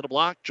 rebounds and a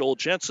block. Joel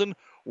Jensen,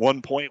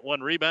 1 point, 1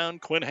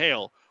 rebound. Quinn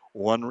Hale,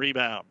 1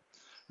 rebound.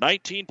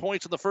 19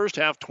 points in the first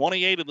half,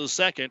 28 in the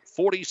second,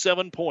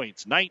 47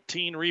 points,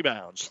 19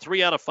 rebounds.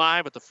 3 out of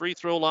 5 at the free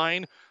throw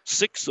line,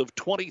 6 of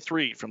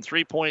 23 from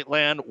three-point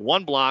land,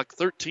 1 block,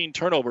 13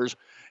 turnovers.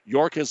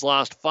 York has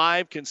lost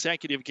 5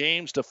 consecutive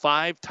games to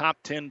 5 top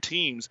 10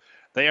 teams.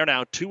 They are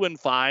now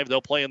 2-5.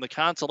 They'll play in the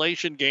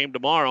consolation game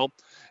tomorrow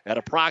at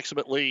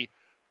approximately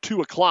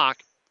 2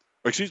 o'clock.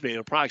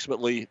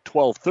 Approximately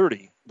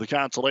 12:30. The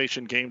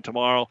consolation game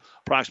tomorrow,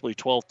 approximately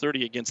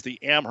 12:30 against the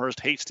Amherst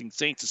Hastings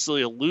St.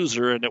 Cecilia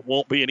loser, and it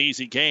won't be an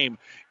easy game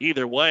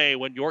either way.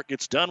 When York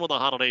gets done with the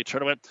holiday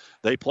tournament,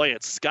 they play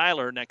at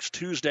Schuyler next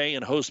Tuesday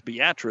and host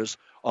Beatrice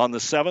on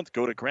the 7th.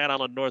 Go to Grand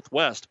Island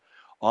Northwest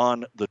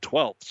on the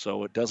 12th.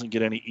 So it doesn't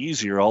get any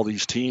easier. All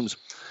these teams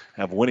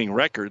have winning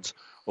records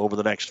over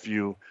the next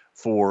few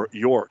for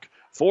York.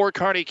 For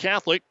Kearney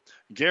Catholic,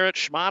 Garrett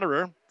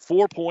Schmaderer,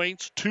 4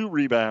 points, 2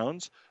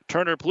 rebounds.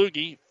 Turner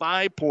Plugi,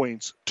 5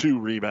 points, 2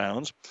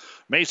 rebounds.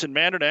 Mason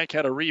Mandernack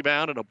had a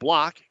rebound and a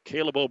block.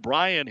 Caleb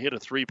O'Brien hit a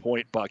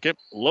 3-point bucket.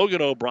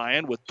 Logan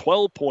O'Brien with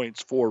 12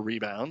 points, 4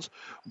 rebounds.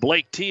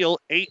 Blake Teal,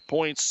 8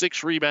 points,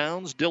 6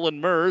 rebounds. Dylan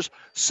Mers,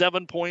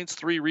 7 points,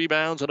 3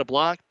 rebounds and a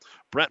block.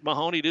 Brett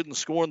Mahoney didn't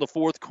score in the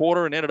fourth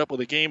quarter and ended up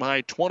with a game-high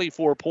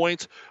 24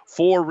 points,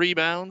 4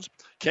 rebounds.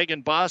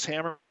 Kagan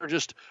Bosshammer,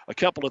 just a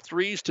couple of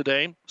threes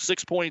today,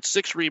 6 points,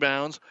 6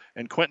 rebounds.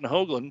 And Quentin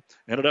Hoagland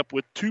ended up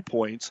with 2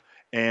 points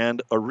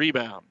and a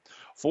rebound.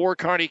 For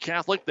Kearney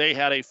Catholic, they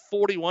had a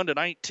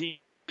 41-19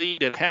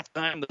 lead at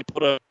halftime. They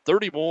put up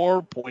 30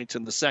 more points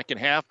in the second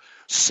half,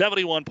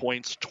 71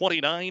 points,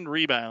 29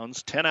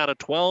 rebounds, 10 out of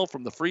 12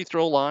 from the free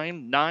throw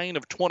line, 9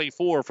 of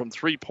 24 from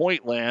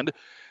three-point land.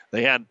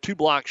 They had 2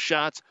 block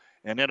shots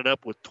and ended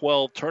up with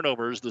 12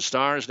 turnovers. The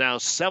Stars now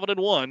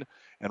 7-1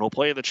 and will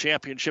play the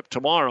championship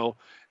tomorrow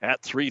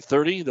at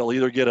 3:30. They'll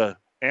either get a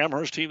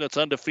Amherst team that's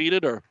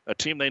undefeated or a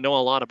team they know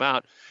a lot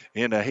about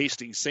in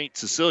Hastings St.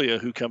 Cecilia,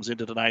 who comes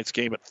into tonight's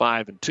game at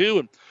 5-2.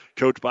 And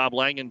Coach Bob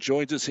Langen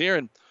joins us here.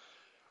 And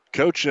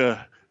Coach,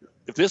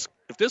 if this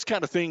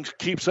kind of thing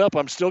keeps up,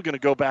 I'm still going to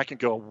go back and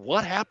go,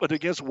 what happened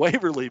against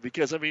Waverly?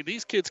 Because, I mean,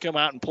 these kids come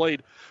out and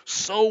played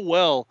so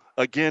well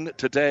again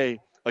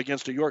today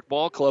against a York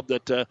ball club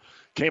that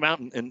came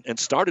out and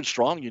started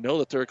strong. You know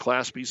that they're a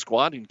Class B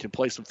squad and can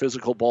play some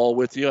physical ball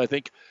with you. I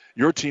think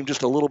your team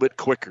just a little bit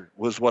quicker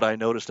was what I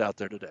noticed out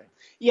there today.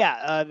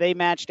 Yeah, they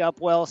matched up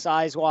well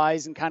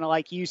size-wise, and kind of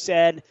like you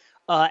said,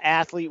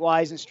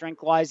 athlete-wise and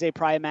strength-wise, they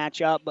probably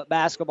match up, but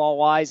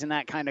basketball-wise and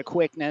that kind of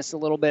quickness a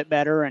little bit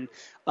better. And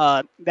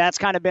That's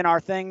kind of been our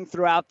thing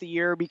throughout the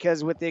year,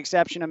 because with the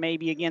exception of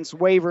maybe against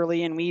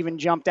Waverly, and we even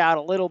jumped out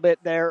a little bit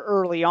there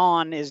early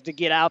on, is to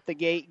get out the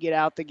gate.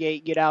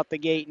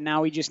 And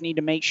now we just need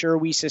to make sure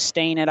we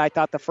sustain it. I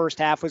thought the first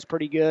half was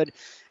pretty good.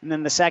 And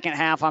then the second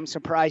half, I'm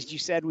surprised you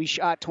said we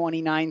shot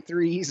 29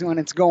 threes when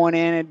it's going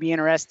in. It'd be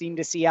interesting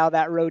to see how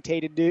that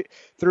rotated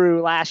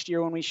through last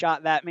year when we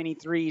shot that many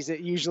threes. It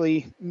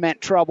usually meant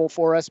trouble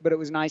for us, but it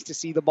was nice to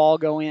see the ball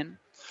go in.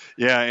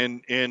 Yeah,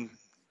 and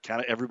kind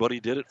of everybody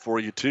did it for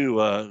you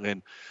too,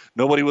 and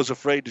nobody was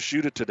afraid to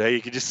shoot it today.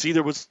 You could just see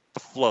there was a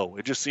flow.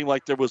 It just seemed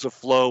like there was a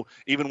flow,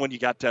 even when you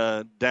got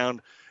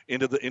down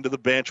into the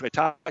bench. I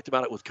talked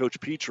about it with Coach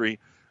Petrie.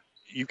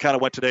 You kind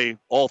of went today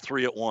all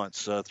three at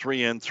once,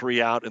 3 in,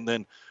 3 out, and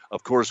then,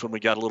 of course, when we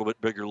got a little bit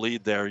bigger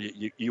lead there,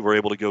 you were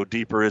able to go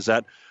deeper. Is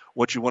that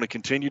what you want to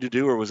continue to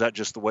do, or was that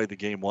just the way the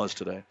game was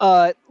today?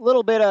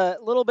 Little bit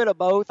of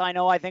both.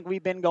 I think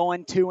we've been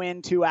going 2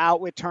 in, 2 out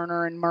with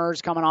Turner and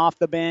Mers coming off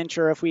the bench,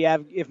 or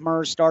if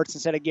Mers starts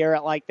instead of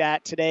Garrett like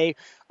that today.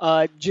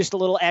 Just a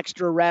little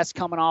extra rest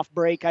coming off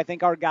break. I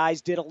think our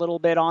guys did a little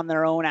bit on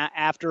their own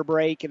after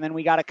break, and then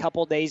we got a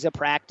couple days of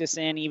practice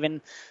in,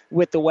 even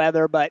with the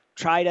weather, but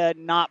try to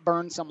not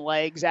burn some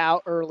legs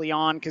out early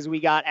on, because we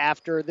got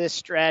after this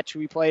stretch,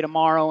 we play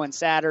tomorrow and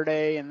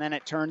Saturday, and then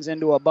it turns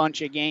into a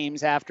bunch of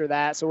games after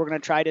that. So we're going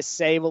to try to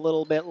save a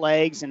little bit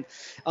legs, and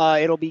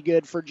it'll be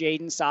good for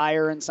Jaden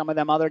Sire and some of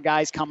them other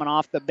guys coming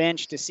off the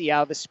bench to see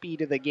how the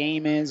speed of the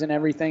game is and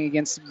everything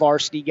against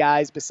varsity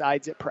guys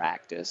besides at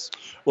practice.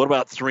 What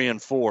about 3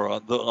 and 4?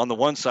 On the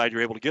one side,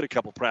 you're able to get a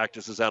couple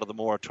practices out of the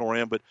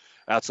moratorium, but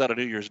outside of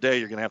New Year's Day,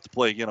 you're going to have to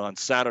play again on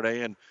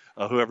Saturday, and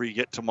whoever you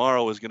get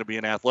tomorrow is going to be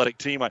an athletic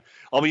team.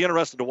 I'll be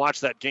interested to watch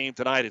that game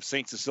tonight if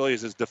St. Cecilia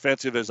is as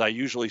defensive as I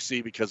usually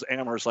see, because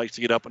Amherst likes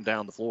to get up and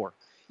down the floor.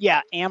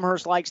 Yeah,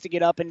 Amherst likes to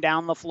get up and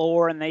down the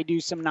floor, and they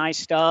do some nice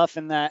stuff.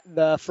 And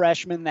the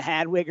freshman, the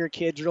Hadwiger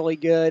kid's really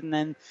good, and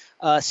then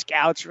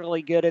Scout's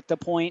really good at the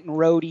point, and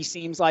Rhodey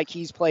seems like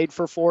he's played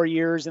for 4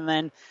 years. And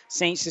then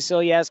St.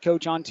 Cecilia has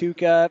Coach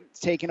Ontuka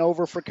taking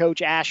over for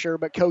Coach Asher,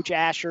 but Coach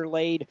Asher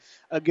laid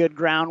a good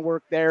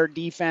groundwork there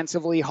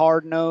defensively,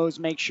 hard-nosed,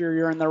 make sure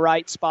you're in the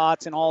right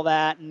spots and all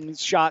that. And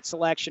shot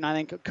selection, I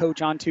think Coach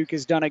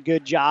Ontuka's done a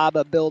good job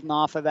of building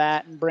off of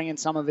that and bringing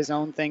some of his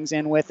own things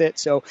in with it.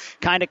 So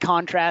kind of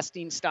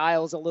contrasting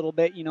styles a little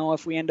bit.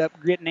 If we end up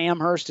getting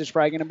Amherst, it's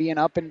probably going to be an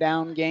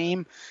up-and-down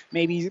game.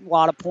 Maybe a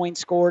lot of points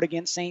scored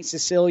against St.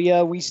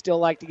 Cecilia. We still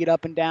like to get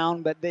up and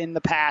down, but in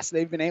the past,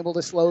 they've been able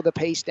to slow the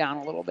pace down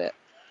a little bit.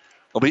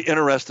 I'll be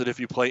interested if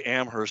you play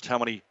Amherst, how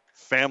many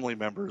family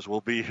members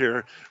will be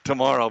here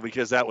tomorrow,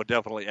 because that would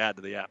definitely add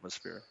to the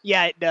atmosphere.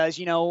 Yeah, it does.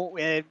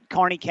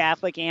 Kearney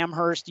Catholic,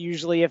 Amherst,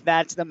 usually if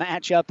that's the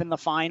matchup in the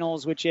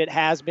finals, which it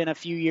has been a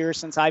few years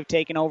since I've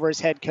taken over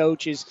as head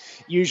coach, is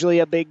usually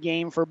a big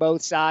game for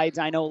both sides.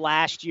 I know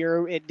last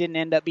year it didn't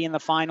end up being the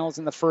finals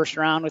in the first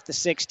round with the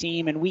 6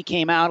 team, and we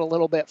came out a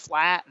little bit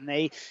flat,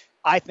 and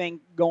I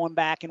think going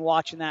back and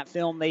watching that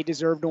film, they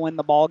deserved to win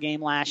the ball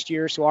game last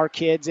year. So our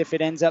kids, if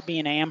it ends up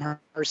being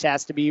Amherst,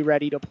 has to be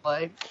ready to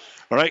play.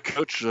 All right,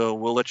 Coach,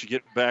 we'll let you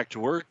get back to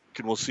work,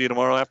 and we'll see you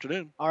tomorrow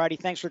afternoon. All righty.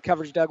 Thanks for the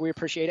coverage, Doug. We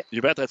appreciate it.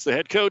 You bet. That's the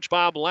head coach,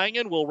 Bob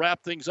Langen. We'll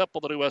wrap things up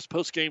on the New West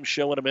postgame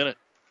show in a minute.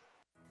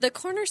 The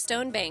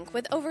Cornerstone Bank,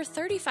 with over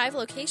 35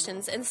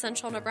 locations in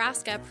central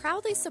Nebraska,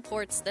 proudly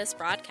supports this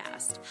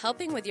broadcast.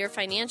 Helping with your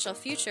financial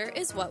future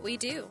is what we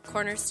do.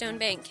 Cornerstone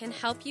Bank can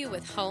help you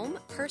with home,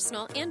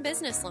 personal, and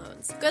business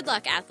loans. Good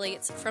luck,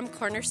 athletes. From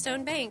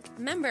Cornerstone Bank,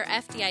 member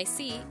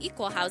FDIC,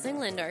 equal housing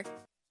lender.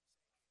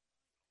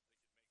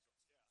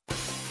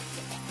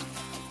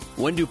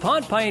 When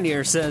DuPont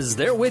Pioneer says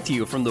they're with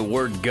you from the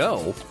word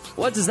go,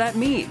 what does that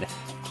mean?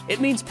 It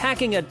means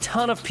packing a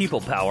ton of people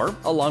power,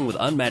 along with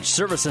unmatched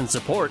service and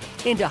support,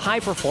 into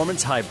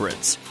high-performance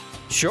hybrids.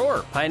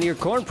 Sure, Pioneer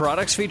Corn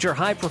products feature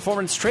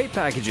high-performance trait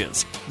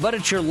packages, but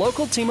it's your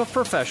local team of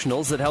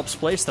professionals that helps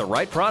place the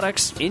right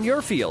products in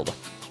your field.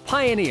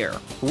 Pioneer,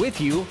 with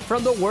you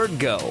from the word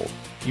go.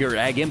 Your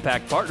Ag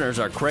Impact partners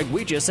are Craig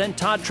Weegis and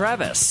Todd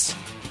Travis.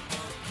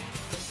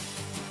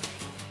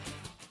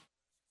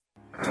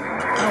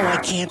 Oh, I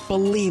can't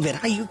believe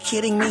it. Are you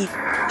kidding me?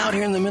 Out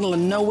here in the middle of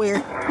nowhere,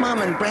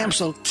 Mom and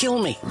Bramps will kill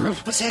me.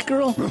 What's that,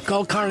 girl?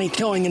 Call Kearney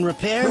Towing and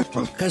Repair?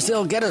 Because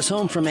they'll get us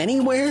home from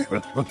anywhere?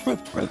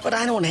 But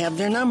I don't have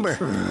their number.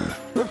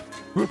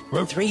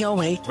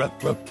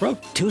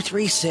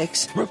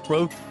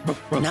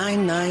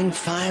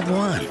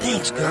 308-236-9951.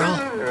 Thanks, girl.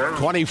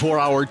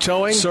 24-hour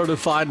towing,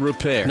 certified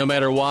repair. No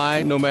matter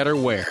why, no matter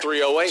where.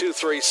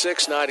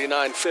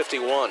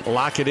 308-236-9951.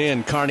 Lock it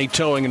in, Kearney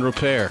Towing and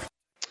Repair.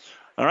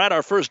 All right,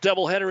 our first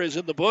doubleheader is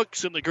in the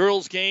books. In the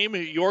girls' game,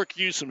 York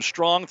used some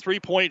strong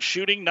three-point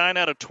shooting, 9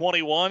 out of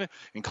 21,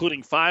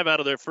 including 5 out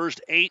of their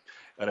first 8,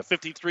 and a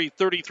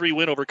 53-33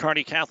 win over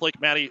Kearney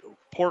Catholic. Maddie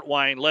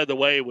Portwine led the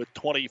way with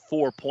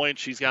 24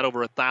 points. She's got over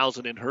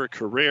 1,000 in her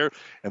career.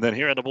 And then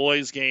here in the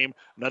boys' game,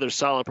 another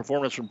solid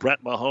performance from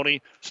Brett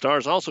Mahoney.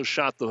 Stars also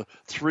shot the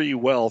three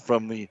well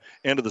from the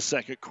end of the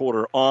second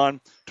quarter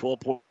on. 12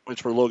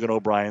 points for Logan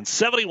O'Brien.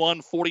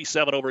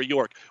 71-47 over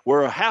York.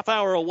 We're a half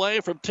hour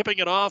away from tipping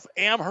it off.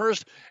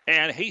 Amherst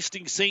and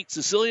Hastings St.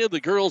 Cecilia. The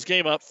girls'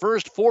 game up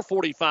first,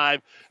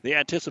 4:45. The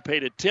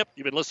anticipated tip.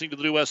 You've been listening to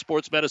the New West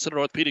Sports Medicine and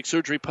Orthopedic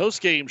Surgery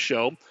post-game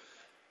show.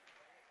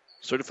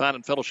 Certified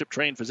and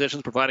fellowship-trained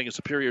physicians providing a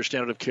superior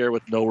standard of care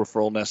with no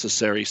referral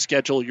necessary.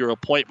 Schedule your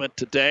appointment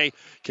today.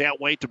 Can't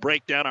wait to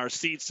break down our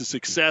seeds to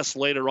success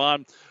later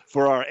on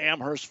for our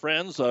Amherst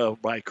friends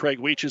by Craig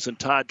Weeches and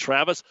Todd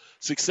Travis.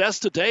 Success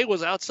today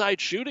was outside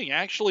shooting,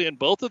 actually, in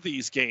both of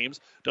these games.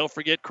 Don't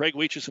forget Craig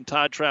Weeches and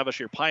Todd Travis,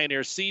 your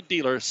Pioneer seed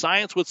dealer,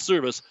 science with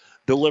service,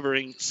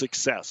 delivering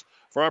success.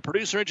 For our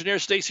producer-engineer,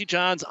 Stacy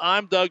Johns,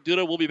 I'm Doug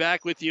Duda. We'll be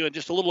back with you in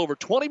just a little over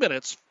 20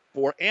 minutes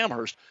for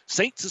Amherst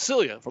St.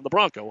 Cecilia from the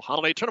Bronco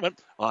Holiday Tournament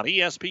on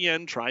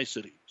ESPN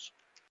Tri-Cities.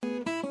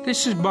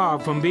 This is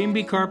Bob from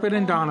B&B Carpet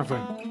and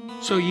Donovan.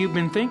 So you've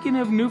been thinking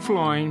of new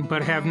flooring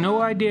but have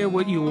no idea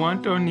what you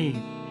want or need.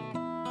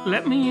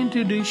 Let me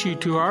introduce you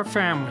to our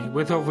family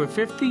with over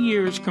 50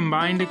 years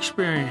combined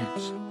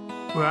experience.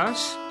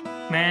 Russ,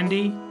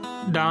 Mandy,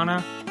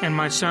 Donna, and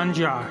my son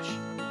Josh.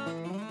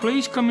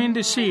 Please come in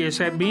to see us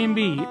at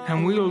B&B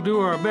and we will do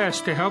our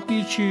best to help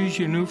you choose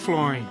your new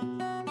flooring.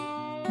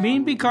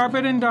 B&B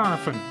Carpet and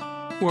Donovan,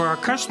 where our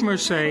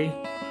customers say,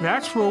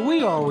 that's where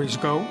we always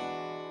go.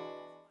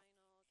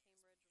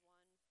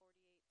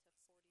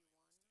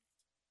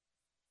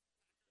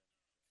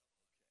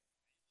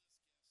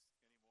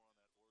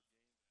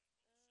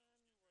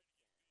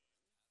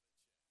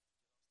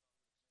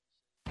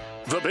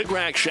 The Big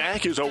Rack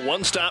Shack is a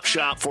one-stop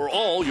shop for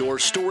all your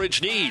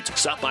storage needs.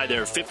 Stop by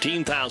their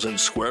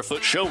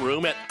 15,000-square-foot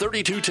showroom at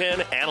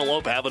 3210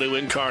 Antelope Avenue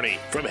in Kearney.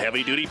 From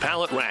heavy-duty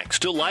pallet racks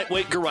to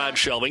lightweight garage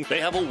shelving,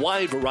 they have a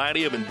wide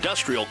variety of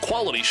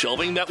industrial-quality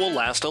shelving that will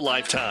last a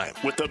lifetime.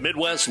 With the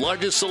Midwest's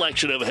largest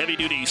selection of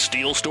heavy-duty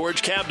steel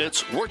storage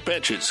cabinets,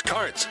 workbenches,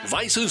 carts,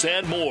 vices,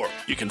 and more.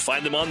 You can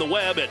find them on the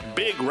web at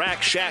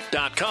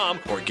BigRackShack.com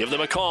or give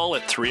them a call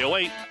at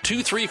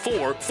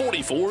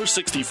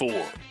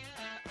 308-234-4464.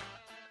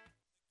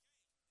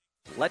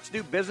 Let's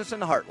do business in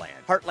the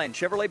Heartland. Heartland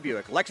Chevrolet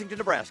Buick, Lexington,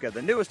 Nebraska,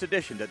 the newest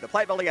addition to the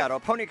Platte Valley Auto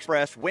Pony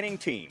Express winning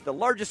team. The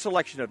largest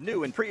selection of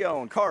new and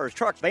pre-owned cars,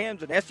 trucks,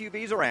 vans, and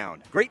SUVs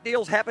around. Great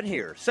deals happen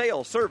here.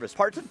 Sales, service,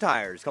 parts and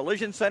tires,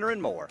 collision center, and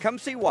more. Come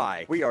see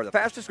why. We are the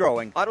fastest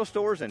growing auto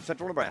stores in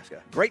central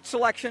Nebraska. Great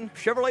selection,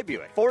 Chevrolet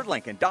Buick, Ford,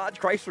 Lincoln, Dodge,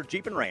 Chrysler,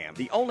 Jeep, and Ram.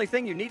 The only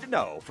thing you need to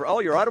know for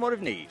all your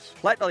automotive needs.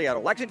 Platte Valley Auto,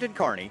 Lexington,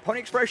 Kearney, Pony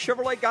Express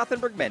Chevrolet,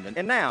 Gothenburg, Menden,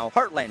 and now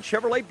Heartland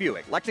Chevrolet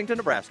Buick, Lexington,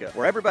 Nebraska,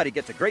 where everybody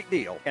gets a great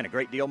deal and a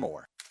great deal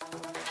more.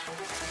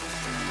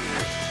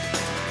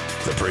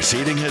 The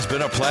proceeding has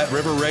been a Platte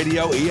River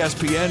Radio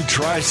ESPN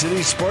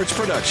Tri-City Sports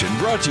production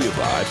brought to you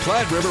by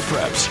Platte River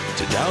Preps.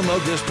 To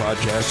download this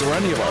podcast or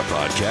any of our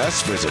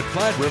podcasts, visit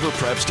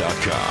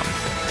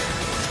PlatteRiverPreps.com.